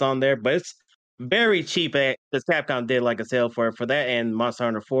 3DS, that's on there, but it's very cheap. Because Capcom did like a sale for that and Monster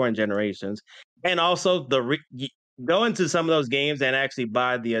Hunter 4 and Generations, and also go into some of those games and actually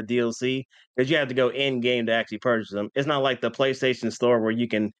buy the DLC because you have to go in game to actually purchase them. It's not like the PlayStation Store where you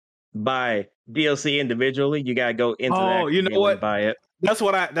can buy DLC individually. You gotta go into you know game what? and buy it. That's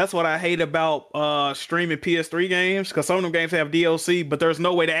what I hate about streaming PS3 games, because some of them games have DLC, but there's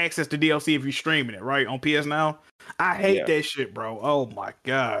no way to access the DLC if you're streaming it, right? On PS Now. I hate that shit, bro. Oh my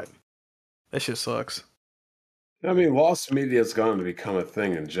god. That shit sucks. I mean, lost media is going to become a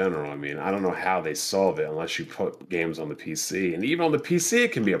thing in general. I mean, I don't know how they solve it unless you put games on the PC. And even on the PC,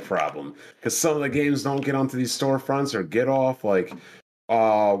 it can be a problem because some of the games don't get onto these storefronts or get off, like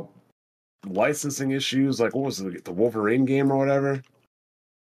licensing issues. Like, what was it, the Wolverine game or whatever?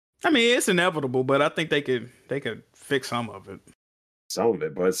 I mean, it's inevitable, but I think they could fix some of it. Some of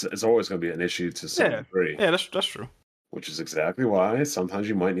it, but it's always going to be an issue to some degree. Yeah, that's true. Which is exactly why sometimes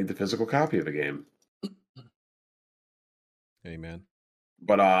you might need the physical copy of a game. Amen.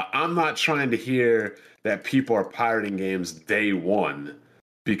 But I'm not trying to hear that people are pirating games day one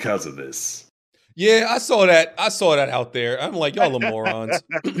because of this. Yeah, I saw that out there. I'm like, y'all are morons.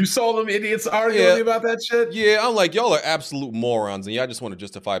 You saw them idiots arguing about that shit? Yeah, I'm like, y'all are absolute morons, and y'all just want to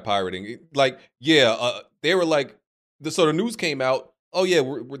justify pirating. Like, they were like, so the news came out. Oh yeah,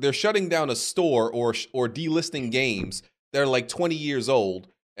 they're shutting down a store or delisting games that are like 20 years old,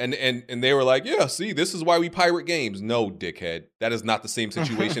 and they were like, yeah, see, this is why we pirate games. No, dickhead, that is not the same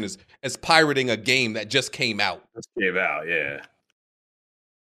situation as pirating a game that just came out. Just came out, yeah.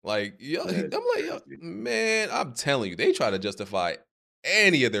 Like, I'm like, man, I'm telling you, they try to justify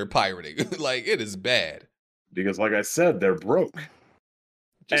any of their pirating. Like, it is bad. Because, like I said, they're broke.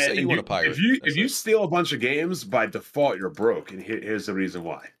 Just say you want to pirate. If you steal a bunch of games, by default, you're broke. And here's the reason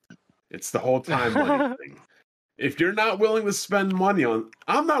why. It's the whole time money thing. If you're not willing to spend money on...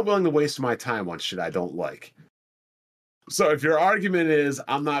 I'm not willing to waste my time on shit I don't like. So if your argument is,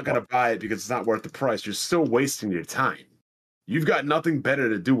 I'm not going to buy it because it's not worth the price, you're still wasting your time. You've got nothing better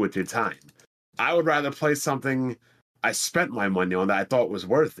to do with your time. I would rather play something I spent my money on that I thought was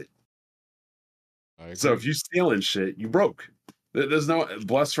worth it. So if you stealing shit, you broke. There's no...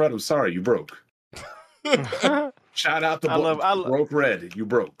 Bless Red, I'm sorry, you broke. Shout out to Broke Red, you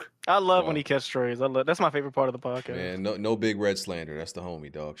broke. I love when he catches strays. That's my favorite part of the podcast. Man, no Big Red slander. That's the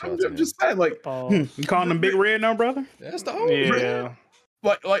homie, dog. I'm just saying, like, you calling him Big Red now, brother? That's the homie. Yeah.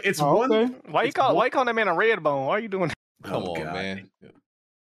 Like it's one. Okay. Why you calling that man a red bone? Why are you doing that? Come on, man.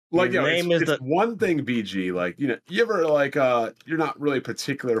 Like, it's one thing, BG. Like, you ever like you're not really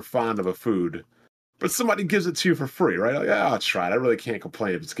particular fond of a food, but somebody gives it to you for free, right? Like, I'll try it. I really can't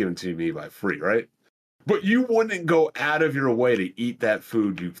complain if it's given to me by free, right? But you wouldn't go out of your way to eat that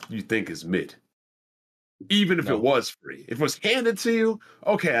food you think is mid. Even if it was free. If it was handed to you,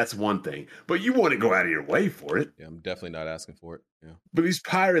 okay, that's one thing. But you wouldn't go out of your way for it. Yeah, I'm definitely not asking for it. Yeah. But these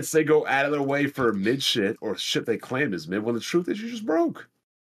pirates, they go out of their way for mid shit or shit they claim is mid when the truth is you just broke.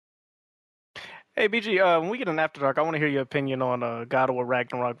 Hey, BG, when we get an After Dark, I want to hear your opinion on God of War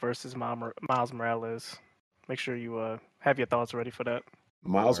Ragnarok versus Miles Morales. Make sure you have your thoughts ready for that.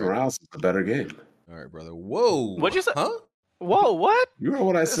 Miles Morales is the better game. All right, brother. Whoa. What'd you say? Huh? Whoa, what? You know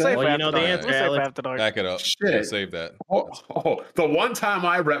what I said? Well, you know the answer, After Dark. Back it up. Shit. Yeah, save that. Oh, the one time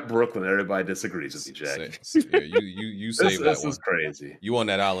I rep Brooklyn, everybody disagrees with me, Jack. Yeah, you save that one. This is crazy. You on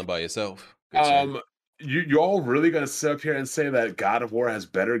that island by yourself. You all really gonna sit up here and say that God of War has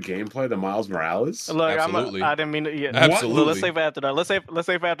better gameplay than Miles Morales? Look, absolutely. I didn't mean to. Yeah. Absolutely. Let's save After Dark. Let's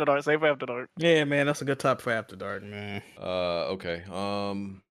save After Dark. Save After Dark. Yeah, man, that's a good topic for After Dark, man. Okay.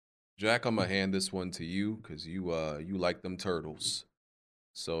 Jack, I'm gonna hand this one to you because you like them turtles.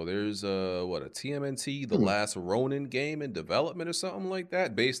 So there's a TMNT, The Last Ronin game in development or something like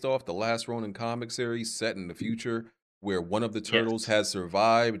that, based off the Last Ronin comic series set in the future, where one of the turtles has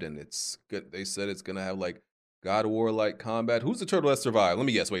survived, and it's good. They said it's gonna have like God of War like combat. Who's the turtle that survived? Let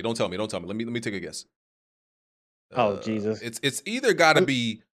me guess. Wait, don't tell me. Let me take a guess. Oh Jesus! It's either got to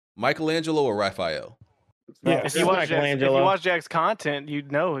be Michelangelo or Raphael. Yeah, if you Michelangelo. watch Jack's content,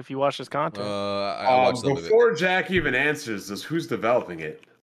 you'd know if you watch his content. I watched some of it. Before Jack even answers this, who's developing it?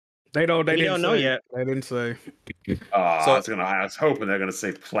 They don't. They We didn't don't know say. yet. They didn't say. I was hoping they're gonna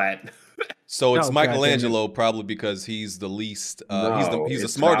say Plat. So it's Oh, Michelangelo probably because he's the least. No, he's the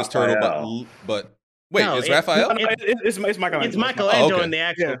it's smartest turtle, Raphael. but wait, No, it's it- Raphael. No, it's Michelangelo. It's Michelangelo okay. in the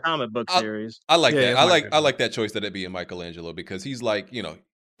actual comic book series. I like Yeah, that. it's I Michelangelo. like that choice that it be in Michelangelo because he's like,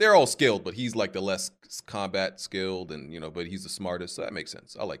 they're all skilled, but he's like the less combat skilled, and but he's the smartest. So that makes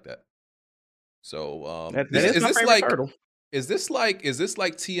sense. I like that. So Is this like turtle? is this like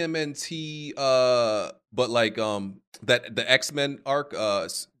TMNT but like that the X-Men arc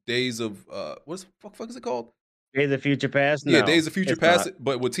Days of what the fuck is it called? Days of Future Past. Yeah, No, Days of Future it's Past, not.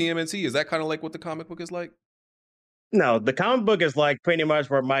 but with TMNT, is that kind of like what the comic book is like? No, the comic book is like pretty much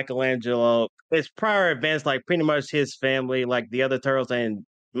where Michelangelo, it's prior events, like pretty much his family, like the other turtles and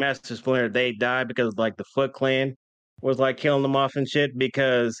Master Splinter, they died because like the Foot Clan was like killing them off and shit.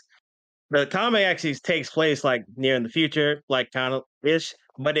 Because the comic actually takes place like near in the future, like kind of ish,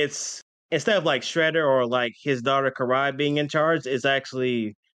 but it's instead of like Shredder or like his daughter Karai being in charge, it's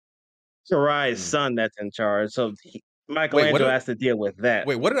actually Karai's son that's in charge. So Michelangelo has to deal with that.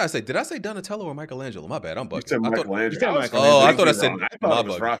 Wait, what did I say? Did I say Donatello or Michelangelo? My bad, I'm bugging. You said Michelangelo. You said I Michelangelo. thought I said I thought it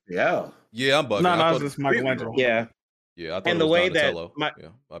was my bug. Raphael. Yeah, I'm bugging. No, I thought it's Michelangelo. Yeah. Yeah, I thought And it the was way that Donatello. Yeah,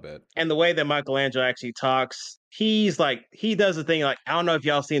 my bad. And the way that Michelangelo actually talks, he's like he does the thing like I don't know if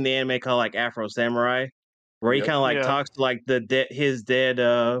y'all seen the anime called like Afro Samurai, where he Yep. kind of like Yeah. talks to like his dead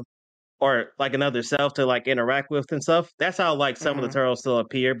or like another self to like interact with and stuff. That's how like some of the turtles still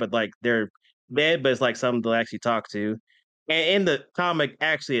appear, but like they're dead, but it's like something to actually talk to. And in the comic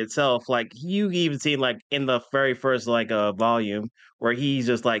actually itself, like you even see like in the very first like volume where he's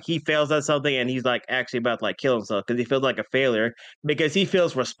just like he fails at something and he's like actually about to like kill himself because he feels like a failure because he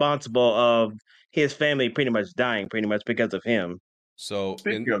feels responsible of his family pretty much dying pretty much because of him. So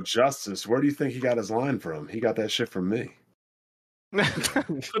Speaking of justice, where do you think he got his line from? He got that shit from me. What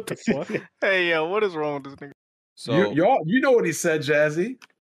the fuck? Hey, yo, what is wrong with this nigga? So you know what he said, Jazzy?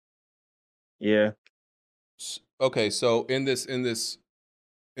 Yeah. Okay, so in this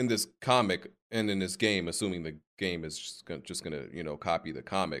comic and in this game, assuming the game is just gonna copy the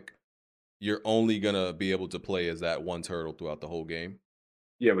comic, you're only gonna be able to play as that one turtle throughout the whole game.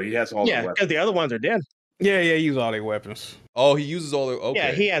 Yeah, but he has all the Yeah, weapons. because the other ones are dead. Yeah, he use all their weapons. Oh, he uses all the okay.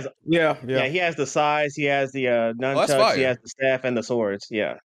 Yeah, he has. Yeah. He has the size. He has the nunchucks. fire. He has the staff and the swords.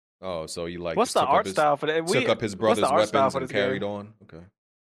 Yeah. Oh, so you like What's the took up art his- style for that? Took up his what's the brother's art style weapons for and this game? carried on. Okay.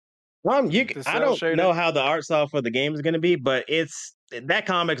 The I cell don't shaded? know how the art style for the game is going to be, but it's that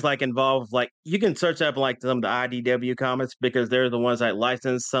comics like involve like you can search up like some of the IDW comics because they're the ones that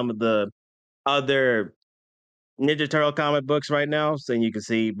license some of the other Ninja Turtle comic books right now, so you can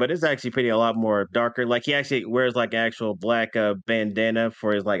see. But it's actually pretty a lot more darker. Like he actually wears like actual black bandana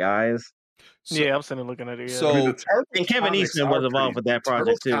for his like eyes. Yeah, I'm sitting looking at it. Yeah. So- I mean, the Turtles And Kevin comics Eastman are was involved with that Turtles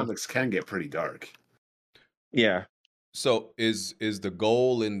project too. Comics can get pretty dark. Yeah. So is the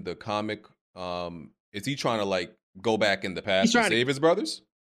goal in the comic? Is he trying to like go back in the past He's and trying to- save his brothers?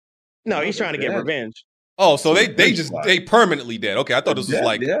 No, he's trying to get dead. revenge. Oh, so So they permanently dead. Okay, I thought this was Dead,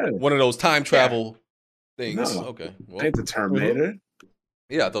 like yeah. one of those time travel things. No. Okay, well, Ain't the Terminator?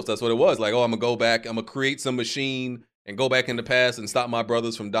 yeah, I thought that's what it was. Like, oh, I'm gonna go back. I'm gonna create some machine and go back in the past and stop my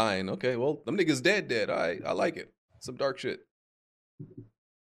brothers from dying. Okay, well, them niggas dead. All right, I like it. Some dark shit.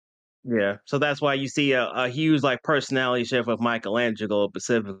 Yeah, so that's why you see a huge like personality shift with Michelangelo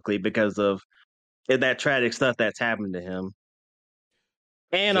specifically because of that tragic stuff that's happened to him.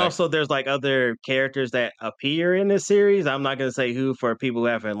 And Jack- also, there's like other characters that appear in this series. I'm not gonna say who for people who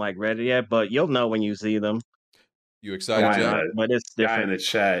haven't like read it yet, but you'll know when you see them. You excited, Guy, Jack? But it's guy in different. the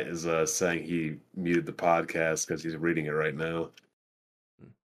chat is saying he muted the podcast because he's reading it right now.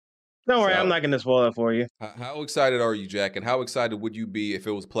 Don't worry, So- I'm not gonna spoil it for you. How excited are you, Jack? And how excited would you be if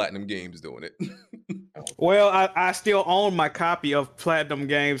it was Platinum Games doing it? Well, I still own my copy of Platinum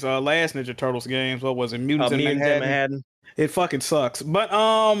Games' last Ninja Turtles games. What was it? Mutants in Mutants in Manhattan. Manhattan. It fucking sucks. But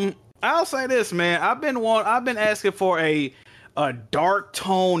I'll say this, man. I've been asking for a dark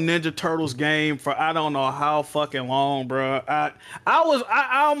tone Ninja Turtles game for I don't know how fucking long, bro. I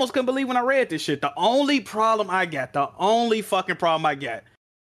almost couldn't believe when I read this shit. The only fucking problem I got.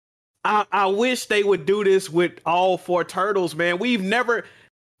 I wish they would do this with all four turtles, man.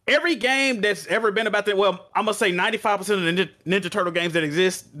 every game that's ever been about that. Well, I'm gonna say 95% of the Ninja Turtle games that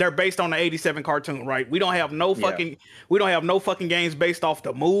exist, they're based on the '87 cartoon, right? We don't have no fucking games based off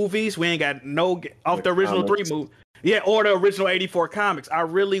the movies. We ain't got off the original comics. 3 movie. Yeah, or the original '84 comics. I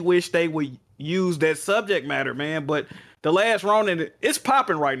really wish they would use that subject matter, man. But the Last Ronin, it's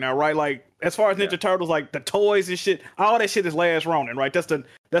popping right now, right? Like as far as Ninja Turtles, like the toys and shit, all that shit is Last Ronin, right? That's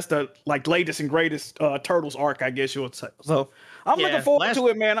the like latest and greatest Turtles arc, I guess you would say. So I'm looking forward to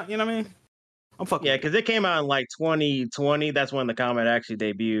it, man. You know what I mean? I'm fucking. Yeah, because it came out in like 2020. That's when the comic actually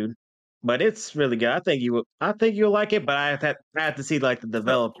debuted. But it's really good. I think you'll like it, but I have to see like the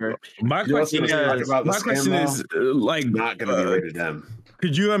developer. My question is like not going to be rated M.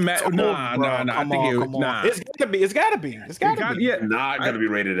 Could you imagine? Nah. I think It's gotta be. Yeah, not going to be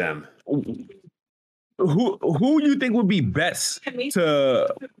rated M. Who you think would be best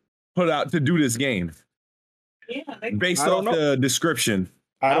to put out to do this game? Based off the description.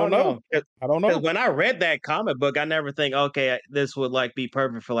 I don't know. I don't know. Because when I read that comic book, I never think, okay, this would like be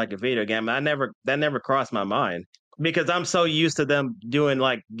perfect for like a video game. That never crossed my mind because I'm so used to them doing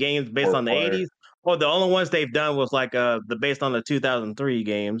like games based on the '80s. Or the only ones they've done was like the based on the 2003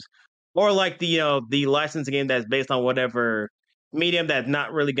 games, or like the licensed game that's based on whatever medium that's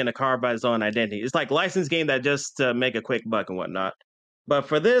not really going to carve out its own identity. It's like licensed game that just to make a quick buck and whatnot. But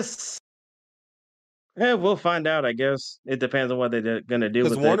for this. Yeah, we'll find out, I guess. It depends on what they're going to do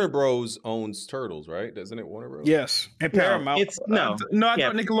with it. Because Warner Bros. Owns Turtles, right? Doesn't it, Warner Bros.? Yes. And Paramount. I thought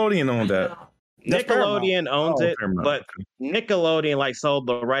Nickelodeon owned that. Nickelodeon owns it, but Nickelodeon like sold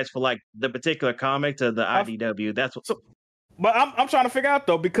the rights for like the particular comic to the IDW. That's what. But I'm trying to figure out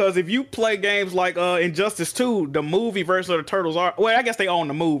though, because if you play games like Injustice 2, the movie version of the Turtles are I guess they own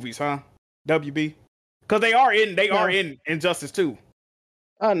the movies, huh? WB. Because they are in Injustice 2.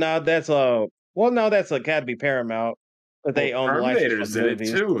 Oh no, that's that's gotta be Paramount. But they own the license in it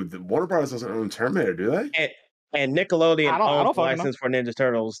too. The Warner Bros. Doesn't own Terminator, do they? And Nickelodeon owns the license for Ninja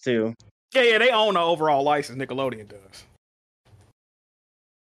Turtles too. Yeah, they own the overall license. Nickelodeon does.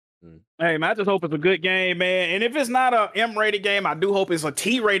 Hey man, I just hope it's a good game, man. And if it's not a M-rated game, I do hope it's a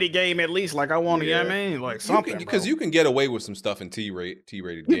T-rated game at least. Like I want to, you know what I mean? Like something. Because you can get away with some stuff in T-rated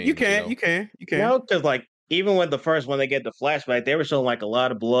games. You can. No, because like even with the first one, they get the flashback, they were showing like a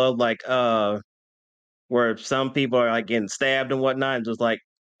lot of blood, like where some people are like getting stabbed and whatnot, and just like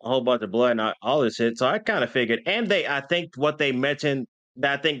a whole bunch of blood and all this shit. So I kind of figured, and I think what they mentioned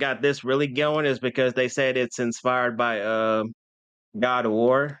that I think got this really going is because they said it's inspired by God of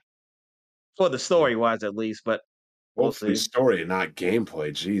War. For the story wise, at least, but we'll see. Story, not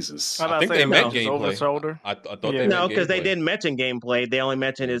gameplay. Jesus, I think they meant gameplay. I thought they no, because they didn't mention gameplay. They only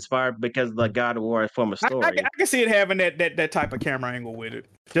mentioned it's inspired because of the God of War from a story. I can see it having that type of camera angle with it,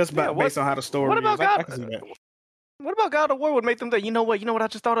 just based on how the story. What about is. I can see that. What about God of War would make them think? You know what? I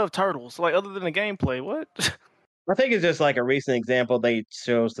just thought of Turtles. Like other than the gameplay, what? I think it's just like a recent example they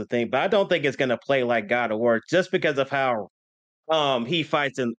chose to think, but I don't think it's going to play like God of War just because of how he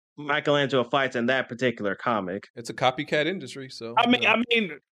fights and Michelangelo fights in that particular comic. It's a copycat industry, so I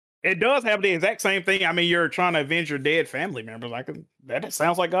mean, it does have the exact same thing. I mean, you're trying to avenge your dead family members. That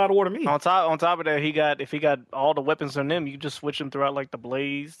sounds like God of War to me. On top of that, if he got all the weapons on him, you just switch him throughout like the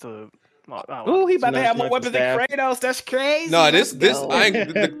blades to. Oh, he about to have more weapons than Kratos. That's crazy. No,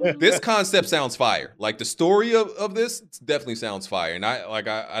 this concept sounds fire. Like the story of this definitely sounds fire, and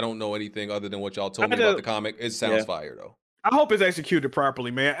I don't know anything other than what y'all told me about the comic. It sounds fire though. I hope it's executed properly,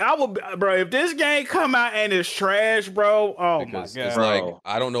 man. I will, bro. If this game come out and it's trash, bro, my god, it's like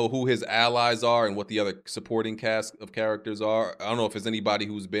I don't know who his allies are and what the other supporting cast of characters are. I don't know if it's anybody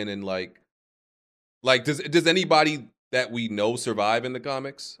who's been in like does anybody that we know survive in the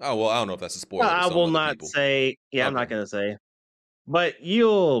comics? Oh well, I don't know if that's a spoiler. I will not say. Yeah, okay. I'm not gonna say, but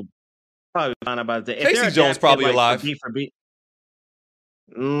you'll probably find out about it. Casey Jones probably alive. Beat for beat.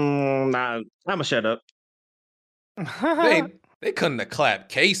 Nah, I'm gonna shut up. They couldn't have clapped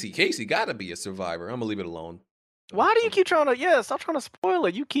Casey. Casey got to be a survivor. I'm gonna leave it alone. Why do you keep trying to? Yeah, stop trying to spoil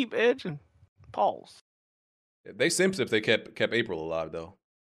it. You keep edging. Pause. They simps if they kept April alive though.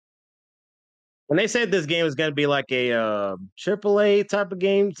 And they said this game is gonna be like a AAA type of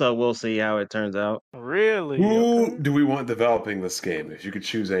game, so we'll see how it turns out. Really? Who do we want developing this game? If you could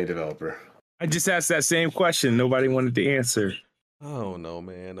choose any developer, I just asked that same question. Nobody wanted to answer. Oh no,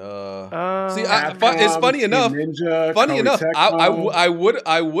 man. See, it's funny enough. Ninja,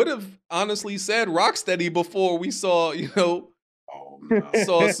 I would have honestly said Rocksteady before we saw,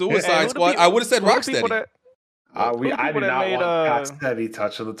 saw Suicide Squad. I would have said Rocksteady. I did not want Rocksteady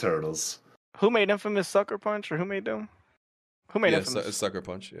touching the Turtles. Who made Infamous Sucker Punch, or who made them? Who made Infamous? Sucker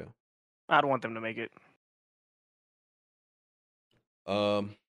Punch? Yeah. I don't want them to make it.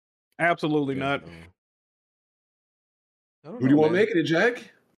 Absolutely not. Who do you want making it,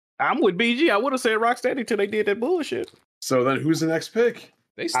 Jack? I'm with BG. I would have said Rocksteady till they did that bullshit. So then, who's the next pick?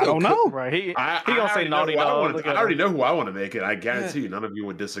 They I don't know. Right? He I gonna say already know Naughty who I Dog. want. I already know who I want to make it. I guarantee you, none of you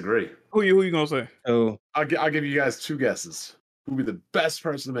would disagree. Who you gonna say? Oh, I'll give you guys 2 guesses. Who would be the best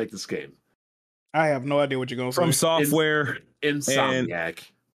person to make this game? I have no idea what you're gonna say. From software. Insomniac.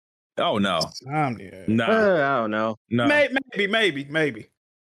 Oh no. Insomniac. No. I don't know. No. Maybe.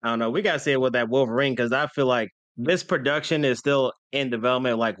 I don't know. We gotta see it with that Wolverine because I feel like this production is still in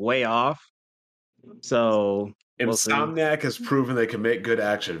development, like way off. So Insomniac has proven they can make good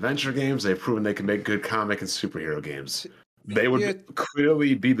action adventure games. They've proven they can make good comic and superhero games. They would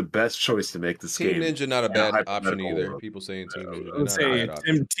clearly be the best choice to make this Team game. Ninja not a bad option either. People saying Team Ninja. Not Say a bad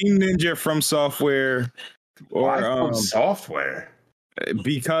option. Team Ninja from software, or from software.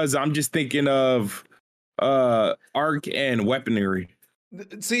 Because I'm just thinking of arc and weaponry.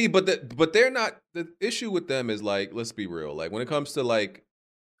 See, but they're not. The issue with them is like, let's be real. Like when it comes to like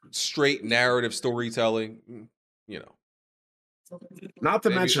straight narrative storytelling, you know. Not to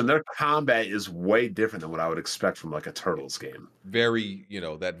mention their combat is way different than what I would expect from like a Turtles game. Very, you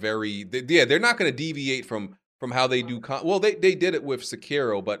know, they're not going to deviate from how they do. Well, they did it with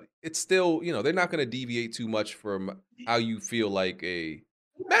Sekiro, but it's still, you know, they're not going to deviate too much from how you feel like a.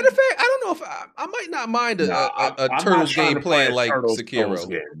 Matter of fact, I don't know if I might not mind a Turtles game playing like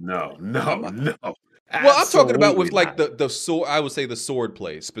Sekiro. No. Well, I'm talking about with like the sword. I would say the sword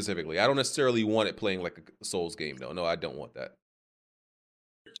play specifically. I don't necessarily want it playing like a Souls game, though. No, I don't want that.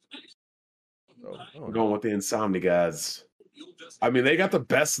 So, I'm going with the Insomni guys. I mean, they got the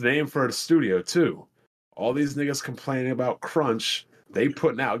best name for a studio too. All these niggas complaining about crunch. They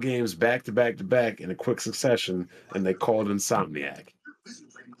putting out games back to back to back in a quick succession, and they called Insomniac.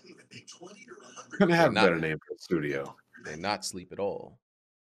 Gonna have a better name for a studio. They not sleep at all.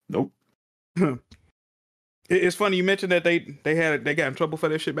 Nope. It's funny you mentioned that they got in trouble for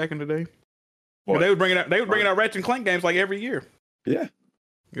that shit back in the day. Well, they would bring out Ratchet and Clank games like every year. Yeah.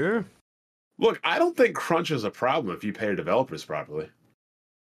 Look, I don't think crunch is a problem if you pay your developers properly.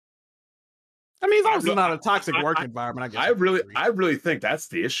 I mean, as long as it's not a toxic work environment, I guess. I really think that's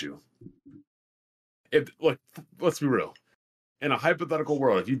the issue. Look, let's be real. In a hypothetical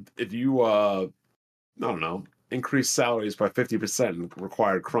world, if you I don't know, increase salaries by 50% and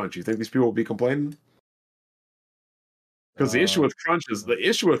required crunch, you think these people will be complaining? Because the issue with crunch is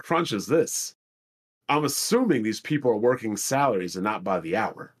this. I'm assuming these people are working salaries and not by the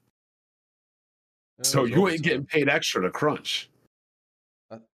hour. So you ain't getting paid extra to crunch.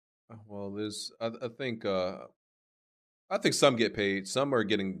 Well, I think some get paid. Some are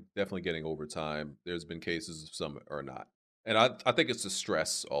definitely getting overtime. There's been cases of some are not. And I think it's the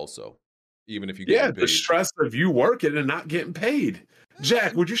stress also. Even if you get paid. The stress of you working and not getting paid.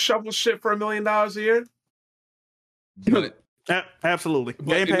 Jack, would you shovel shit for $1 million a year? But, absolutely.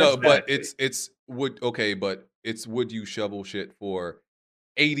 But would you shovel shit for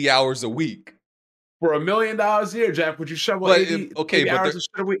 80 hours a week? For $1 million a year, Jack, would you shovel 80 hours of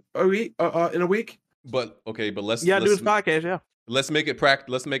shit in a week? But let's do this podcast, Let's make it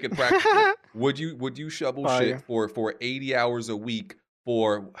practical. Would you shovel shit for 80 hours a week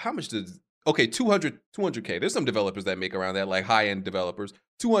for how much does 200K. There's some developers that make around that, like high-end developers.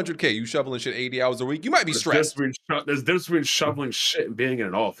 200K, you shoveling shit 80 hours a week, you might be stressed. There's a difference between shoveling shit and being in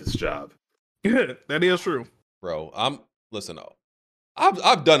an office job. Yeah, that is true. Bro, I've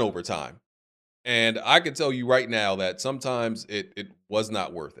done overtime. And I can tell you right now that sometimes it was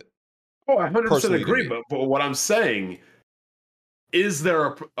not worth it. Oh, I 100% agree. But what I'm saying, is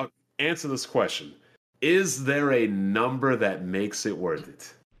there answer this question. Is there a number that makes it worth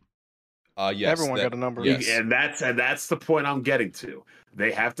it? Yes. Everyone got a number. Yes. And that's the point I'm getting to.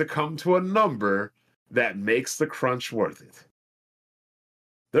 They have to come to a number that makes the crunch worth it.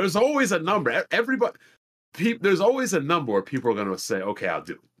 There's always a number. There's always a number where people are going to say, okay, I'll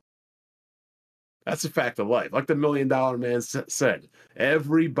do it. That's a fact of life. Like the $1 Million Man said,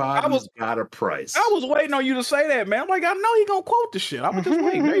 everybody's got a price. I was waiting on you to say that, man. I'm like, I know he gonna quote the shit. I'm just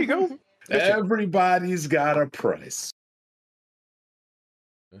waiting. There you go. Everybody's got a price.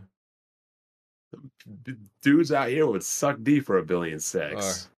 Dudes out here would suck D for $1 billion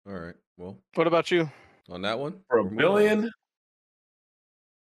stacks. All right. Well, what about you? On that one? For $1 billion?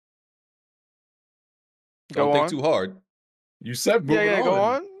 Don't think too hard. You said moving on. Go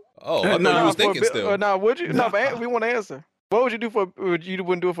on. Oh, I thought you was thinking still. No, would you? No, but we want to answer. What would you do you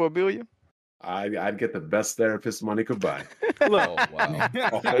wouldn't do it for $1 billion? I'd get the best therapist money could buy. Look, Oh wow. A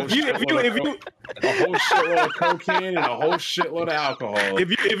whole shitload of cocaine and a whole shitload of alcohol.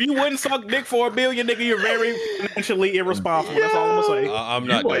 If you wouldn't suck dick for $1 billion, nigga, you're very financially irresponsible. That's all I'm gonna say. I'm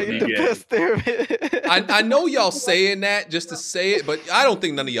not might doing be that. gay. I know y'all saying that just to say it, but I don't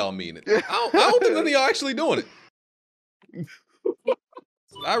think none of y'all mean it. I don't think none of y'all actually doing it.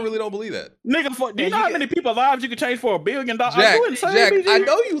 I really don't believe that. Nigga, do you know how many people's lives you could change for $1 billion? Jack, Jack, I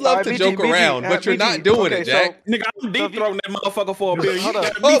know you love to joke around, but you're not doing it, Jack. Nigga, I'm deep throating that motherfucker for $1 billion.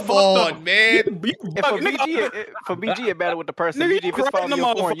 Come on, man. For BG, it matter with the person. Nigga, BG, if it's following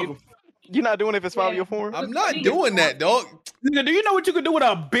your porn, you're not doing it if it's following your porn. I'm not doing that, dog. Nigga, do you know what you could do with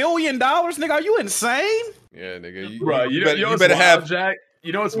 $1 billion? Nigga, are you insane? Yeah, nigga. Bro, you better have Jack.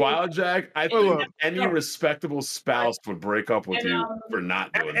 You know what's wild, Jack? I think any respectable spouse would break up with you for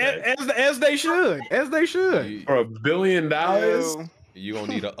not doing that. As they should. As they should. For $1 billion? You gonna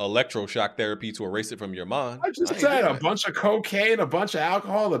need electroshock therapy to erase it from your mind. I just said a bunch of cocaine, a bunch of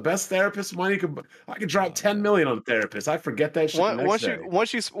alcohol. The best therapist money I could drop $10 million on a therapist. I forget that shit.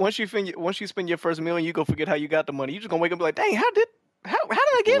 Once you spend your first $1 million, you go forget how you got the money. You just gonna wake up and be like, dang, how did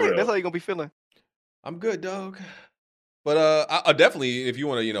I get it? That's how you gonna be feeling. I'm good, dog. But I definitely, if you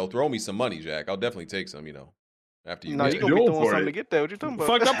want to, throw me some money, Jack, I'll definitely take some, after you. No, you gonna be doing something to get there. What you talking about?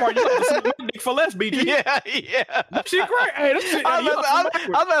 Fucked up part, you got to suck my dick for less, BG. Yeah. That shit great. Hey, that shit. I was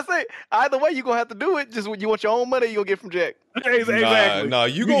about to say, either way, you gonna have to do it. Just when you want your own money, you gonna get from Jack. Exactly. No,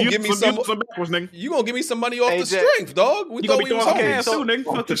 you gonna give me some. You gonna give me some money off the strength, dog. We thought we was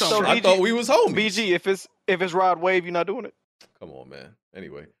homies. I thought we was homies. BG, if it's Rod Wave, you're not doing it. Come on, man.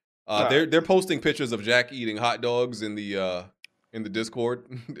 Anyway. They're posting pictures of Jack eating hot dogs in the Discord,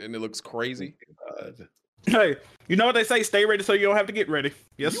 and it looks crazy. Hey, you know what they say? Stay ready so you don't have to get ready.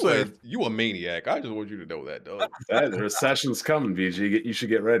 Yes, sir. You a maniac. I just want you to know that, dog. The recession's coming, BG. You should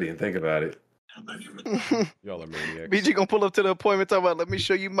get ready and think about it. Y'all are maniacs. BG gonna pull up to the appointment talking about, let me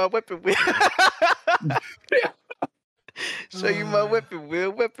show you my weapon wheel. Show you my weapon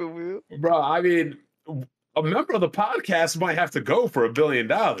wheel. Bro, I mean, a member of the podcast might have to go for $1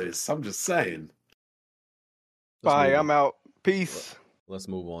 billion. I'm just saying. Bye, I'm out. Peace. Let's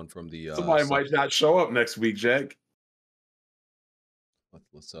move on from the. Somebody might not show up next week, Jack.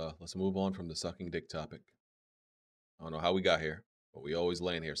 Let's move on from the sucking dick topic. I don't know how we got here, but we always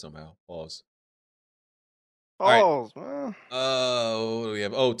land here somehow. Pause. Pause, man. What do we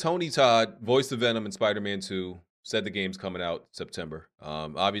have? Oh, Tony Todd, voiced of Venom in Spider-Man 2, said the game's coming out September.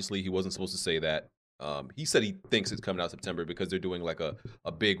 Obviously, he wasn't supposed to say that. He said he thinks it's coming out September because they're doing like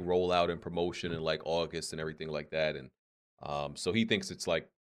a big rollout and promotion in like August and everything like that. And so he thinks it's like,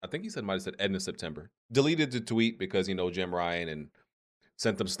 I think he might have said end of September. Deleted the tweet because, Jim Ryan and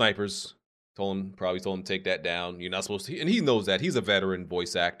sent them snipers. Probably told him to take that down. You're not supposed to, and he knows that. He's a veteran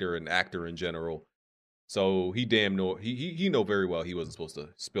voice actor and actor in general. So he know very well he wasn't supposed to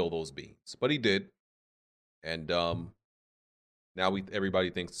spill those beans. But he did. And now everybody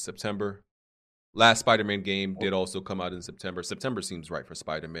thinks it's September. Last Spider-Man game did also come out in September. September seems right for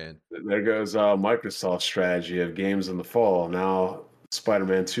Spider-Man. There goes Microsoft's strategy of games in the fall. Now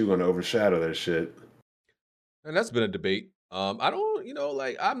Spider-Man 2 going to overshadow their shit. And that's been a debate. I'm not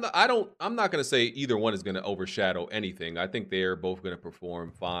going to say either one is going to overshadow anything. I think they're both going to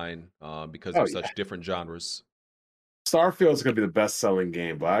perform fine because they're such different genres. Starfield's going to be the best-selling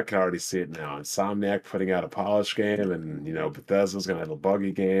game, but I can already see it now. Insomniac putting out a polished game, and Bethesda's going to have a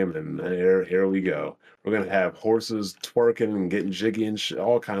buggy game, and here we go. We're going to have horses twerking and getting jiggy and shit,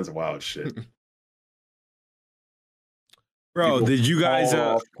 all kinds of wild shit. Bro, People did you guys?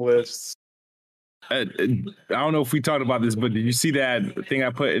 off cliffs. I don't know if we talked about this, but did you see that thing I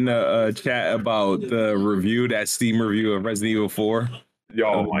put in the chat about the review, that Steam review of Resident Evil 4?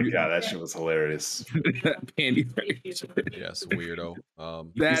 Oh my god, that shit was hilarious. Pandy yes, weirdo.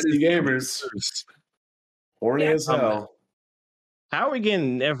 That is gamers. Horny as hell. How are we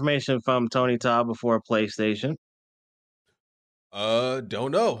getting information from Tony Todd before PlayStation?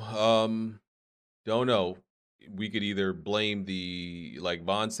 Don't know. Don't know. We could either blame like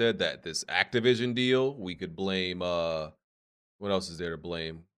Vaughn said, this Activision deal. We could blame what else is there to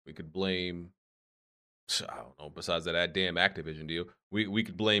blame? We could blame, I don't know, besides that damn Activision deal. We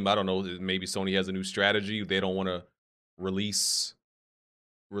could blame, I don't know, maybe Sony has a new strategy. They don't want to release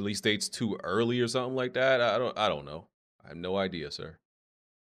dates too early or something like that. I don't know. I have no idea, sir.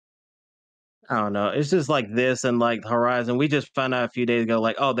 I don't know. It's just like this and like Horizon. We just found out a few days ago,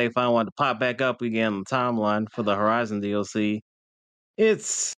 like, oh, they finally wanted to pop back up again on the timeline for the Horizon DLC.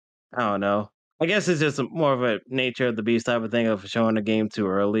 It's, I don't know. I guess it's just more of a nature of the beast type of thing of showing the game too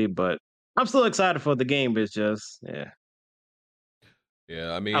early, but I'm still excited for the game, but it's just, yeah.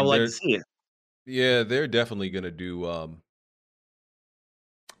 Yeah, I mean, I would like to see it. Yeah, they're definitely gonna do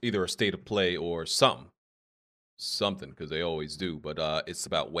either a state of play or something because they always do. But it's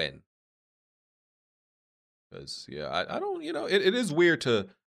about when. Because I don't, it is weird to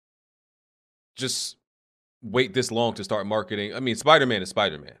just wait this long to start marketing. I mean, Spider-Man is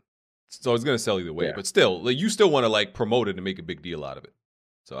Spider-Man, so it's gonna sell either way. Yeah. But still, like, you still want to like promote it and make a big deal out of it.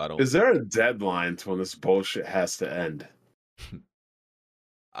 So I don't. Is there a deadline to when this bullshit has to end?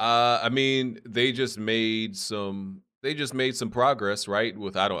 I mean, they just made some progress, right?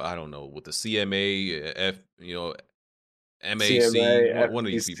 With I don't know, with the CMA, MAC, CMA, one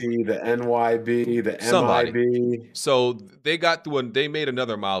of these people, FTC, the NYB, the somebody. MIB. So they got through they made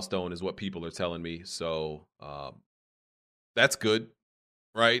another milestone, is what people are telling me. So that's good,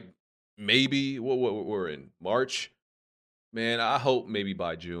 right? Maybe we're in March, man. I hope maybe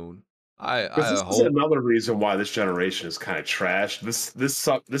by June. I This hope. is another reason why this generation is kind of trash.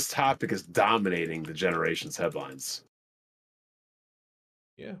 This topic is dominating the generation's headlines.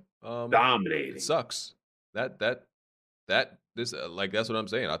 Yeah, dominating. It sucks. This that's what I'm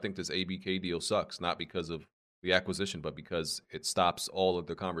saying. I think this ABK deal sucks, not because of the acquisition, but because it stops all of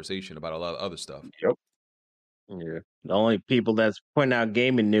the conversation about a lot of other stuff. Yep. Yeah. The only people that's putting out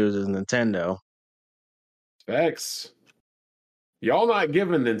gaming news is Nintendo. Facts. Y'all not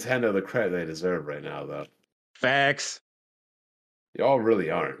giving Nintendo the credit they deserve right now, though. Facts. Y'all really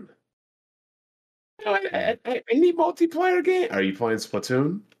aren't. Any multiplayer game? Are you playing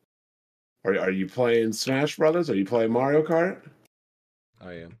Splatoon? Are you playing Smash Brothers? Are you playing Mario Kart?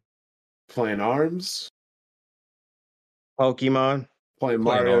 I am. Playing ARMS? Pokemon? Playing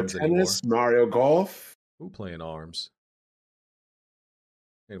Mario ARMS Tennis? anymore. Mario Golf? Who playing ARMS?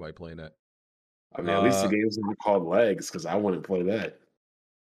 Anybody playing that? I mean, at least the games are called Legs, because I wouldn't play that.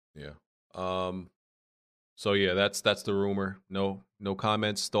 Yeah. So yeah, that's the rumor. No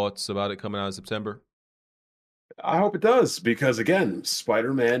comments, thoughts about it coming out in September. I hope it does, because again,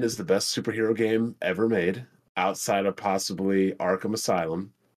 Spider-Man is the best superhero game ever made, outside of possibly Arkham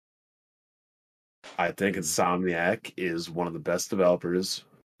Asylum. I think Insomniac is one of the best developers.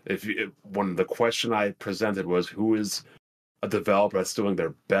 When the question I presented was who is a developer that's doing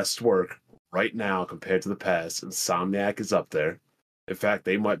their best work right now compared to the past, Insomniac is up there. In fact,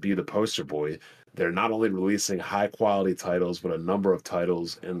 they might be the poster boy. They're not only releasing high quality titles, but a number of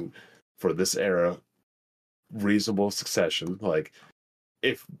titles in for this era, reasonable succession. Like,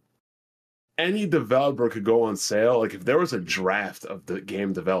 if any developer could go on sale, like if there was a draft of the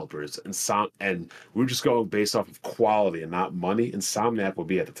game developers and we were just going based off of quality and not money, Insomniac would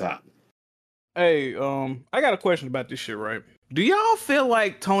be at the top. Hey, I got a question about this shit, right? Do y'all feel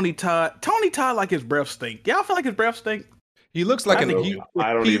like Tony Todd like his breath stink? Y'all feel like his breath stink? He looks like I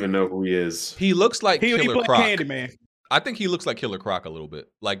don't even know who he is. He looks like Killer Croc. Candyman. I think he looks like Killer Croc a little bit.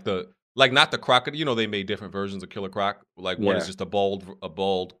 Like not the Croc. They made different versions of Killer Croc. Like one is just a bald,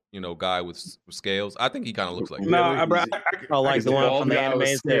 guy with scales. I think he kind of looks like. No, I like the one from the anime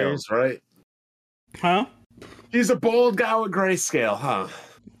series, right? Huh? He's a bald guy with grayscale, huh?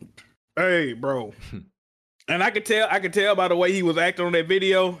 Hey, bro. And I could tell by the way he was acting on that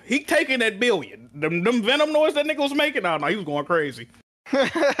video, he taking that billion. Them venom noise that nigga was making, no, he was going crazy.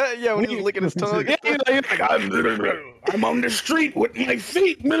 Yeah, when he was licking his tongue. Yeah, he was like, I'm on the street with my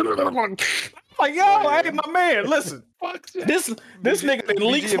feet. Like, yo, hey, my man, listen. This nigga been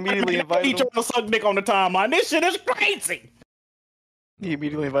leaked immediately invited he trying to suck dick on the timeline. This shit is crazy. He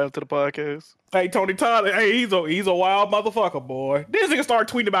immediately invited him to the podcast. Hey, Tony Todd, hey, he's a wild motherfucker, boy. This nigga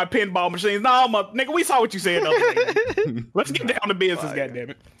started tweeting about pinball machines. Nah, nigga, we saw what you said the other day. Let's get down to business,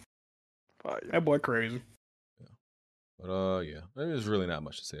 goddammit. That boy crazy. But yeah, there's really not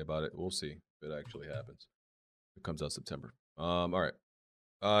much to say about it. We'll see if it actually happens. It comes out September. All right.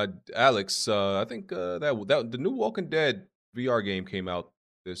 Alex, I think that the new Walking Dead VR game came out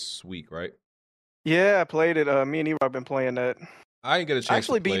this week, right? Yeah, I played it. Me and Eva have been playing that. I didn't get a chance. I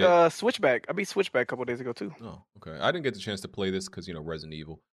actually to play beat Switchback. I beat Switchback a couple days ago too. Oh, okay. I didn't get the chance to play this because Resident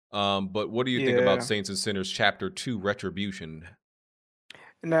Evil. But what do you think about Saints and Sinners Chapter 2 Retribution?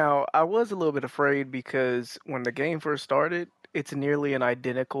 Now, I was a little bit afraid because when the game first started, it's nearly an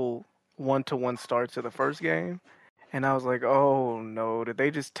identical one-to-one start to the first game. And I was like, oh no, did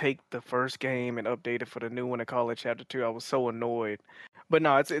they just take the first game and update it for the new one and call it Chapter 2? I was so annoyed. But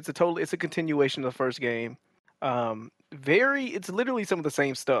no, it's a continuation of the first game. It's literally some of the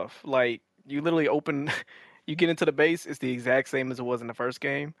same stuff. Like, you literally you get into the base, it's the exact same as it was in the first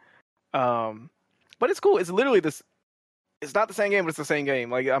game. But it's cool. It's literally this. It's not the same game, but it's the same game.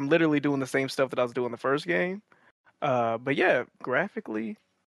 Like, I'm literally doing the same stuff that I was doing in the first game. But yeah, graphically,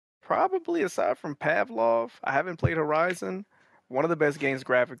 probably aside from Pavlov, I haven't played Horizon, one of the best games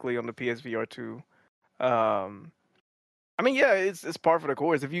graphically on the PSVR 2. I mean, yeah, it's par for the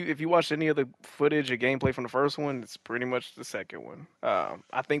course. If you watch any of the footage or gameplay from the first one, it's pretty much the second one.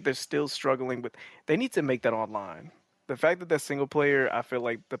 I think they're still struggling with. They need to make that online. The fact that that's single player, I feel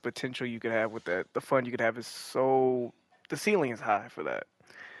like the potential you could have with that, the fun you could have is so. The ceiling is high for that.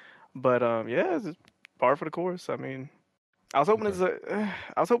 But yeah, it's par for the course. I mean, I was hoping I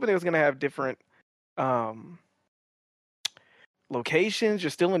was hoping it was gonna have different locations.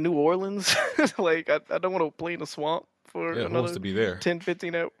 You're still in New Orleans. Like I don't want to play in a swamp for who wants to be there? 10,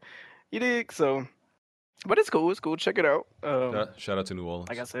 15 hours. You dig? So, but it's cool. It's cool. Check it out. Shout out to New Orleans.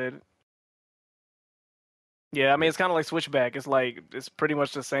 Like I said. Yeah, I mean it's kind of like Switchback. It's like it's pretty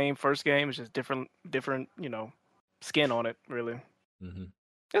much the same first game. It's just different, skin on it. Really. Mm-hmm.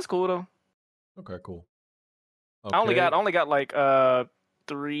 It's cool though. Okay, cool. Okay. I only got like 2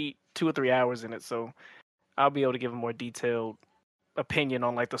 or 3 hours in it, so I'll be able to give a more detailed opinion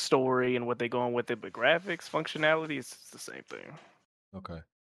on like the story and what they're going with it. But graphics, functionality, it's the same thing. Okay.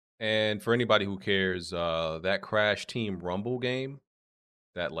 And for anybody who cares, that Crash Team Rumble game,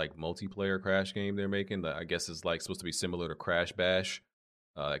 that like multiplayer Crash game they're making, that I guess is like supposed to be similar to Crash Bash,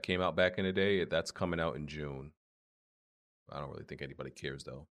 that came out back in the day. That's coming out in June. I don't really think anybody cares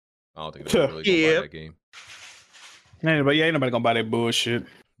though. I don't think they're really gonna buy that game. Ain't nobody gonna buy that bullshit.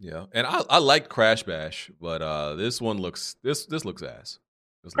 Yeah, and I like Crash Bash, but this one looks this looks ass.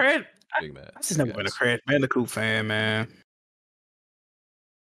 This looks big mad. I just never been a Crash Bandicoot fan, man.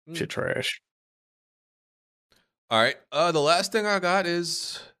 Shit trash. All right, the last thing I got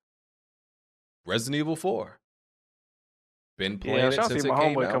is Resident Evil 4. Been playing it since it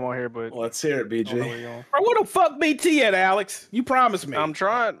came out. Come on here, but let's hear it, BG. Bro, what the fuck BT at, Alex? You promised me. I'm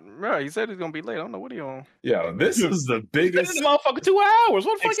trying. Bro, he said he's gonna be late. I don't know what he on. Yeah, this is the biggest. This motherfucker 2 hours.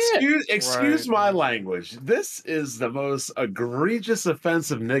 What the fuck Excuse my language. This is the most egregious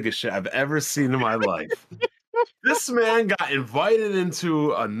offensive nigga shit I've ever seen in my life. This man got invited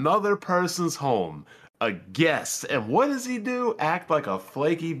into another person's home, a guest, and what does he do? Act like a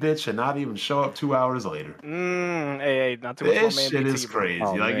flaky bitch and not even show up 2 hours later. Hey, not too much. This shit is crazy.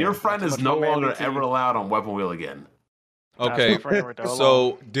 Like your friend is no longer ever allowed on Weapon Wheel again. Okay,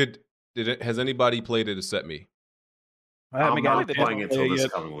 so has anybody played it except me? I'm not playing it until this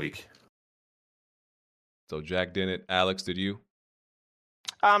coming week. So Jack didn't. Alex, did you?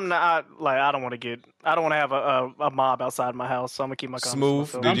 I'm not I don't want to have a mob outside my house, so I'm gonna keep my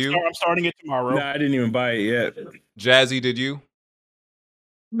Smooth. Did you? I'm starting it tomorrow. Nah, I didn't even buy it yet. Jazzy, did you?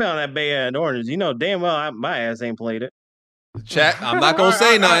 Been on that Bay and Orange. You know damn well my ass ain't played it. Chat, I'm not gonna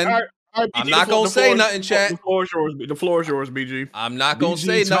say nothing. I'm not gonna say nothing, chat. The floor is yours, BG. I'm not gonna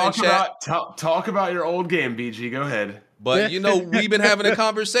say nothing, chat. Talk about your old game, BG. Go ahead. But we've been having a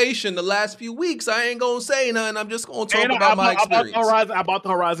conversation the last few weeks. I ain't gonna say nothing. I'm just gonna talk about my experience. I bought the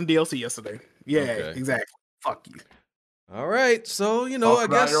Horizon DLC yesterday. Yeah, exactly. Fuck you. All right, so I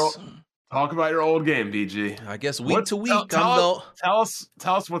guess talk about your old game, BG. I guess week to week. Tell us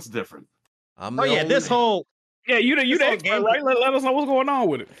what's different. This whole you the expert, right? Let us know what's going on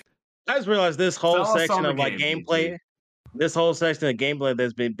with it. I just realized this whole section of gameplay. This whole section of gameplay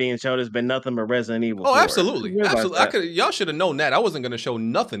that's been being shown has been nothing but Resident Evil 4. Oh, absolutely. Y'all should have known that. I wasn't going to show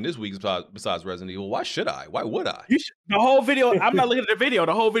nothing this week besides Resident Evil. Why should I? Why would I? The whole video. I'm not looking at the video.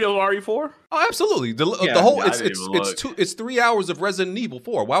 The whole video is RE4. Oh, absolutely. The whole it's 3 hours of Resident Evil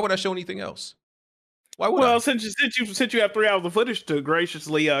 4. Why would I show anything else? Why would I? Since you have 3 hours of footage to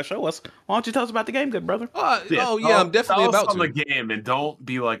graciously show us, why don't you tell us about the game, good brother? I'm definitely about to. Tell us on the game, and don't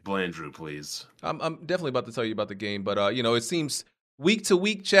be like Blandrew, please. I'm definitely about to tell you about the game, but it seems week to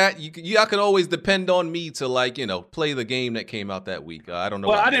week, chat. Y'all can always depend on me to play the game that came out that week. I don't know.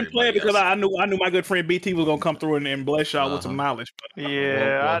 Well, I didn't play it because I knew my good friend BT was gonna come through and bless y'all with some knowledge. But,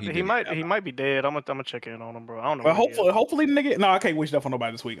 he might be dead. I'm gonna check in on him, bro. I don't know. Well, hopefully, nigga. No, I can't wish that for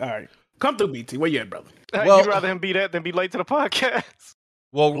nobody this week. All right. Come through, BT. Where you at, brother? Well, you'd rather him be that than be late to the podcast.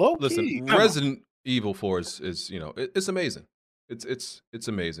 Well, listen, Resident Evil 4 is it's amazing. It's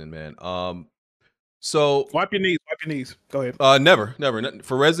amazing, man. So wipe your knees. Go ahead. Never.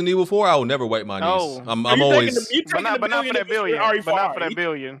 For Resident Evil 4, I will never wipe my knees. I'm always. But not for that billion. But not for that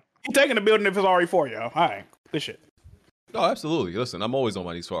billion. You taking the building if it's RE4, y'all. All right, good shit. Oh, absolutely. Listen, I'm always on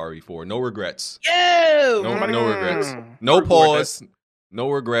my knees for RE4. No regrets. No regrets. No pause. No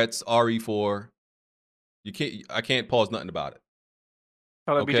regrets. RE4. I can't pause nothing about it.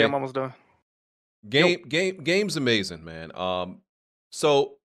 Oh, that BJ almost done. Game's amazing, man.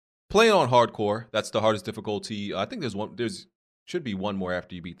 So playing on hardcore, that's the hardest difficulty. I think there's should be one more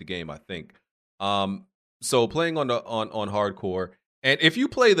after you beat the game, I think. So playing on hardcore, and if you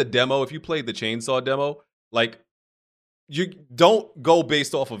play the demo, if you play the chainsaw demo, you don't go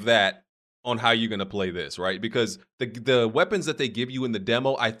based off of that on how you're going to play this, right? Because the weapons that they give you in the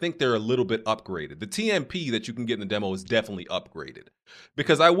demo, I think they're a little bit upgraded. The TMP that you can get in the demo is definitely upgraded.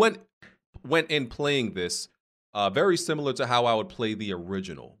 Because I went in playing this very similar to how I would play the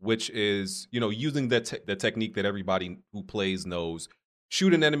original, which is, using the technique that everybody who plays knows.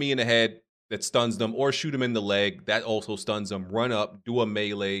 Shoot an enemy in the head that stuns them, or shoot them in the leg that also stuns them. Run up, do a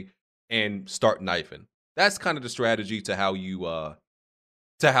melee, and start knifing. That's kind of the strategy to how you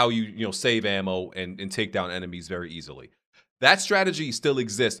save ammo and take down enemies very easily. That strategy still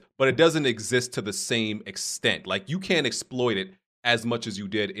exists, but it doesn't exist to the same extent. Like, you can't exploit it as much as you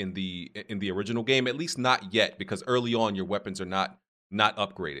did in the original game, at least not yet, because early on your weapons are not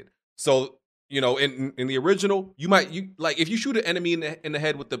upgraded. So, in the original, if you shoot an enemy in the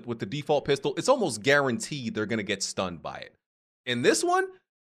head with the default pistol, it's almost guaranteed they're gonna get stunned by it. In this one,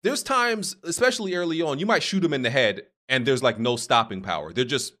 there's times, especially early on, you might shoot them in the head and there's like no stopping power.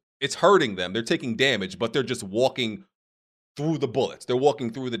 It's hurting them. They're taking damage, but they're just walking through the bullets. They're walking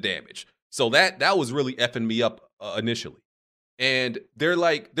through the damage. So that was really effing me up initially. And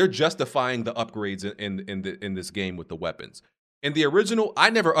they're justifying the upgrades in this game with the weapons. In the original, I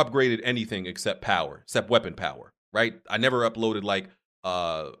never upgraded anything except weapon power, right? I never uploaded like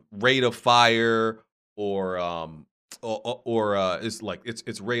rate of fire or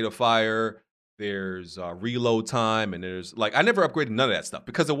it's rate of fire. There's reload time, and there's I never upgraded none of that stuff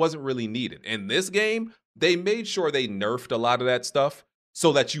because it wasn't really needed. In this game, they made sure they nerfed a lot of that stuff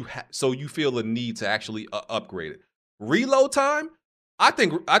so that you feel the need to actually upgrade it. Reload time, I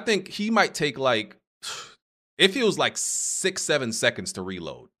think he might take it feels like 6-7 seconds to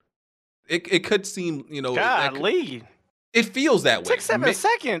reload. It could seem, Golly. It feels that way. 6-7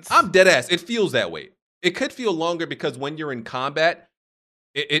 seconds. I'm dead ass. It feels that way. It could feel longer because when you're in combat,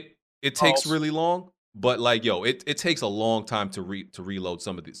 it takes really long. But it takes a long time to reload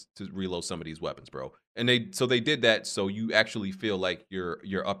some of these weapons, bro. And they did that so you actually feel like your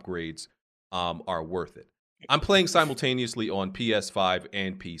upgrades are worth it. I'm playing simultaneously on PS5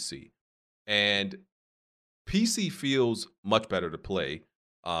 and PC, and PC feels much better to play.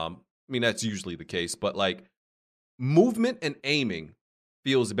 I mean, that's usually the case, but movement and aiming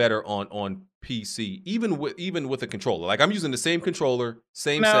feels better on PC, even with a controller. Like, I'm using the same controller,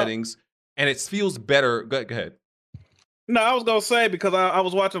 same settings, and it feels better. Go ahead. No, I was gonna say, because I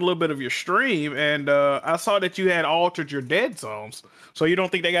was watching a little bit of your stream, and I saw that you had altered your dead zones. So you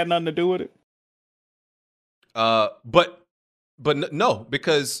don't think they got nothing to do with it? But no,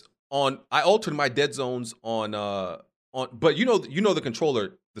 because I altered my dead zones on but the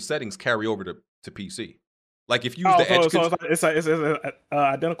controller, the settings carry over to PC. Like, if you use the edge, it's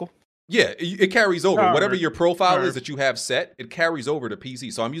identical. Yeah, it carries over. Whatever your profile is that you have set, it carries over to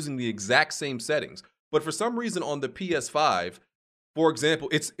PC. So I'm using the exact same settings. But for some reason on the PS5, for example,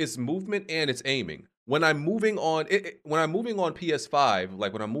 it's movement and it's aiming. When I'm moving on PS5,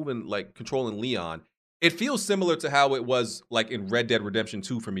 when I'm moving controlling Leon, it feels similar to how it was in Red Dead Redemption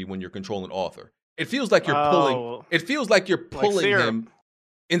 2 for me when you're controlling Arthur. It feels like you're pulling. It feels like you're pulling him.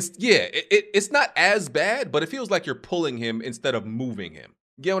 It's not as bad, but it feels like you're pulling him instead of moving him.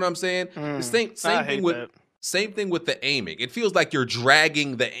 You get what I'm saying? The same thing with the aiming. It feels like you're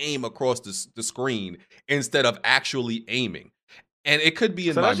dragging the aim across the screen instead of actually aiming. And it could be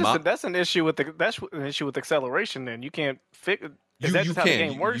in my mind. That's an issue with acceleration. Then you can't fix. Is that how the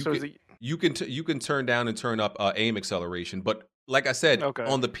game works? You can turn down and turn up aim acceleration, but like I said,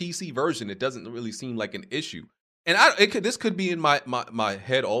 on the PC version, it doesn't really seem like an issue. And this could be in my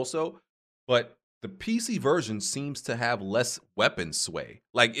head also, but the PC version seems to have less weapon sway.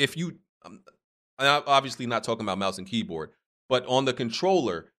 Like, if you, I'm obviously not talking about mouse and keyboard, but on the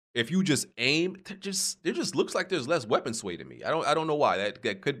controller, if you just aim, it just looks like there's less weapon sway to me. I don't know why.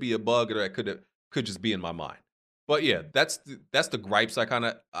 That could be a bug, or that could just be in my mind. But yeah, that's the gripes I kind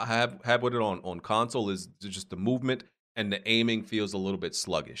of have with it on console, is just the movement and the aiming feels a little bit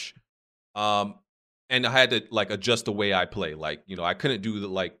sluggish. And I had to adjust the way I play. I couldn't do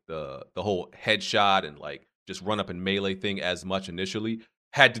the whole headshot and just run up and melee thing as much initially.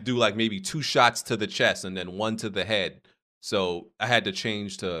 Had to do maybe 2 shots to the chest and then 1 to the head. So I had to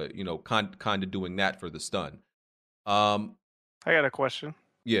change to kind of doing that for the stun. I got a question.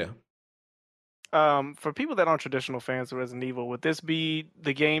 Yeah. For people that aren't traditional fans of Resident Evil, would this be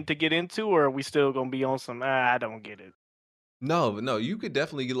the game to get into, or are we still gonna be on some? I don't get it. No, you could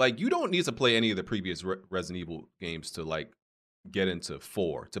definitely you don't need to play any of the previous Resident Evil games to get into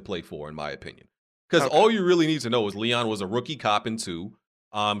 4, to play 4, in my opinion. Because all you really need to know is Leon was a rookie cop in 2.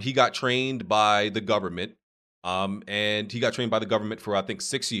 He got trained by the government, and he got trained by the government for I think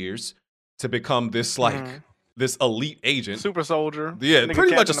 6 years to become this this elite agent, super soldier. Yeah, Nigga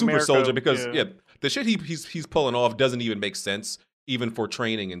pretty much a Captain super America, soldier because the shit he's pulling off doesn't even make sense even for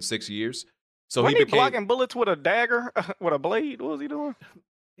training in 6 years. So Wasn't he he became blocking bullets with a dagger, with a blade? What was he doing?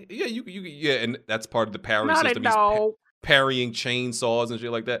 yeah, and that's part of the parry Not system. a dog. Parrying chainsaws and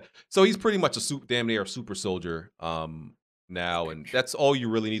shit like that. So he's pretty much a damn near super soldier now, and that's all you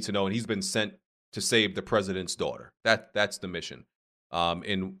really need to know. And he's been sent to save the president's daughter. That's the mission.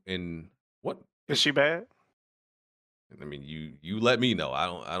 In what is she bad? I mean, you let me know.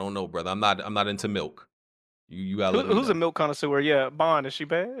 I don't know, brother. I'm not into milk. You gotta let me Who's know. a milk connoisseur? Yeah, Bond. Is she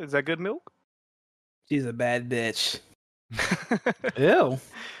bad? Is that good milk? She's a bad bitch. Ew.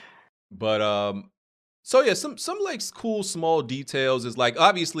 But so yeah, some like cool small details is like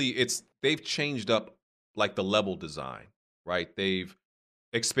obviously they've changed up like the level design, right? They've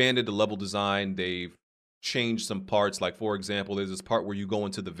expanded the level design. They've changed some parts. Like for example, there's this part where you go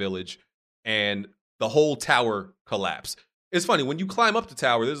into the village and the whole tower collapse. It's funny when you climb up the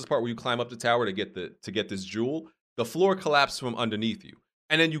tower. There's this part where you climb up the tower to get this jewel. The floor collapses from underneath you,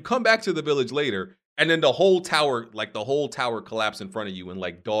 and then you come back to the village later, and then the whole tower collapse in front of you, and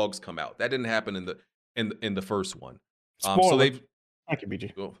like dogs come out. That didn't happen in the first one. So they've. Thank you,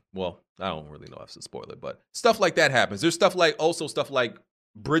 BG. Well, I don't really know if it's a spoiler, but stuff like that happens. There's stuff like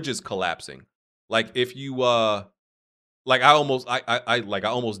bridges collapsing. Like if you like I almost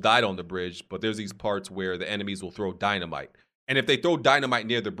died on the bridge, but there's these parts where the enemies will throw dynamite. And if they throw dynamite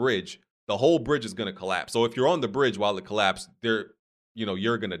near the bridge, the whole bridge is gonna collapse. So if you're on the bridge while it collapses,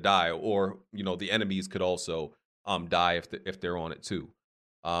 you're gonna die, or the enemies could also die if they're on it too.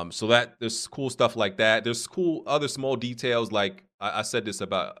 So that there's cool stuff like that. There's cool other small details like I said this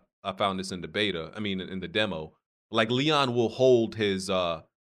about I found this in the beta. I mean in the demo. Like Leon will hold his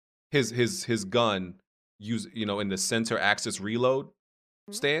gun in the center axis reload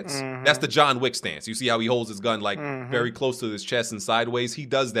stance. Mm-hmm. That's the John Wick stance. You see how he holds his gun like very close to his chest and sideways. He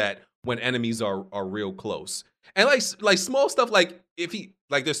does that when enemies are real close. And like small stuff like if he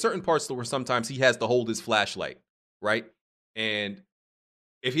like there's certain parts where sometimes he has to hold his flashlight, right? And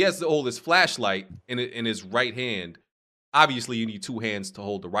if he has to hold his flashlight in his right hand, obviously you need two hands to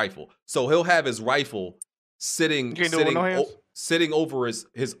hold the rifle. So he'll have his rifle sitting over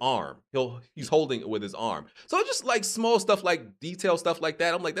his arm. He's holding it with his arm. So just like small stuff like detail stuff like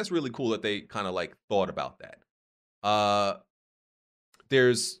that. I'm like, that's really cool that they kind of like thought about that.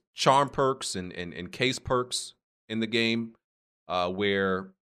 There's charm perks and case perks in the game, where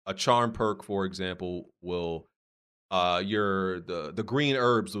a charm perk, for example, will the green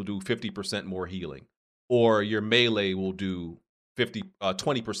herbs will do 50% more healing, or your melee will do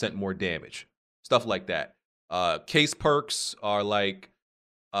 20% more damage. Stuff like that. Case perks are like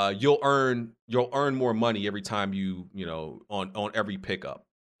you'll earn more money every time on every pickup,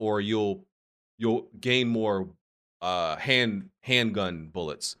 or you'll gain more handgun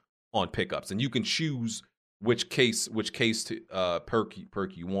bullets on pickups, and you can choose which case perk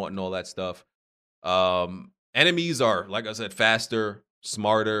you want and all that stuff. Enemies are, like I said, faster,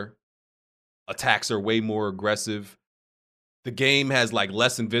 smarter. Attacks are way more aggressive. The game has like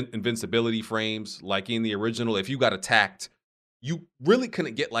less invincibility frames. Like in the original, if you got attacked, you really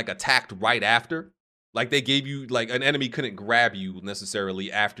couldn't get like attacked right after. Like they gave you like an enemy couldn't grab you necessarily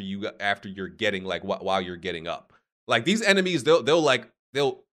after you're getting like while you're getting up. Like these enemies,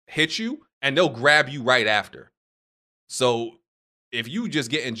 they'll hit you and they'll grab you right after. So if you just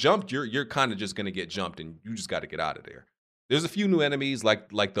getting jumped, you're kind of just gonna get jumped, and you just got to get out of there. There's a few new enemies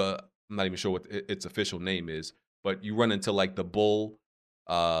like I'm not even sure what its official name is, but you run into like the bull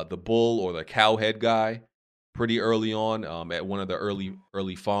or the cowhead guy pretty early on at one of the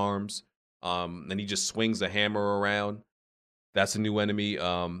early farms. And he just swings a hammer around. That's a new enemy.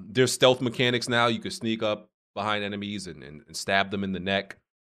 There's stealth mechanics now. You can sneak up behind enemies and stab them in the neck.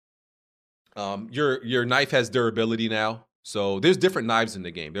 Your knife has durability now. So there's different knives in the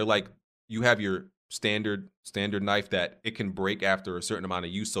game. They're like you have your standard knife that it can break after a certain amount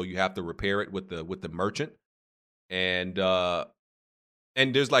of use, so you have to repair it with the merchant. And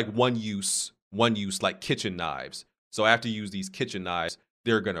there's like one use like kitchen knives. So after you use these kitchen knives,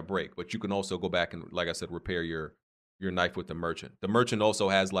 they're gonna break. But you can also go back and, like I said, repair your knife with the merchant. The merchant also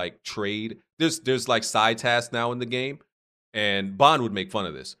has like trade. There's like side tasks now in the game, and Bond would make fun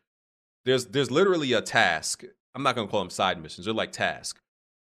of this. There's literally a task. I'm not gonna call them side missions. They're like tasks.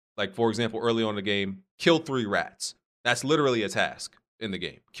 Like for example, early on in the game, kill 3 rats. That's literally a task in the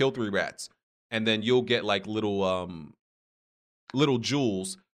game. Kill 3 rats, and then you'll get like little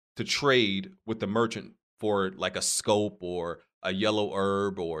jewels to trade with the merchant for like a scope or a yellow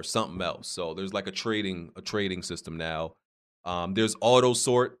herb or something else. So there's like a trading system now. There's auto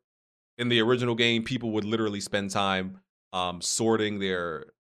sort in the original game, people would literally spend time sorting their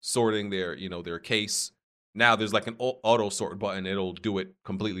their case. Now there's like an auto sort button. It'll do it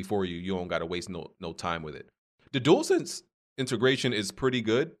completely for you. You don't got to waste no time with it. The DualSense integration is pretty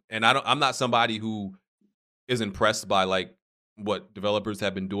good, and I'm not somebody who is impressed by like what developers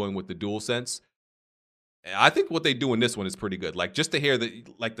have been doing with the DualSense. I think what they do in this one is pretty good. Like just to hear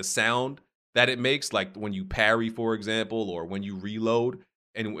the sound that it makes, like when you parry, for example, or when you reload,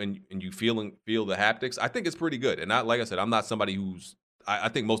 and you feel the haptics, I think it's pretty good. And like I said, I'm not somebody who's I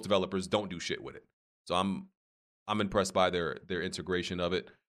think most developers don't do shit with it. So I'm impressed by their integration of it.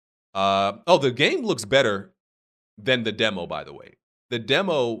 The game looks better than the demo, by the way. The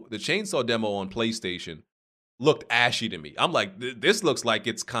chainsaw demo on PlayStation looked ashy to me. I'm like, this looks like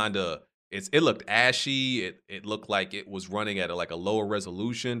it looked ashy. It looked like it was running at a lower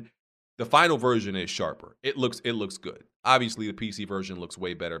resolution. The final version is sharper. It looks good. Obviously, the PC version looks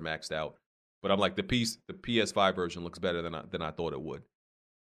way better maxed out. But I'm like, the PS5 version looks better than I thought it would.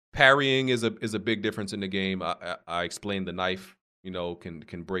 Parrying is a big difference in the game. I explained the knife,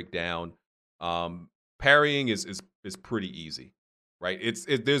 can break down. Parrying is pretty easy, right?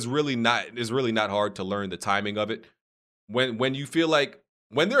 It's really not hard to learn the timing of it. When you feel like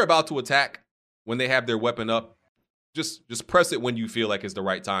when they're about to attack, when they have their weapon up, just press it when you feel like it's the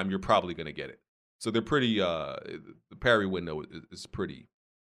right time. You're probably gonna get it. So they're pretty. The parry window is pretty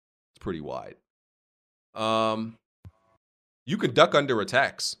wide. You can duck under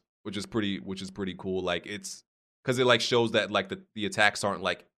attacks, which is pretty cool. Like it's because it like shows that like the attacks aren't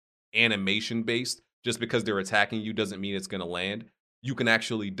like animation based. Just because they're attacking you doesn't mean it's gonna land. You can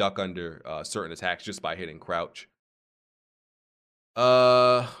actually duck under certain attacks just by hitting crouch.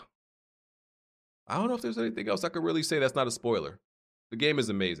 I don't know if there's anything else I could really say that's not a spoiler. The game is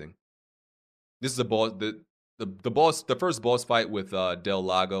amazing. This is a boss. The first boss fight with Del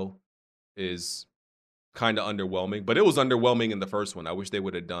Lago is kind of underwhelming, but it was underwhelming in the first one. I wish they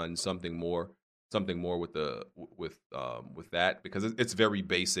would have done something more with that, because it's very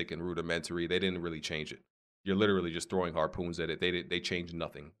basic and rudimentary. They didn't really change it. You're literally just throwing harpoons at it. They changed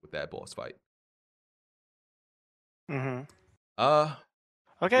nothing with that boss fight. Mm-hmm.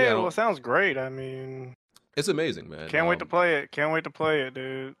 Okay, well, it sounds great. I mean, it's amazing, man. Can't wait to play it. Can't wait to play it,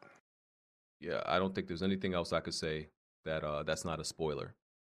 dude. Yeah, I don't think there's anything else I could say that's not a spoiler.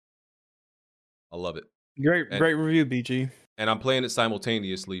 I love it. Great review, BG. And I'm playing it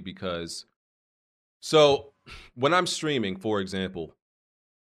simultaneously because, so when I'm streaming, for example,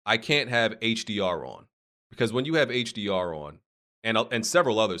 I can't have HDR on, because when you have HDR on and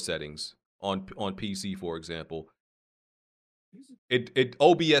several other settings on PC, for example, it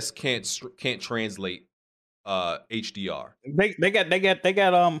OBS can't translate HDR. They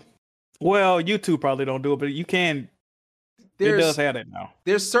got well, YouTube probably don't do it, but you can. It does have it now.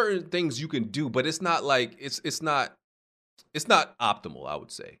 There's certain things you can do, but it's not like it's not optimal, I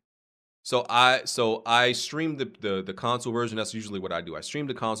would say. So I stream the console version. That's usually what I do. I stream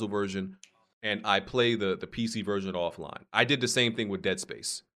the console version and I play the PC version offline. I did the same thing with Dead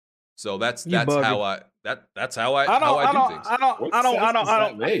Space. So that's how I do things.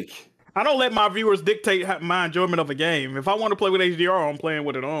 I don't let my viewers dictate my enjoyment of a game. If I want to play with HDR, I'm playing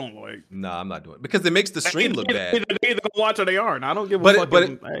with it on. Like, nah, I'm not doing it because it makes the stream look bad. Either they're gonna watch or they aren't. I don't give a fuck.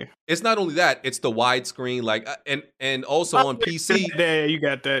 But it's not only that; it's the widescreen, like, and also on PC. Yeah, you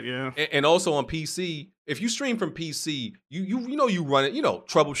got that. Yeah, and also on PC. If you stream from PC, you run it.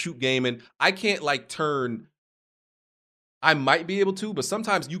 Troubleshoot gaming. I can't like turn. I might be able to, but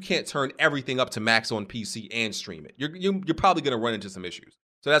sometimes you can't turn everything up to max on PC and stream it. You're probably gonna run into some issues.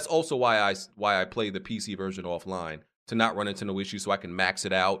 So that's also why I play the PC version offline, to not run into no issues, so I can max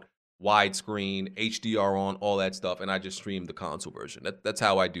it out, widescreen, HDR on, all that stuff, and I just stream the console version. That's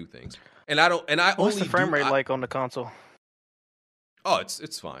how I do things. And I don't. And I What's only the frame rate like on the console? Oh,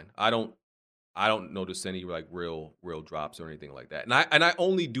 it's fine. I don't notice any like real drops or anything like that. And I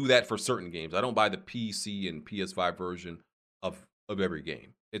only do that for certain games. I don't buy the PC and PS5 version of every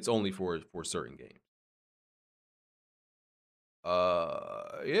game. It's only for certain games.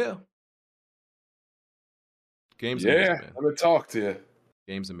 Yeah. Game's amazing, man. Let me talk to you.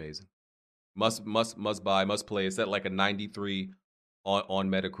 Game's amazing. Must buy, must play. It's at like a 93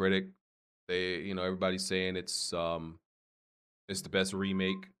 on Metacritic. Everybody's saying it's the best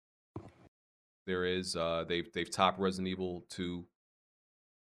remake there is. They've topped Resident Evil 2.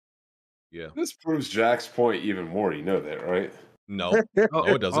 Yeah. This proves Jack's point even more. You know that, right? No,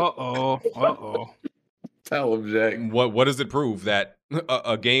 it doesn't. Uh-oh. Tell him, Jack. What does it prove? That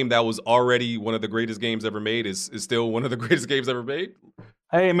a game that was already one of the greatest games ever made is still one of the greatest games ever made?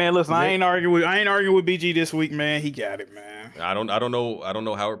 Hey man, listen, I ain't arguing with BG this week, man. He got it, man. I don't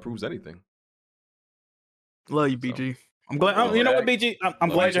know how it proves anything. Love you, BG. I'm glad. You know what, BG? I'm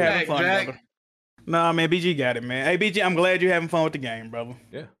glad you're having fun, brother. Nah, man, BG got it, man. Hey, BG, I'm glad you're having fun with the game, brother.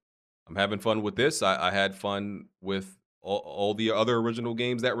 Yeah, I'm having fun with this. I had fun with all the other original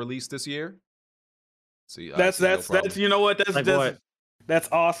games that released this year. See, that's you know what? That's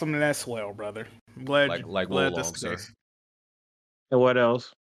awesome and that's swell, brother. I'm glad like glad Wolong, sir. And what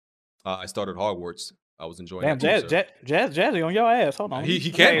else? I started Hogwarts. I was enjoying Damn, that. Jazzy on your ass. Hold on.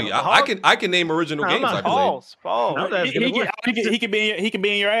 He can be. I can name original games. I believe. He can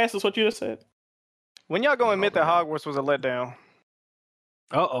be in your ass. Is what you just said. When y'all gonna admit that Hogwarts was a letdown?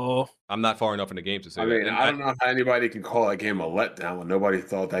 I'm not far enough in the game to say I mean, I don't know how anybody can call that game a letdown when nobody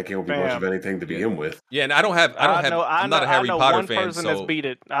thought that game would be much of anything to begin with. Yeah, and I'm not a Harry Potter fan, so that's beat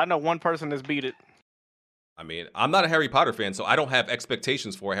it. I know one person that's beat it. I mean, I'm not a Harry Potter fan, so I don't have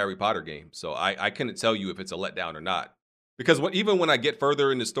expectations for a Harry Potter game. So I couldn't tell you if it's a letdown or not. Because even when I get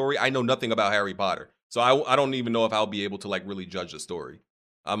further in the story, I know nothing about Harry Potter. So I don't even know if I'll be able to like really judge the story.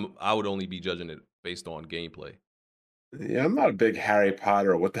 I would only be judging it based on gameplay. Yeah, I'm not a big Harry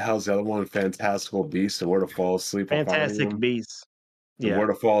Potter. What the hell's the other one? Fantastical Beasts and Where to Fall Asleep. Fantastic Beasts. Yeah. Where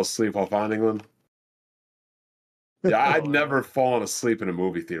to Fall Asleep while finding them. Yeah, I'd never fallen asleep in a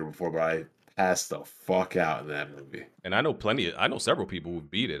movie theater before, but I passed the fuck out in that movie. And I know several people who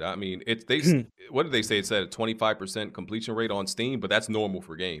beat it. I mean, what did they say? It said a 25% completion rate on Steam, but that's normal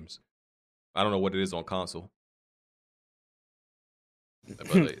for games. I don't know what it is on console.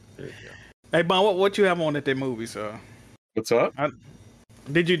 But Hey, Bon, what you have on at that movie, sir? What's up?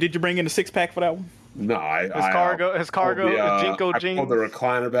 Did you bring in the 6-pack for that one? No, his cargo, Jinko jeans. I pulled the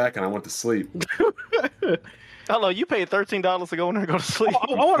recliner back and I went to sleep. Hello, you paid $13 to go in there and go to sleep.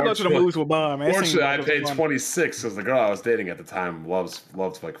 I want to go to the movies with Bon, man. Fortunately, I paid $26 because the girl I was dating at the time loves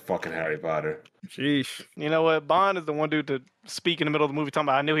like fucking Harry Potter. Sheesh. You know what? Bond is the one dude to speak in the middle of the movie talking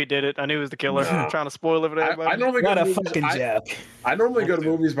about, I knew he did it. I knew he was the killer. Trying to spoil it for everybody. I normally what a fucking job. I normally go to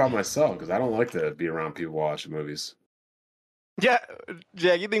movies by myself because I don't like to be around people watching movies. Yeah,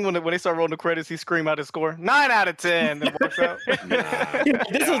 you think when they start rolling the credits, he scream out his score? 9 out of 10. And walks out.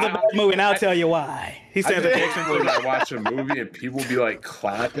 This is a bad movie, and I'll tell you why. He said when I watch a movie and people be like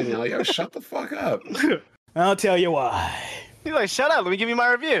clapping, and like, yo, shut the fuck up. I'll tell you why. He's like, shut up, let me give you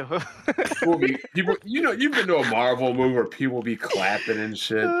my review. people, you've been to a Marvel movie where people be clapping and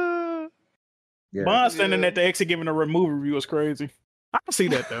shit. Bond standing at the exit giving a movie review is crazy. I can see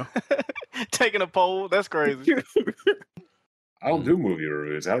that though. Taking a poll, that's crazy. I don't do movie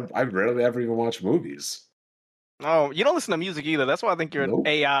reviews. I rarely ever even watch movies. Oh, you don't listen to music either. That's why I think you're an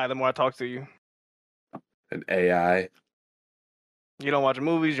AI the more I talk to you. An AI? You don't watch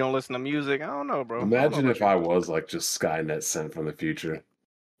movies, you don't listen to music. I don't know, bro. Imagine if I was like just Skynet sent from the future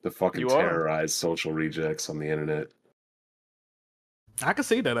to fucking terrorize social rejects on the internet. I can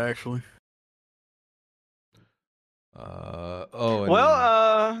see that actually.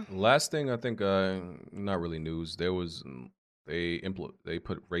 Last thing I think, not really news. There was they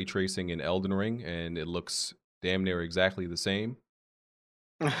put ray tracing in Elden Ring, and it looks damn near exactly the same.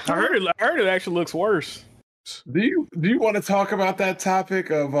 I heard it actually looks worse. Do you want to talk about that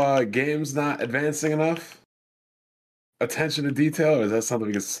topic of games not advancing enough? Attention to detail, or is that something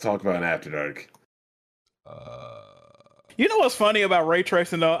we can talk about in After Dark? You know what's funny about ray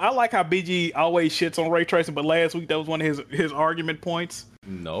tracing though? I like how BG always shits on ray tracing, but last week that was one of his argument points.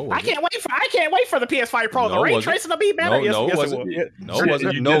 No, I can't wait for the PS5 Pro. The ray tracing to be better. No, it wasn't.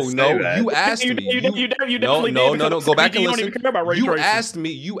 You asked me. No. Go back and listen.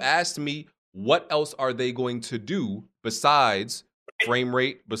 You asked me what else are they going to do besides frame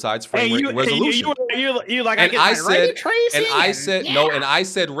rate and resolution. You like, and I said ray tracing? And I said no, and I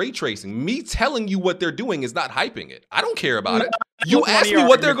said ray tracing. Me telling you what they're doing is not hyping it. I don't care about it. You asked me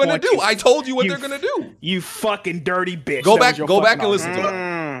what they're going to do. I told you what they're going to do. You fucking dirty bitch. Go back and listen to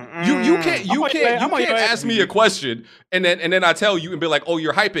it. You can't ask me a question and then I tell you and be like, oh,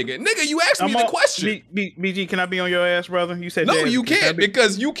 you're hyping it, nigga. You asked me the question. BG, can I be on your ass, brother? You said no. You can't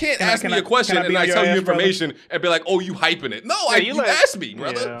because you can't ask me a question and I tell you information and be like, oh, you hyping it. No, you asked me,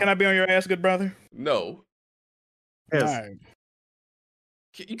 brother. Can I be on your ass, good brother? No. Yes. Right.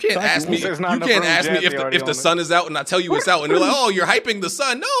 You can't ask me. You can't ask me if the sun is out and I tell you it's out and you're like, oh, you're hyping the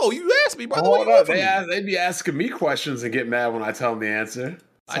sun. No, you asked me, brother. Hold up, they be asking me questions and get mad when I tell them the answer.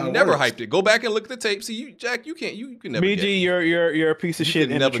 I never hyped it. Go back and look at the tape. See, you, Jack, you can never. BG, you're a piece of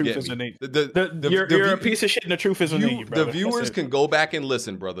shit, and the truth is in you. You're a piece of shit, and the truth is in you. The viewers can go back and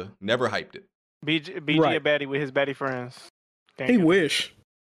listen, brother. Never hyped it. BG right. A baddie with his baddie friends. He wish.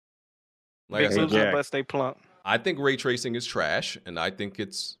 Like big boobs, but stay plump. I think ray tracing is trash, and I think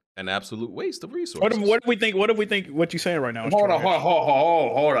it's an absolute waste of resources. What do we think? What do we think? What you saying right now? Hold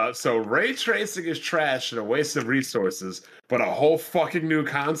on. So ray tracing is trash and a waste of resources, but a whole fucking new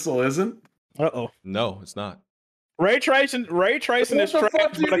console isn't? No, it's not. Ray tracing is trash. What the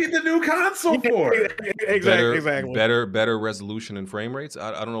fuck do you need the new console for? Exactly. Better resolution and frame rates.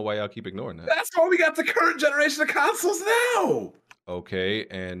 I don't know why y'all keep ignoring that. That's why we got the current generation of consoles now. Okay,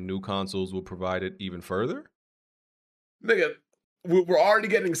 and new consoles will provide it even further? Nigga, we're already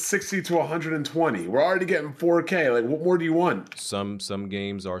getting 60 to 120. We're already getting 4K. Like, what more do you want? Some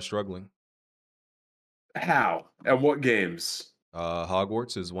games are struggling. How? And what games?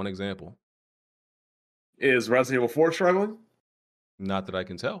 Hogwarts is one example. Is Resident Evil 4 struggling? Not that I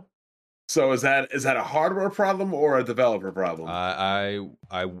can tell. So is that a hardware problem or a developer problem? I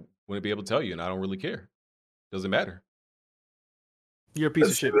wouldn't be able to tell you, and I don't really care. Doesn't matter. You're a piece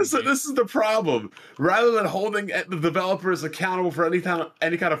of shit. This is the problem. Rather than holding the developers accountable for any kind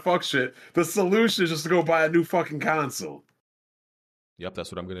of fuck shit, the solution is just to go buy a new fucking console. Yep,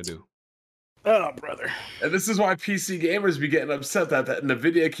 that's what I'm gonna do. Oh, brother. And this is why PC gamers be getting upset that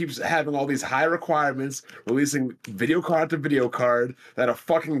NVIDIA keeps having all these high requirements, releasing video card to video card, that are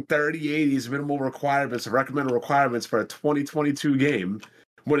fucking 3080s minimal requirements, recommended requirements for a 2022 game,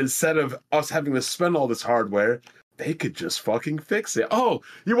 when instead of us having to spend all this hardware, they could just fucking fix it. Oh,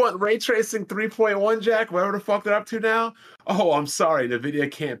 you want ray tracing 3.1, Jack? Whatever the fuck they're up to now? Oh, I'm sorry,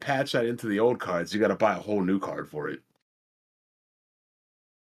 NVIDIA can't patch that into the old cards. You gotta buy a whole new card for it.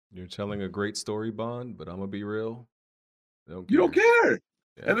 You're telling a great story, Bond, but I'm gonna be real. You don't care.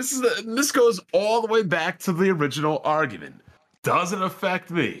 Yeah. And this goes all the way back to the original argument. Doesn't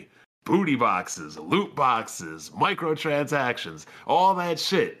affect me. Booty boxes, loot boxes, microtransactions, all that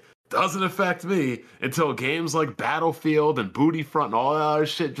shit doesn't affect me until games like Battlefield and Booty Front and all that other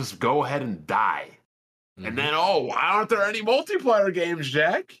shit just go ahead and die. Mm-hmm. And then, why aren't there any multiplayer games,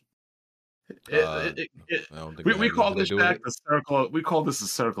 Jack? We call this, Jack, the circle. We call this a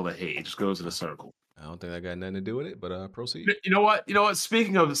circle of hate. It just goes in a circle. I don't think that got nothing to do with it, but proceed. You know what?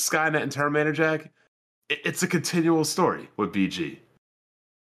 Speaking of Skynet and Terminator, Jack, it's a continual story with BG.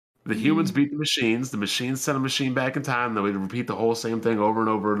 The humans beat the machines send a machine back in time, then we repeat the whole same thing over and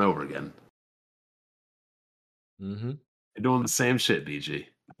over and over again. Mm-hmm. You're doing the same shit, BG.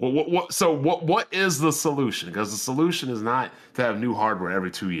 Well, what is the solution? Because the solution is not to have new hardware every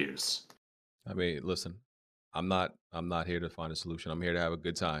 2 years. I mean, listen, I'm not here to find a solution. I'm here to have a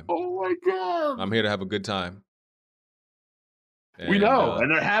good time. Oh my god! I'm here to have a good time. And, we know, and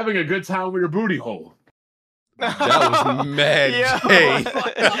they're having a good time with your booty hole. That was mad gay.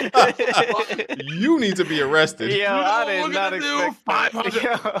 You need to be arrested. Yeah, I did not expect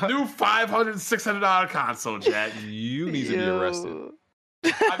new $500, $600 console, Jack. You need to be arrested.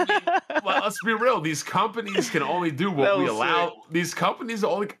 I mean, let's be real. These companies can only do what we allow. Sick. These companies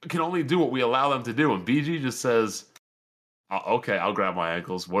can only do what we allow them to do. And BG just says, "Okay, I'll grab my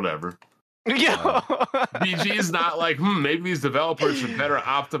ankles, whatever." BG is not like, maybe these developers should better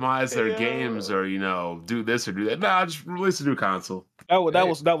optimize their games, or do this or do that. Nah, just release a new console. That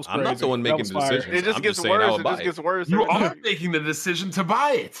was crazy. I'm not the one making the decision. It just gets worse. It just gets worse. You are making the decision to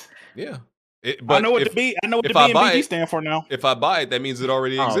buy it. Yeah. I know what the B and BG stand for now. If I buy it, that means it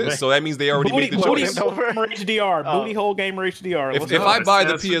already exists. Man. So that means they already made the choice. Booty hole gamer HDR. If I buy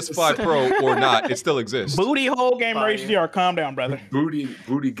the PS5 Pro or not, it still exists. Booty hole gamer HDR. Calm down, brother. Booty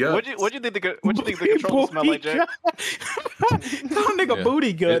guts. What you think the controller smell like, Jack? Nigga,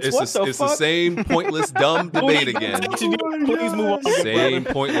 booty guts. It's the same pointless dumb debate again. Please move on. Same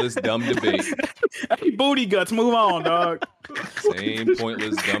pointless dumb debate. Hey, booty guts, move on, dog. Same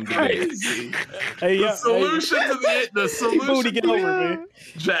pointless dumb debate. The solution booty, get over it, man.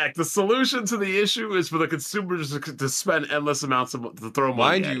 Jack, the solution to the issue is for the consumers to spend endless amounts to throw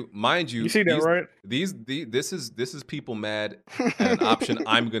money. Mind you. You see that, right? This is people mad at an option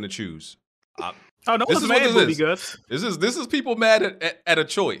I'm gonna choose. This is mad booty guts. This is people mad at a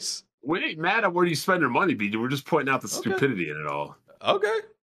choice. We ain't mad at where you spend your money, BJ. We're just pointing out the stupidity in it all. Okay,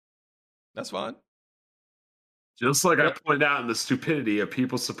 that's fine. Just like I pointed out in the stupidity of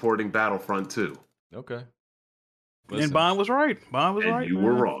people supporting Battlefront 2. Okay. Listen. And Bond was right. You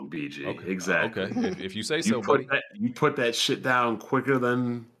were wrong, BG. Okay. Exactly. Okay. If you say so, buddy. You put that shit down quicker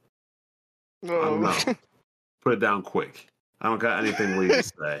than... I don't know. Put it down quick. I don't got anything legal to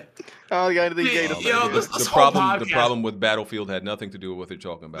say. I don't got anything gay to say. The problem with Battlefield had nothing to do with what they're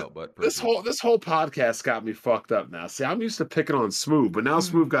talking about. But this whole podcast got me fucked up now. See, I'm used to picking on Smooth, but now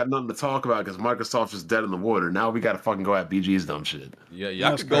Smooth got nothing to talk about because Microsoft's just dead in the water. Now we got to fucking go at BG's dumb shit. Yeah,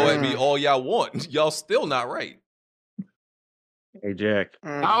 y'all can go at me all y'all want. Y'all still not right. Hey, Jack.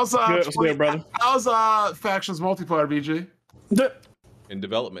 How's good, brother? How's Factions multiplayer, BG? In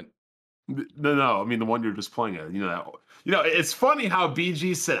development. No, I mean the one you're just playing at. It's funny how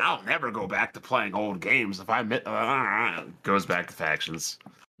BG said, "I'll never go back to playing old games if I admit." Goes back to Factions.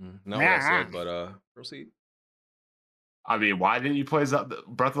 Not what I said, but proceed. I mean, why didn't you play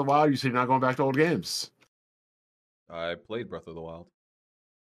Breath of the Wild? You said you're not going back to old games. I played Breath of the Wild.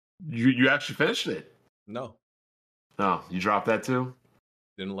 You actually finished it? No. No, you dropped that too?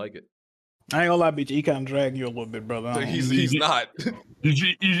 Didn't like it. I ain't gonna lie, BG. He kind of dragged you a little bit, brother. He's not.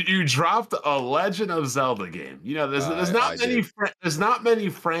 You dropped a Legend of Zelda game. There's not many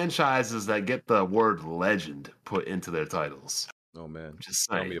franchises that get the word legend put into their titles. Oh man, just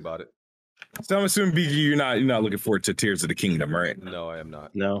tell me about it. So I'm assuming BG, you're not looking forward to Tears of the Kingdom, right? No, I am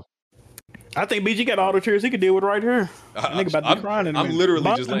not. No. I think BG got all the tears he could deal with right here. I'm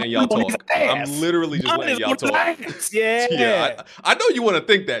literally just letting y'all talk. I'm literally just letting y'all talk. Yeah. I know you want to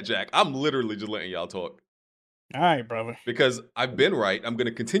think that, Jack. I'm literally just letting y'all talk. All right, brother. Because I've been right. I'm going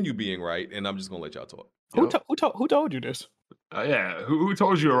to continue being right, and I'm just going to let y'all talk. Who told you this? Yeah, who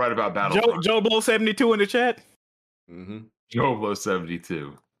told you were right about Battlefront? Joe Blow 72 in the chat. Mm-hmm. Joe Blow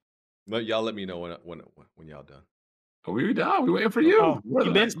 72. But y'all let me know when y'all done. Are we done? We waiting for you. Oh,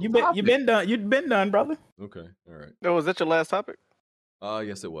 you've been done. You've been done, brother. Okay, all right. Oh, was that your last topic?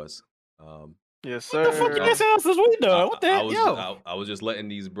 Yes, it was. Yes, sir. What the fuck else is we doing? What the hell? I was just letting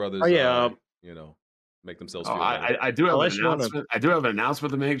these brothers, make themselves feel better. I do have an announcement. I do have an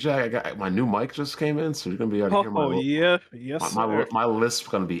announcement to make, Jack. I got my new mic just came in, so you're gonna be able to hear my. My lisp's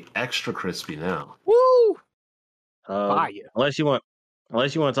gonna be extra crispy now. Woo! Fire. Unless you want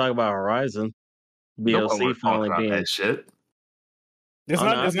to talk about Horizon. DLC finally being that shit. There's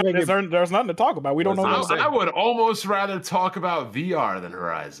nothing to talk about. We don't know. I would almost rather talk about VR than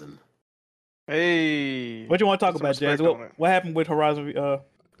Horizon. Hey, what you want to talk about, Jazz? What happened with Horizon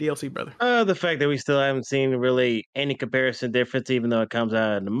DLC, brother? The fact that we still haven't seen really any comparison difference, even though it comes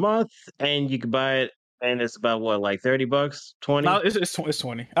out in a month, and you can buy it, and it's about what, like $30, $20? No, it's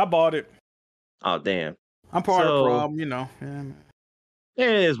 20. I bought it. Oh damn! I'm part of the problem, Yeah. It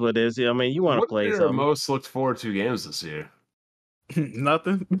is what it is. I mean, you want to play something. What are most looked forward to games this year?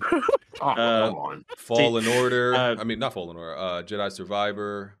 Nothing. Come on. Fallen Order. I mean, not Fallen Order. Jedi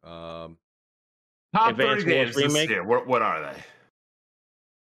Survivor. Top 30 games this year. What are they?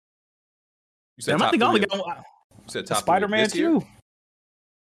 You said I think I only got You said top Spider-Man 2.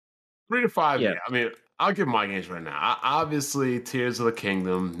 3 to 5. Yeah. I mean, I'll give my games right now. Obviously, Tears of the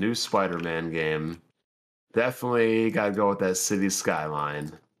Kingdom, new Spider-Man game. Definitely got to go with that City Skyline.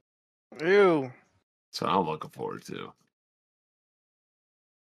 Ew. So I'm looking forward to.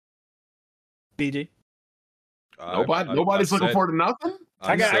 BG. Nobody's looking forward to nothing?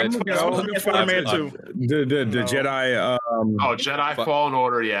 I got Spider-Man 2. The Jedi. Jedi Fallen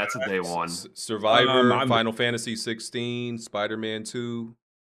Order. Yeah, it's a day one. Survivor, Final Fantasy 16, Spider-Man 2.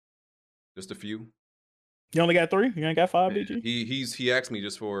 Just a few. You only got 3? You ain't got 5, BG? He asked me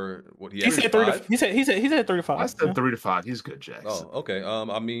just for what he said 3 to 5. He said 3 to 5. I said 3 to 5. He's good, Jack. Oh, okay.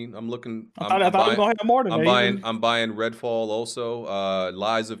 I mean, I'm looking. I thought he was gonna have more than that. I'm buying Redfall also.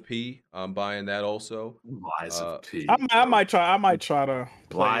 Lies of P. I'm buying that also. Lies of P. I might try to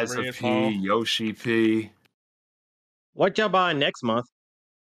play Lies of P. Yoshi P. What y'all buying next month?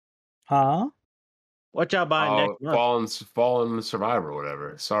 Huh? What y'all buying next month? Fallen Survivor or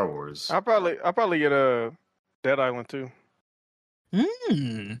whatever. Star Wars. I'll probably get a Dead Island too.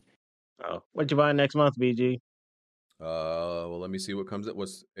 Oh, what you buying next month, BG? Well, let me see what comes out.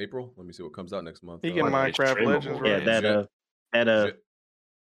 What's April? Let me see what comes out next month. You get Minecraft Legends, right? Yeah,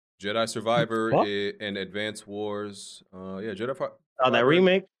 Jedi Survivor and Advance Wars. Jedi. That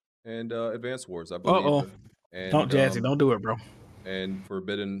remake and Advance Wars, I believe. And, don't Jazzy, don't do it, bro. And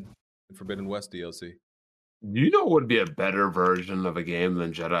Forbidden West DLC. You know what would be a better version of a game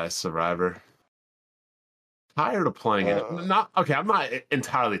than Jedi Survivor? Tired of playing it. I'm not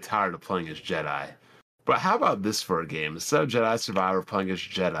entirely tired of playing as Jedi. But how about this for a game? Instead of Jedi Survivor playing as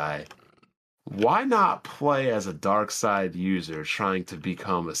Jedi, why not play as a dark side user trying to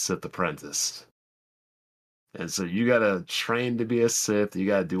become a Sith apprentice? And so you gotta train to be a Sith, you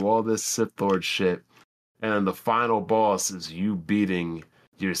gotta do all this Sith Lord shit, and then the final boss is you beating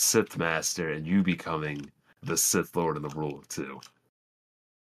your Sith Master and you becoming the Sith Lord in the Rule of 2.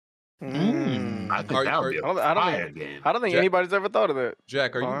 I think that would be a fire game. I don't think anybody's ever thought of that.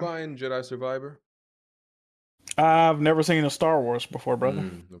 Jack, are you buying Jedi Survivor? I've never seen a Star Wars before, brother.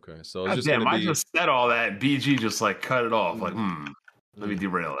 Okay, so it's just I just said all that. BG just cut it off. Let me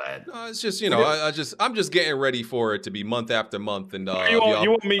derail that. No, it's just I'm just getting ready for it to be month after month, and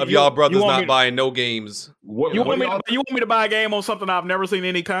y'all brothers not buying no games. You want me to buy a game on something I've never seen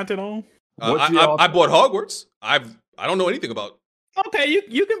any content on? I bought Hogwarts. I don't know anything about. Okay,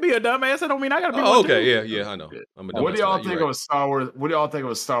 you can be a dumbass. I don't mean I gotta be. Oh, okay, yeah, I know. I'm a dumbass. What do y'all think of a Star Wars? What do y'all think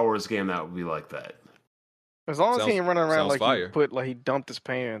of a Star Wars game that would be like that? As long as he ain't running around fire. he dumped his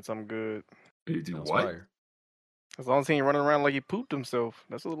pants, I'm good. You do what? Fire. As long as he ain't running around like he pooped himself.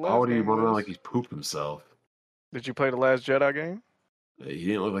 That's what the last How would he game run around was. like he's pooped himself? Did you play the last Jedi game? He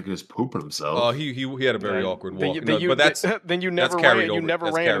didn't look like he was pooping himself. Oh, he had a very awkward walk. But that's then you never carried ran. over. You never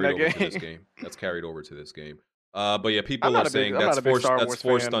that's ran in carried that over to this game. game. That's carried over to this game. But yeah, people I'm are not a saying big- I'm that's not a big forced. Star That's Wars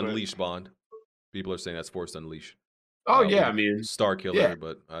forced fan, but- unleashed. Bond. People are saying that's forced unleashed. Oh yeah, I mean Star Killer, yeah.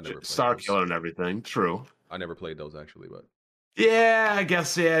 but I never played Star those. Killer and everything. True. I never played those actually, but Yeah, I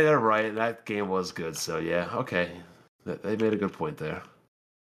guess they're right. That game was good, so yeah, okay. They made a good point there.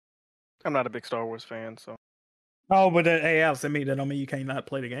 I'm not a big Star Wars fan, so. Oh, but hey, Alex, that don't mean you can't not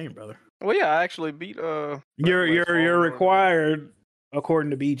play the game, brother. Well, yeah, I actually beat. You're required,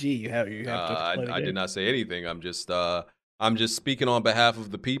 according to BG. You have to. Play the I game. did not say anything. I'm just speaking on behalf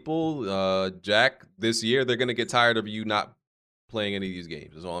of the people. Jack, this year they're gonna get tired of you not playing any of these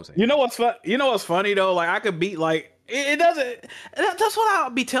games. That's all I'm saying. You know what's funny though? Like I could beat it doesn't. That's what I'll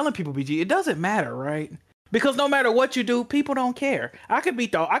be telling people. BG, it doesn't matter, right? Because no matter what you do, people don't care. I could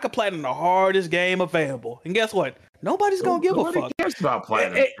platinum the hardest game available, and guess what? Nobody's gonna give a fuck. Nobody cares about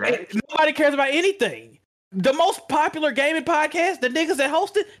platinum. Nobody cares about anything. The most popular gaming podcast, the niggas that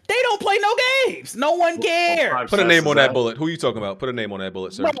host it, they don't play no games. No one cares. Put a name on that bullet. Who you talking about? Put a name on that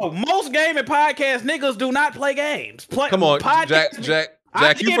bullet, sir. Bro, most gaming podcast niggas do not play games. Come on,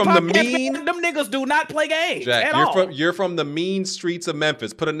 Jack, you from the mean? Them niggas do not play games. Jack, you're from the mean streets of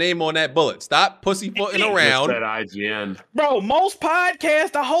Memphis. Put a name on that bullet. Stop pussyfooting around. That IGN. Bro, most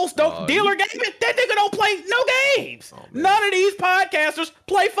podcasts, the host don't dealer gaming. That nigga don't play no games. None of these podcasters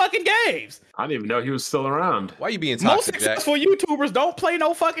play fucking games. I didn't even know he was still around. Why are you being Most toxic, Jack? successful YouTubers don't play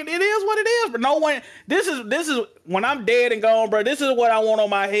no fucking. It is what it is. But no one. This is when I'm dead and gone, bro. This is what I want on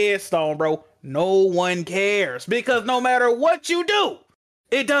my headstone, bro. No one cares because no matter what you do,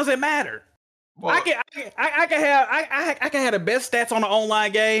 it doesn't matter. Well, I can have the best stats on the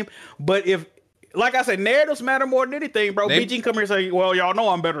online game, but if, like I said, narratives matter more than anything, bro. BG can come here and say, "Well, y'all know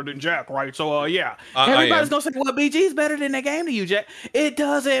I'm better than Jack, right?" So, yeah, everybody's gonna say, "Well, BG's better than the game to you, Jack." It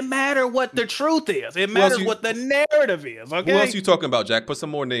doesn't matter what the truth is. It matters what the narrative is. Okay. Who else you talking about, Jack? Put some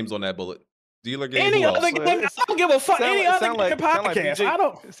more names on that bullet. Dealer game. Any other game, I don't give a fuck. Any other gaming podcast, I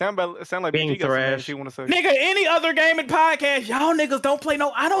don't. Sound like Being BG got some thrashed. she want to say. Nigga, any other gaming podcast, y'all niggas don't play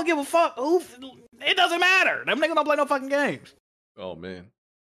no. I don't give a fuck. Oof, it doesn't matter. Them niggas don't play no fucking games. Oh man,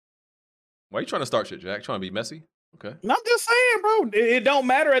 why you trying to start shit, Jack? Trying to be messy? Okay. I'm just saying, bro. It don't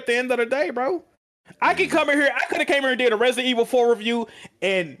matter at the end of the day, bro. I could come in here. I could have came here and did a Resident Evil 4 review,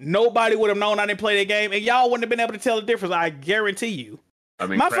 and nobody would have known I didn't play that game, and y'all wouldn't have been able to tell the difference. I guarantee you. I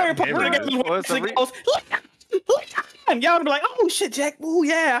mean, my favorite part of the game is when it goes, and y'all would be like, "Oh shit, Jack! Oh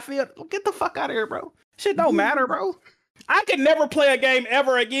yeah, I feel. Get the fuck out of here, bro. Shit don't matter, bro. I could never play a game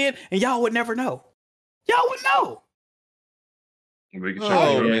ever again, and y'all would never know. Y'all would know.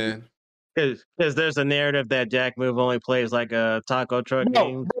 Oh man." Because there's a narrative that Jack Move only plays like a taco truck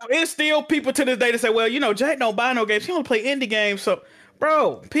game. Bro, it's still people to this day that say, "Well, you know, Jack don't buy no games. He only play indie games." So,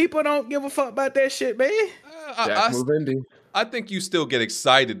 bro, people don't give a fuck about that shit, man. Jack Move indie. I think you still get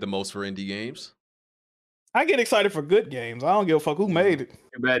excited the most for indie games. I get excited for good games. I don't give a fuck who made it.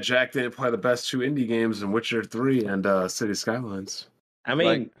 Too bad Jack didn't play the best two indie games in Witcher 3 and City Skylines. I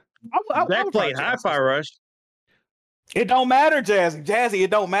mean, Jack played Hi-Fi Rush. It don't matter, Jazzy. It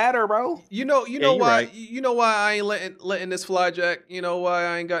don't matter, bro. You know why? Right. You know why I ain't letting this fly, Jack. You know why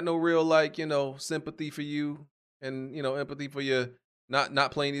I ain't got no real sympathy for you and empathy for you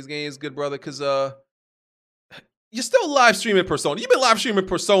not playing these games, good brother. Because you're still live streaming Persona. You've been live streaming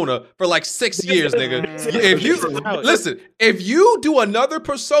Persona for like 6 years, nigga. If you do another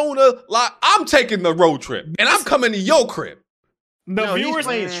Persona, like I'm taking the road trip and I'm coming to your crib. The viewers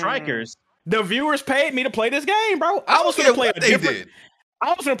playing Strikers. The viewers paid me to play this game, bro. I was gonna play a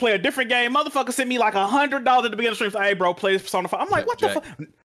different game. Motherfucker sent me like $100 at the beginning of the stream. Say, "Hey, bro, play this Persona 5." I'm like, what the fuck?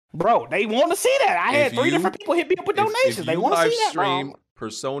 Bro, they want to see that. I had 3 different people hit me up with donations. They want to see that, bro.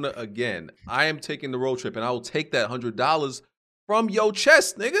 Persona again, I am taking the road trip and I will take that $100 from your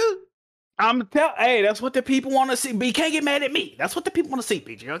chest, nigga. Hey, that's what the people want to see. But you can't get mad at me. That's what the people want to see,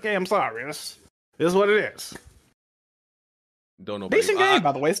 PG. Okay, I'm sorry. This is what it is. Don't know. Decent game,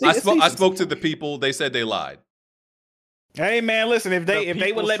 by the way. I spoke to the people. They said they lied. Hey man, listen, if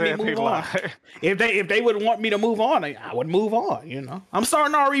they would let me move on, if they would want me to move on, I would move on. You know, I'm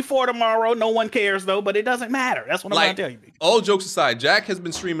starting RE4 tomorrow. No one cares though, but it doesn't matter. That's what I'm Like, gonna tell you. all jokes aside, Jack has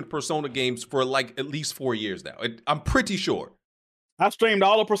been streaming Persona games for like at least 4 years now. I'm pretty sure. I streamed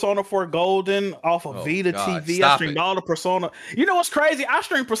all of Persona 4 Golden off of Vita God, TV. I stop streamed it. all the Persona. You know what's crazy? I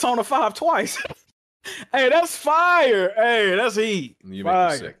streamed Persona 5 twice. Hey, that's fire. Hey, that's heat. You fire.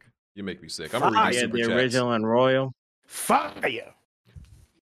 make me sick. You make me sick. I'm gonna read these super the chats. original and royal. Fire.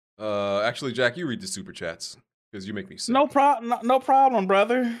 Actually, Jack, you read the super chats because you make me sick. No problem. No problem,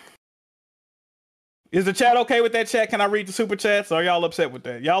 brother. Is the chat okay with that chat? Can I read the super chats? Or are y'all upset with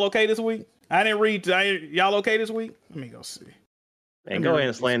that? Y'all okay this week? I didn't read. Y'all okay this week? Let me go see. And go ahead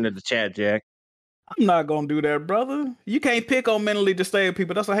and slander the chat, Jack. I'm not gonna do that, brother. You can't pick on mentally disabled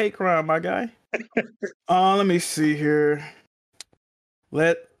people. That's a hate crime, my guy. Let me see here.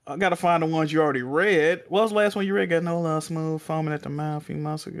 I gotta find the ones you already read. What was the last one you read? Got no love, smooth, foaming at the mouth a few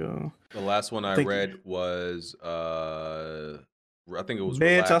months ago. The last one I read was I think it was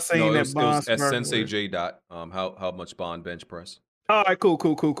Bench. Relax. I seen No, that it was Bond at Smart Sensei word. J. Dot. How much Bond bench press? All right, cool.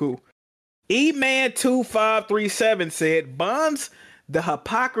 E-Man2537 said, Bonds, the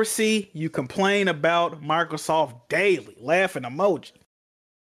hypocrisy you complain about Microsoft daily. Laughing emoji.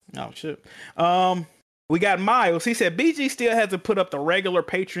 Oh, shit. We got Miles. He said, BG still hasn't put up the regular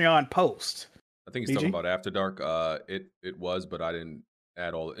Patreon post. I think he's talking about After Dark. It was, but I didn't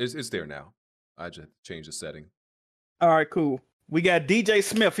add all. It's there now. I just changed the setting. All right, cool. We got DJ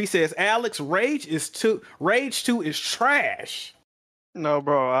Smith. He says, Alex, Rage 2 is trash. No,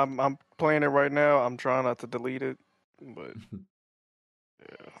 bro, I'm playing it right now. I'm trying not to delete it, but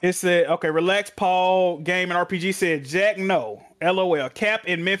It said, okay, Relax Paul Game and RPG said, Jack, no. LOL. Cap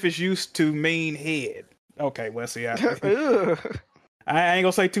in Memphis used to mean head. Okay, well, see, I ain't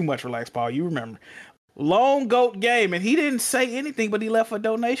gonna say too much, Relax Paul. You remember. Lone Goat Game, and he didn't say anything, but he left a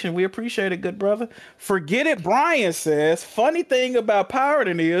donation. We appreciate it, good brother. Forget it, Brian says. Funny thing about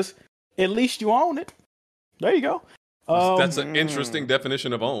pirating is, at least you own it. There you go. That's an interesting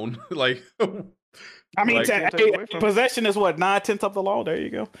definition of own. Like, I mean, like, possession is what, 9/10 of the law. There you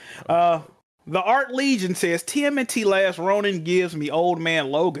go. The Art Legion says TMNT Last Ronin gives me old man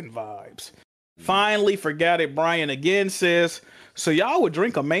Logan vibes. Finally forgot it. Brian again says, so y'all would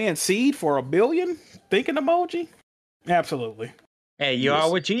drink a man's seed for $1 billion? Thinking emoji? Absolutely. Hey, you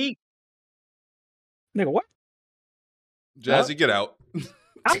all what you eat? Nigga, what? Jazzy, get out.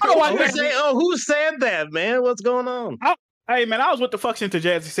 I don't know why who said that, man? What's going on? Hey, man, I was with the fuck until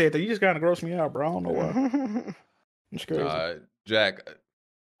Jazzy said that. You just kind of grossed me out, bro. I don't know why. It's crazy. Jack.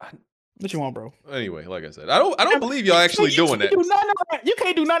 What you want, bro? Anyway, like I said, I don't believe y'all actually doing that. You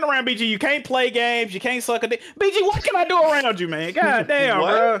can't do nothing around BG. You can't play games. You can't suck a dick. BG, what can I do around you, man? God damn,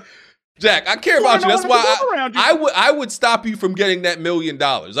 bro. Jack, I care about you. That's why I would stop you from getting that $1 million.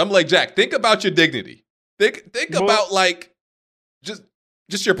 I'm like, Jack, think about your dignity. Think about like just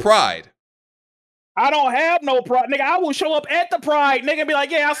your pride. I don't have no pride, nigga. I will show up at the pride, nigga, and be like,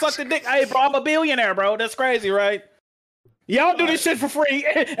 yeah, I sucked the dick. Hey, bro, I'm a billionaire, bro. That's crazy, right? Y'all do this shit for free,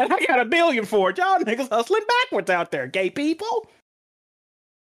 and I got $1 billion for it. Y'all niggas hustling backwards out there, gay people.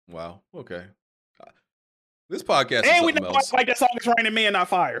 Wow. Okay. This podcast and is we something know else. like that song is raining men, not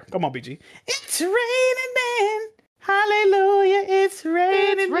fire. Come on, BG. It's raining men. Hallelujah. It's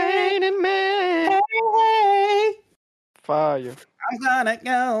raining men. Hey. Fire. I'm gonna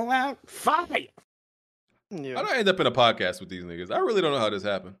go out. Fire. Yeah. How do I end up in a podcast with these niggas? I really don't know how this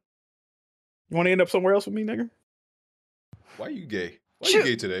happened. You want to end up somewhere else with me, nigga? Why are you gay? Why are you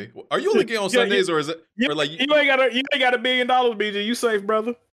gay today? Are you only gay on Sundays, or is it? Or like you ain't got $1 billion, BG. You safe,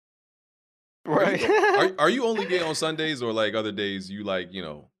 brother. Right. Are you only gay on Sundays, or like other days you like, you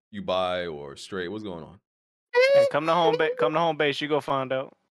know, you bi or straight? What's going on? Hey, come to home base. You go find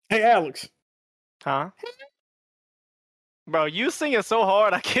out. Hey, Alex. Huh? Bro, you singing so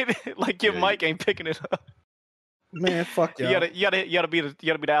hard, I can't. Like your mic ain't picking it up. Man, fuck you. You gotta be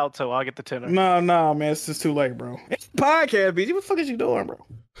the alto. I'll get the tenor. No, man, it's just too late, bro. It's a podcast, BG. What the fuck is you doing, bro?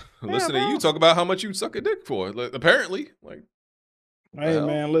 Listen to you talk about how much you suck a dick for. Like, apparently, like. Hey,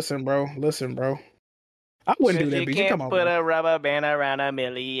 man, listen, bro. I wouldn't do that, BG. Come on, put bro. a rubber band around a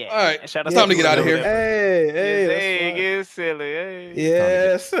million. All right, it's time to get out of here. Hey, get silly. Hey.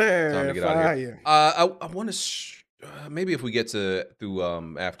 Yes, sir. Time to get out of here. I want to. Maybe if we get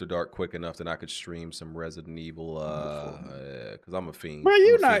through After Dark quick enough, then I could stream some Resident Evil. Because I'm a fiend. Bro,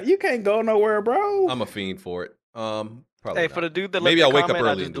 you can't go nowhere, bro. I'm a fiend for it. Probably. Hey, not. for the dude that maybe left I'll the wake comment,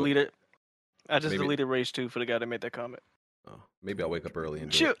 up early I just and do deleted. it. I just deleted Rage 2 for the guy that made that comment. Oh, maybe I'll wake up early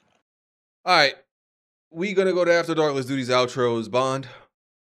and do it. All right, we gonna go to After Dark. Let's do these outros. Bond.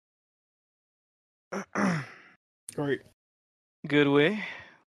 Great. Good way.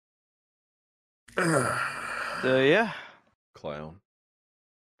 Yeah. Clown.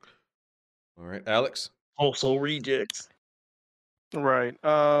 All right, Alex. Also rejects. Right.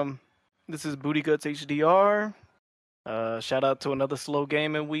 This is Booty Guts HDR. Shout out to another slow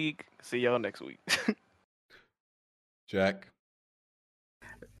gaming week. See y'all next week. Jack.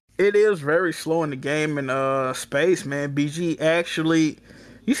 It is very slow in the game and space, man. BG actually,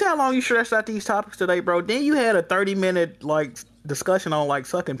 you see how long you stretched out these topics today, bro? Then you had a 30-minute like discussion on like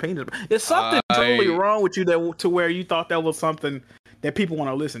sucking penis. It's something totally wrong with you that to where you thought that was something that people want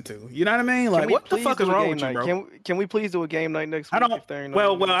to listen to. You know what I mean? Like, what the fuck is wrong with you, bro? Can we please do a game night next week? I don't.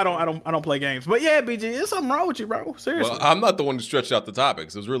 Well, I don't play games. But yeah, BG, there's something wrong with you, bro. Seriously. Well, I'm not the one who stretched out the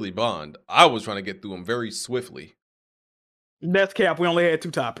topics. It was really Bond. I was trying to get through them very swiftly. That's cap. We only had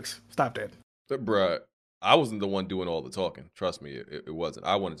 2 topics. Stop that. Bruh, I wasn't the one doing all the talking. Trust me, it wasn't.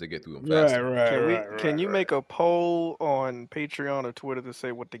 I wanted to get through them fast. Can you make a poll on Patreon or Twitter to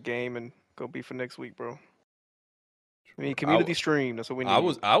say what the game and go be for next week, bro? I mean, community stream. That's what we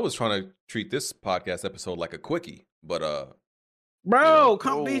need. I was trying to treat this podcast episode like a quickie, but bro,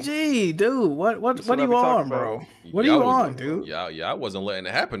 come BG, dude. What are you on, bro? What are you on, dude? Yeah, I wasn't letting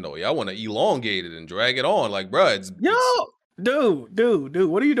it happen though. Y'all want to elongate it and drag it on, like, bro. Dude.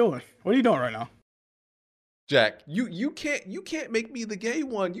 What are you doing? What are you doing right now? Jack, you can't make me the gay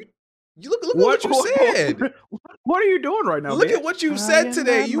one. You look at what you said. What are you doing right now? Look at what you said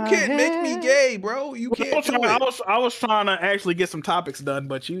today. You can't make me gay, bro. You can't do it. I was trying to actually get some topics done,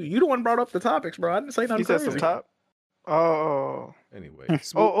 but you the one brought up the topics, bro. I didn't say nothing. He said some top. Oh. Anyway.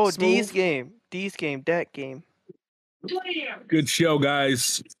 D's game, that game. Good show,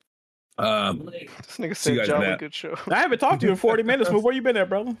 guys. This nigga said jolly good show. I haven't talked to you in 40 minutes. Where you been at,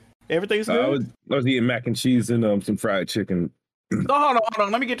 brother? Everything's good. I was eating mac and cheese and some fried chicken. No, hold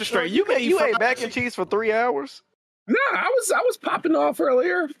on. Let me get this straight. You ate mac and cheese for 3 hours? No, I was popping off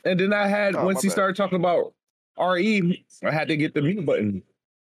earlier, and then I had once he started talking about RE, I had to get the mute button.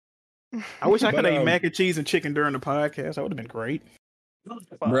 I wish I could have eaten mac and cheese and chicken during the podcast. That would have been great,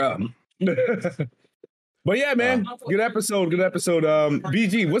 bro. But yeah, man, good episode.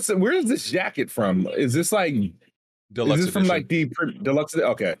 BG, where's this jacket from? Is this like deluxe? Is this from like the deluxe?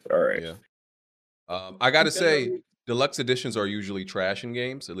 Okay, all right. Yeah. I gotta say, deluxe editions are usually trash in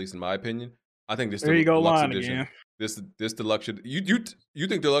games, at least in my opinion. I think this there you go, deluxe line edition. Again. This deluxe. You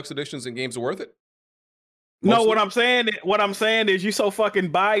think deluxe editions in games are worth it? Mostly? No, what I'm saying is you so fucking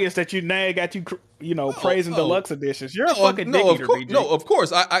biased that you now got praising deluxe editions. You're a fucking dick eater, BG. No, of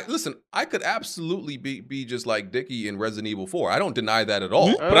course. I listen. I could absolutely be just like Dickie in Resident Evil 4. I don't deny that at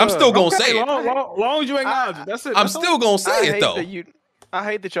all. But I'm still gonna say it. Long as you acknowledge it, that's it. I'm still gonna say it though. I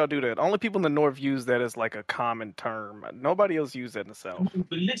hate that y'all do that. Only people in the North use that as like a common term. Nobody else uses that in the South.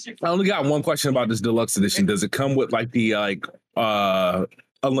 I only got one question about this deluxe edition. Does it come with like the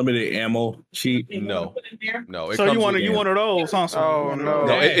unlimited ammo cheat? No. So you want of those? Huh? Oh no.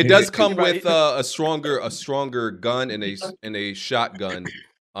 No, it does come with a stronger gun and a shotgun.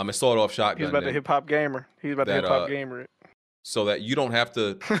 A sawed-off shotgun. He's about the hip hop gamer. It. So that you don't have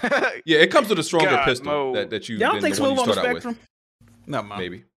to. Yeah, it comes with a stronger pistol that you. Y'all think Smooth on the spectrum? No,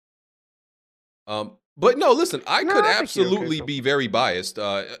 maybe. But no, listen, I could absolutely be very biased.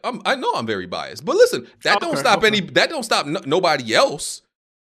 I know I'm very biased, but listen, that don't stop nobody else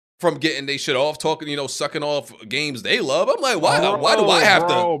from getting they shit off, talking, sucking off games they love. I'm like, why do I have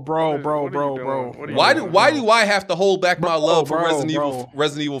to? Bro. Why do I have to hold back my love for Resident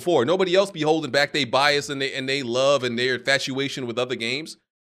Evil 4? Nobody else be holding back their bias and they love and their infatuation with other games.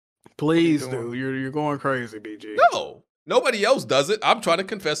 Please, dude, you're going crazy, BG. No. Nobody else does it. I'm trying to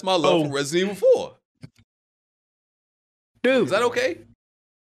confess my love for Resident Evil 4. Dude. Is that okay?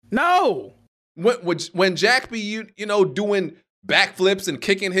 No. When Jack be, doing backflips and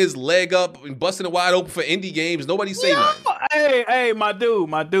kicking his leg up and busting it wide open for indie games, nobody say nothing. Hey, my dude,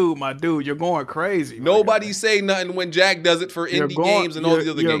 you're going crazy. Nobody say nothing when Jack does it for indie games and all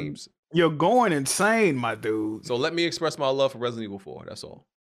the other games. You're going insane, my dude. So let me express my love for Resident Evil 4. That's all.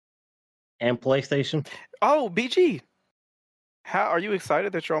 And PlayStation. Oh, BG. How are you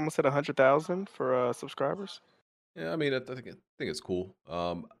excited that you're almost at 100,000 for subscribers? Yeah, I mean, I think it's cool.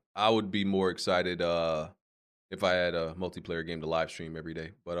 I would be more excited if I had a multiplayer game to live stream every day.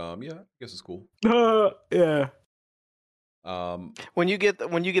 But yeah, I guess it's cool. Yeah. When you get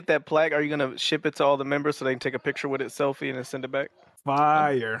that plaque, are you gonna ship it to all the members so they can take a picture with it, selfie, and then send it back?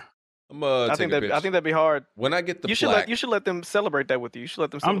 Fire. I think that'd be hard. When I get the plaque, you should let them celebrate that with you. You should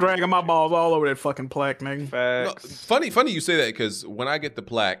let them. I'm dragging my balls all over that fucking plaque, nigga. Facts. No, funny you say that because when I get the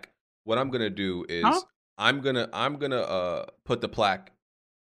plaque, what I'm gonna do is I'm gonna put the plaque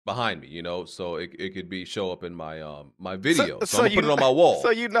behind me, you know, so it could be show up in my my video. So, So I'm gonna put it on my wall. So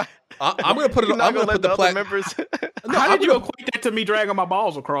you not. I'm gonna put it. You're not I'm gonna gonna put let the other plaque. members. No, How I'm did you gonna- equate that to me dragging my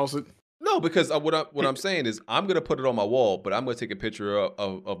balls across it? No, because what I'm saying is I'm gonna put it on my wall, but I'm gonna take a picture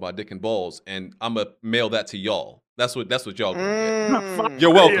of my dick and balls, and I'm gonna mail that to y'all. That's what y'all gonna get.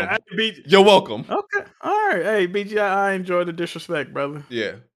 You're welcome. Yeah, You're welcome. Okay, all right. Hey, BG, I enjoy the disrespect, brother.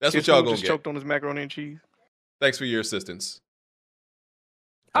 Yeah, that's His what y'all food gonna just get. choked on his macaroni and cheese. Thanks for your assistance.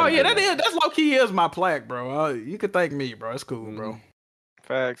 Oh Have a yeah, good night. that's low key is my plaque, bro. You could thank me, bro. It's cool, bro.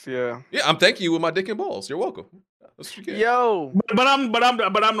 Facts, yeah. Yeah, I'm thanking you with my dick and balls. You're welcome. That's what you get. Yo, But I'm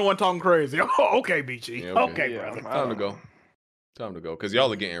the one talking crazy. Oh, okay, BG. Yeah, okay, Yeah, brother. Time to go. Time to go. Because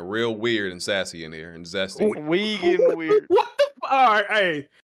y'all are getting real weird and sassy in here and zesty. we getting weird. What the? All right, hey.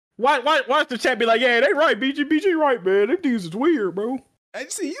 Why the chat be like, yeah, they right, BG right, man. Them dudes is weird, bro. And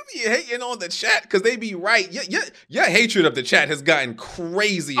see, you be hating on the chat because they be right. Your hatred of the chat has gotten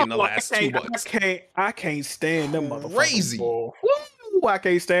crazy in the last 2 months. I can't stand them motherfuckers. Crazy. Woo, I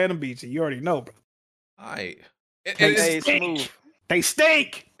can't stand them, BG. You already know, bro. Alright. Hey, smooth. They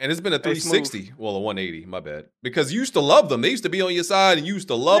stink. And it's been a Hey, 360. Well, a 180, my bad. Because you used to love them. They used to be on your side and you used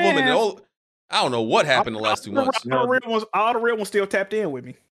to love them. And Man. all, I don't know what happened the last 2 months. All the real ones still tapped in with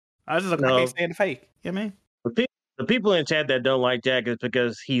me. I was just like, I No. can't stand the fake. You know what I mean? The people in chat that don't like Jack is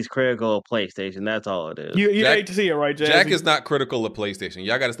because he's critical of PlayStation. That's all it is. You Jack- hate to see it, right, Jazzy? Jack is not critical of PlayStation.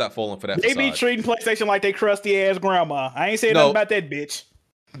 Y'all got to stop falling for that They be facade. treating PlayStation like they crusty ass grandma. I ain't saying No. nothing about that bitch.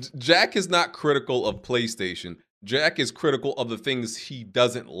 Jack is not critical of PlayStation. Jack is critical of the things he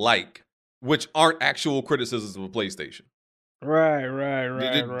doesn't like, which aren't actual criticisms of PlayStation. Right.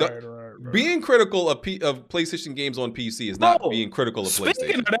 Being critical of PlayStation games on PC is not being critical of Speaking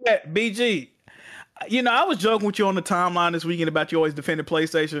PlayStation. of that, BG, you know, I was joking with you on the timeline this weekend about you always defending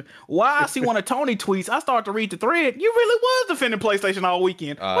PlayStation. Why I see one of Tony tweets, I start to read the thread. You really was defending PlayStation all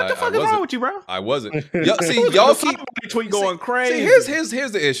weekend. What the fuck is wrong with you, bro? I wasn't. Y'all keep tweet going crazy. See,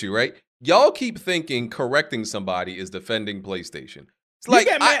 here's the issue, right? Y'all keep thinking correcting somebody is defending PlayStation. It's You like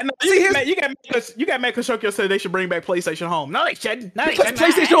got mad because Shokyo said they should bring back PlayStation Home. No, they shouldn't. No, they because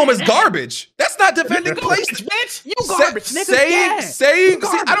shouldn't. PlayStation Home is garbage. That's not defending PlayStation. Bitch, you garbage, nigga. Yeah. See, I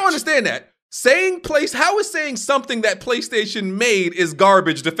garbage. don't understand that. How is saying something that PlayStation made is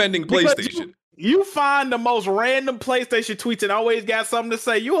garbage defending Because PlayStation? You find the most random PlayStation tweets and always got something to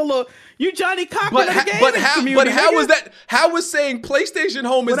say. You Johnny Cochran But of the but gaming how community, how nigga. is that? How is saying PlayStation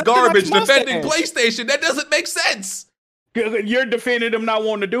Home is But I think garbage that's defending mustache. PlayStation? That doesn't make sense. You're defending them not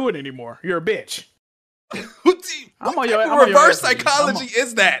wanting to do it anymore. You're a bitch. I'm on your reverse ass, nigga. psychology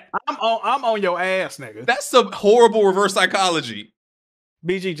is that? I'm on your ass, nigga. That's some horrible reverse psychology.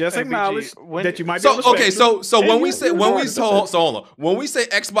 BG, just Hey, acknowledge BG, that you might be So on the okay, spectrum. so And when we you- say you're when we right. so hold on, when we say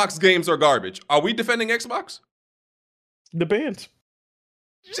Xbox games are garbage, are we defending Xbox? Depends.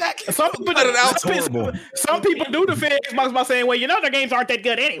 Jack, Some people, cut it out. some people do defend Xbox by saying, well, you know their games aren't that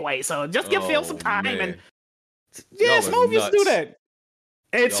good anyway, so just give Phil some time. man. And yeah, Y'all are Smooth used to do nuts. that.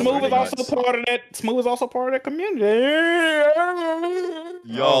 And Y'all Smooth are is also nuts. part of that. Smooth is also part of that community.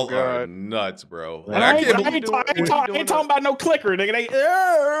 Y'all Oh, are God. nuts, bro. Like, I I ain't, can't I believe, ain't talking about no clicker, nigga.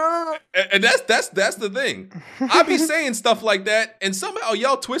 and that's the thing. I be saying stuff like that, and somehow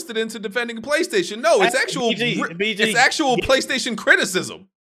y'all twisted into defending PlayStation. No, it's Hey, actual BG, it's actual PlayStation criticism.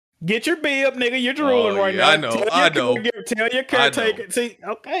 Get your B up, nigga. You're drooling right yeah, now. I know. Tell your caretaker. See,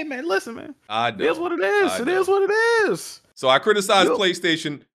 okay, man. Listen, man. I know. It is what it is. It is what it is. So I criticize You-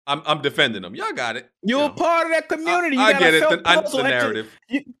 PlayStation. I'm defending them. Y'all got it. You're a part of that community. You I got get a it. felt The puzzle. narrative.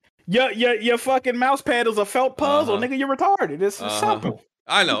 Your fucking mouse pad is a felt puzzle, nigga. You're retarded. It's simple.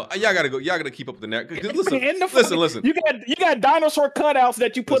 I know. Y'all gotta go. Y'all gotta keep up with the narrative. Listen, In the listen, fucking- listen. You got dinosaur cutouts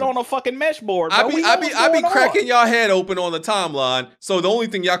that you put on a fucking mesh board. I Bro. be We know what's I be going on. cracking y'all head open on the timeline. So the only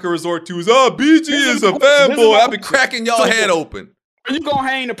thing y'all can resort to is, BG is a this is fanboy. my- I be cracking y'all head open. Are you gonna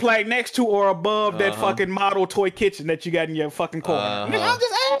hang the plaque next to or above that fucking model toy kitchen that you got in your fucking corner? Nigga, I'm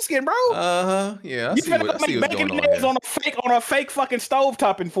just asking, bro. Yeah, I You see finna what's make bacon going on eggs here. on a fake fucking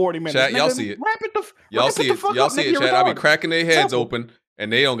stovetop in 40 minutes. Chat, y'all nigga. see it. Wrap it the Y'all wrap see the it. fuck Y'all up, see nigga, it, you're chat. I be retarded. cracking their heads Simple. open,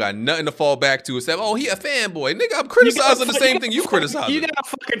 and they don't got nothing to fall back to except, he a fanboy. Nigga, I'm criticizing the same thing you criticizing. You got a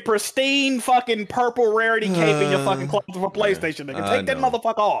fucking pristine fucking purple rarity cape in your fucking closet for PlayStation, nigga. I Take that know.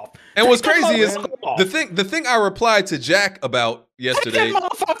 motherfucker off. And what's Take that crazy is motherfucker off. the thing I replied to Jack about Take yesterday. that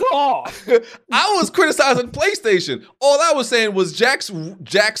motherfucker off. I was criticizing PlayStation. All I was saying was Jack's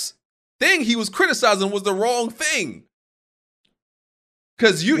thing he was criticizing was the wrong thing.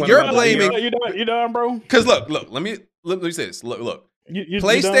 Because you're blaming. You done, bro? Because look, let me say this. Look. You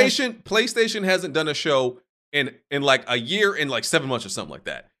PlayStation hasn't done a show in like a year, in like 7 months or something like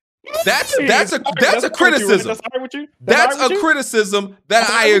that. That's a criticism. That's a criticism that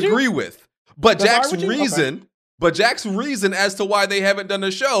I agree with. But Jack's reason as to why they haven't done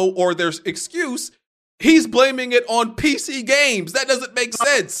a show or their excuse, he's blaming it on PC games. That doesn't make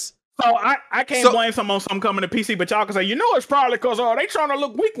sense. So I can't blame some on some coming to PC, but y'all can say, it's probably because they trying to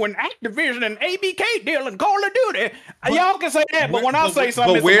look weak when Activision and ABK deal and Call of Duty. Y'all can say that, but when I say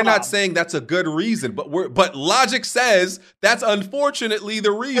something, but we're not saying that's a good reason. But logic says that's unfortunately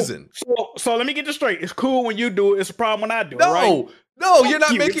the reason. So let me get this straight. It's cool when you do it. It's a problem when I do it. Right? No, you're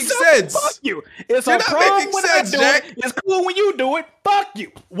not making sense. Fuck you. It's a problem when I do it. It's cool when you do it. Fuck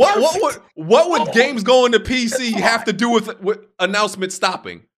you. What would games going to PC have to do with announcement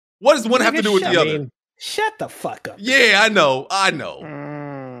stopping? What does one have to do with the other? Shut the fuck up. Yeah, I know.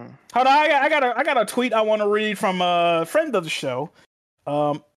 Hold on, I got a tweet I want to read from a friend of the show,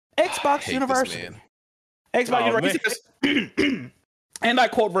 Xbox University. Xbox University, and I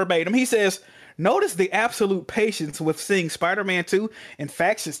quote verbatim. He says, "Notice the absolute patience with seeing Spider-Man 2 and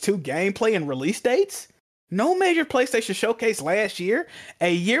Factions 2 gameplay and release dates. No major PlayStation showcase last year,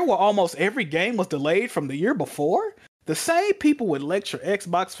 a year where almost every game was delayed from the year before. The same people would lecture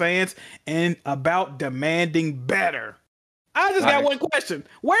Xbox fans and about demanding better." I just got one question.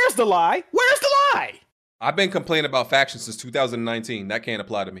 Where's the lie? I've been complaining about Factions since 2019. That can't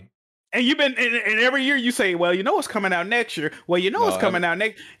apply to me. And you've been, and every year you say, well, it's coming out next year. Well, it's coming out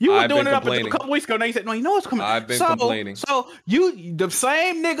next. You were doing it up until a couple weeks ago. Now you said, no, it's coming. I've been complaining. So the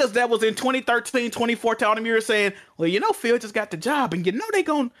same niggas that was in 2013, 2014, all them years saying, well, Phil just got the job, and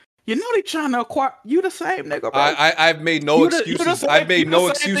they trying to acquire you. The same nigga, bro. I've made no excuses. I've made no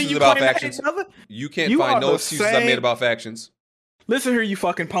excuses about Factions. You can't find no excuses I've made about Factions. Listen here, you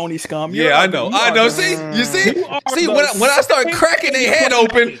fucking pony scum. I know. See, when I start cracking their head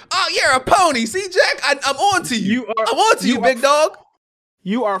open, you're a pony. See, Jack, I'm on to you. I'm on to you, big dog.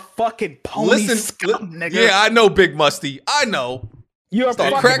 You are fucking pony scum, nigga. Yeah, I know, Big Musty. I know. You are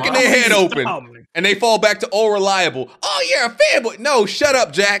start cracking their head open, and they fall back to all reliable. Oh, you're a fanboy. No, shut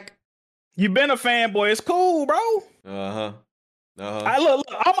up, Jack. You've been a fanboy. It's cool, bro. Look,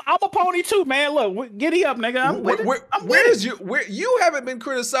 I'm a pony too, man. Look, giddy up, nigga. Where you haven't been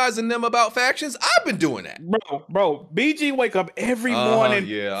criticizing them about Factions? I've been doing that, bro. BG wake up every morning.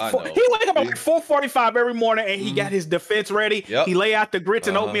 Yeah, I know. He wake up at like 4:45 every morning, and he got his defense ready. Yep. He lay out the grits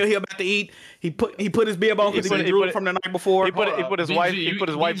and oatmeal he about to eat. He put his bib on because he drew it from the night before. He put his white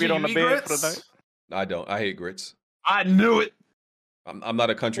beard on the bed for the night. I don't. I hate grits. I knew it. I'm not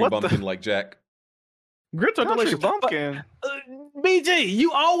a country bumpkin like Jack. Grits are delicious. Bumpkin. BG,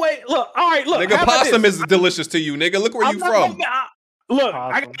 you always look. All right, look. Nigga, possum is delicious to you, nigga. Look where you from. Look,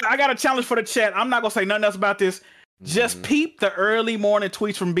 I got a challenge for the chat. I'm not gonna say nothing else about this. Just peep the early morning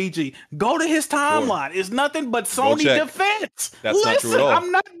tweets from BG. Go to his timeline. Sure. It's nothing but Sony defense. That's not true at all.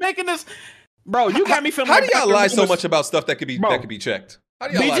 I'm not making this. Bro, you got me feeling how like do y'all lie so much about stuff that could be checked? How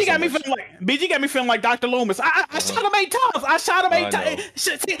do y'all lie so much? BG got me feeling like Dr. Loomis. I shot him 8 times. I shot him 8 times.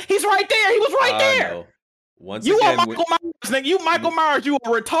 He's right there. He was right there. Once you again, are Michael Myers, nigga. You Michael Myers. You a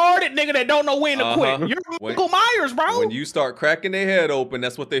retarded nigga that don't know when to quit. You're Michael Myers, bro. When you start cracking their head open,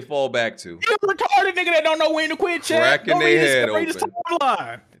 that's what they fall back to. You're a retarded nigga that don't know when to quit, Chad. Cracking their head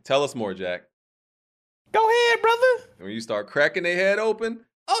open. Tell us more, Jack. Go ahead, brother. When you start cracking their head open,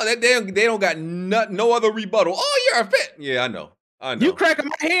 they don't got no other rebuttal. Oh, you're a fit. Yeah, I know. You cracking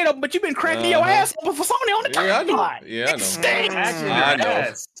my head open, but you've been cracking your ass open for Sony on the timeline. Yeah, I know. It stinks. I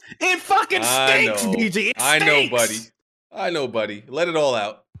know. It fucking stinks, BG. It stinks. I know, buddy. Let it all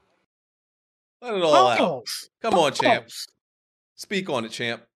out. Let it all out. Come on, champ. Speak on it,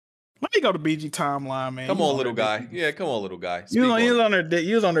 champ. Let me go to BG timeline, man. Come on, little guy. Yeah, come on, little guy. You was on their dick.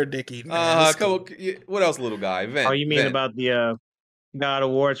 You was on their dicky. Come on. What else, little guy? Oh, you mean about the God of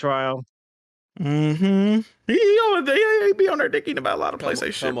War trial? Mm-hmm. He be on their dicking about a lot of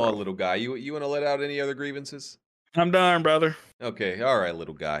PlayStation shit. Come on, little guy. You want to let out any other grievances? I'm done, brother. Okay, all right,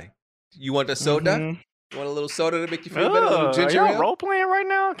 little guy. You want a soda? You want a little soda to make you feel better? A little ginger ale? Are y'all role playing right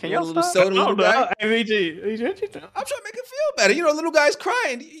now? Can y'all a little soda, little guy? Hey, VG. I'm trying to make him feel better. Little guy's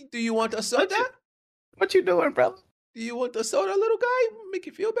crying. Do you want a soda? What you doing, brother? Do you want a soda, little guy? Make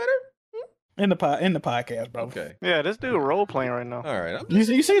you feel better? In the podcast, bro. Okay. Yeah, this dude role playing right now. All right.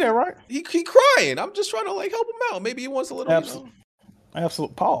 You see that, right? He crying. I'm just trying to help him out. Maybe he wants a little.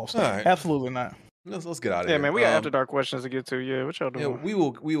 Absolute pause. All right. Absolutely not. Let's get out of here. Yeah, man. We got After Dark questions to get to. Yeah, what y'all doing? Yeah,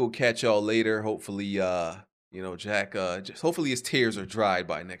 we will catch y'all later. Hopefully, Jack. Hopefully his tears are dried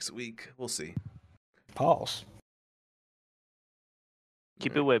by next week. We'll see. Pause.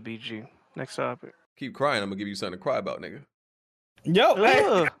 Keep it wet, BG. Next topic. Keep crying. I'm gonna give you something to cry about, nigga. Yo,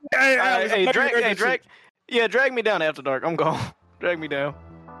 hey, drag me down After Dark. I'm gone. Drag me down.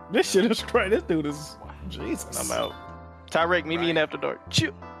 This shit is crazy. This dude is Jesus. I'm out. Tyrek, meet me in After Dark.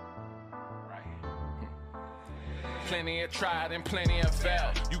 Chill. Plenty of tried and plenty of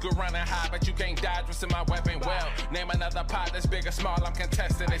failed. You can run and hide, but you can't dodge what's in my weapon well. Name another pot that's big or small, I'm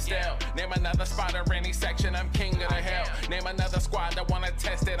contesting it still. Name another spot or any section, I'm king of the hill. Name another squad that wanna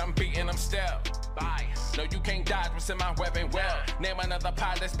test it, I'm beating them still. Bye. No, you can't dodge what's in my weapon well. Name another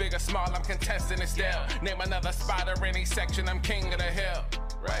pot that's big or small, I'm contesting it still. Name another spot or any section, I'm king of the hill.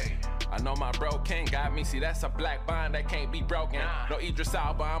 Right. I know my bro King got me. See, that's a black bond that can't be broken. No Idris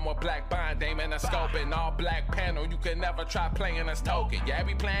Elba, I'm a black bond, aiming a scope and all black panel. You can never try playing us token. Yeah,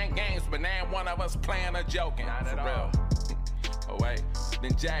 we playing games, but now one of us playing or joking. Not at all. Oh wait,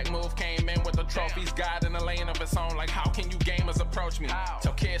 then Jack Move came in with the trophies, God in a lane of its own. Like, how can you gamers approach me?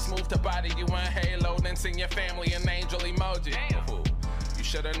 Tell kids move to body you in Halo, then send your family an angel emoji. You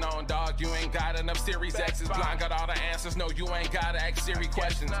should've known, dog, you ain't got enough Series X's. Blind got all the answers, no, you ain't gotta ask Siri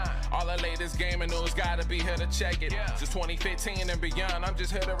questions. All the latest gaming news gotta be here to check it. Since 2015 and beyond, I'm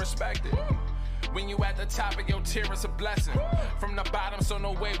just here to respect it. When you at the top of your tier, it's a blessing. From the bottom, so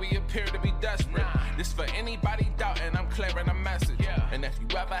no way we appear to be desperate. This for anybody doubting, I'm clearing a message. And if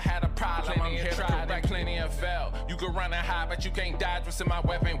you ever had a problem, I'm here to correct. Plenty of fail. You can run and hide, but you can't dodge what's in my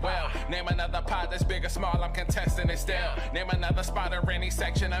weapon well. Name another pot that's big or small, I'm contesting it still. Name another spot or any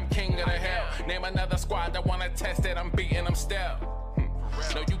section, I'm king of the hill. Name another squad that wanna test it, I'm beating them still.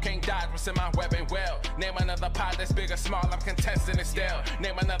 No, you can't dodge what's in my weapon well. Name another pot that's big or small, I'm contesting it still.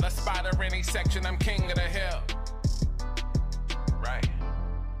 Name another spot or any section, I'm king of the hill. Right.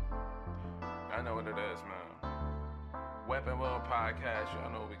 I know what it is, man. Weapon Will Podcast,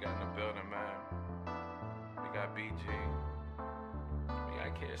 y'all know what we got in the building, man. We got BG. We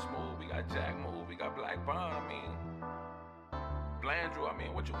got Kid Smooth, we got Jack Move, we got Black Bond, I mean. Blandrew, I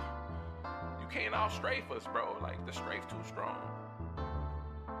mean, what you can't all strafe us, bro. Like, the strafe too strong.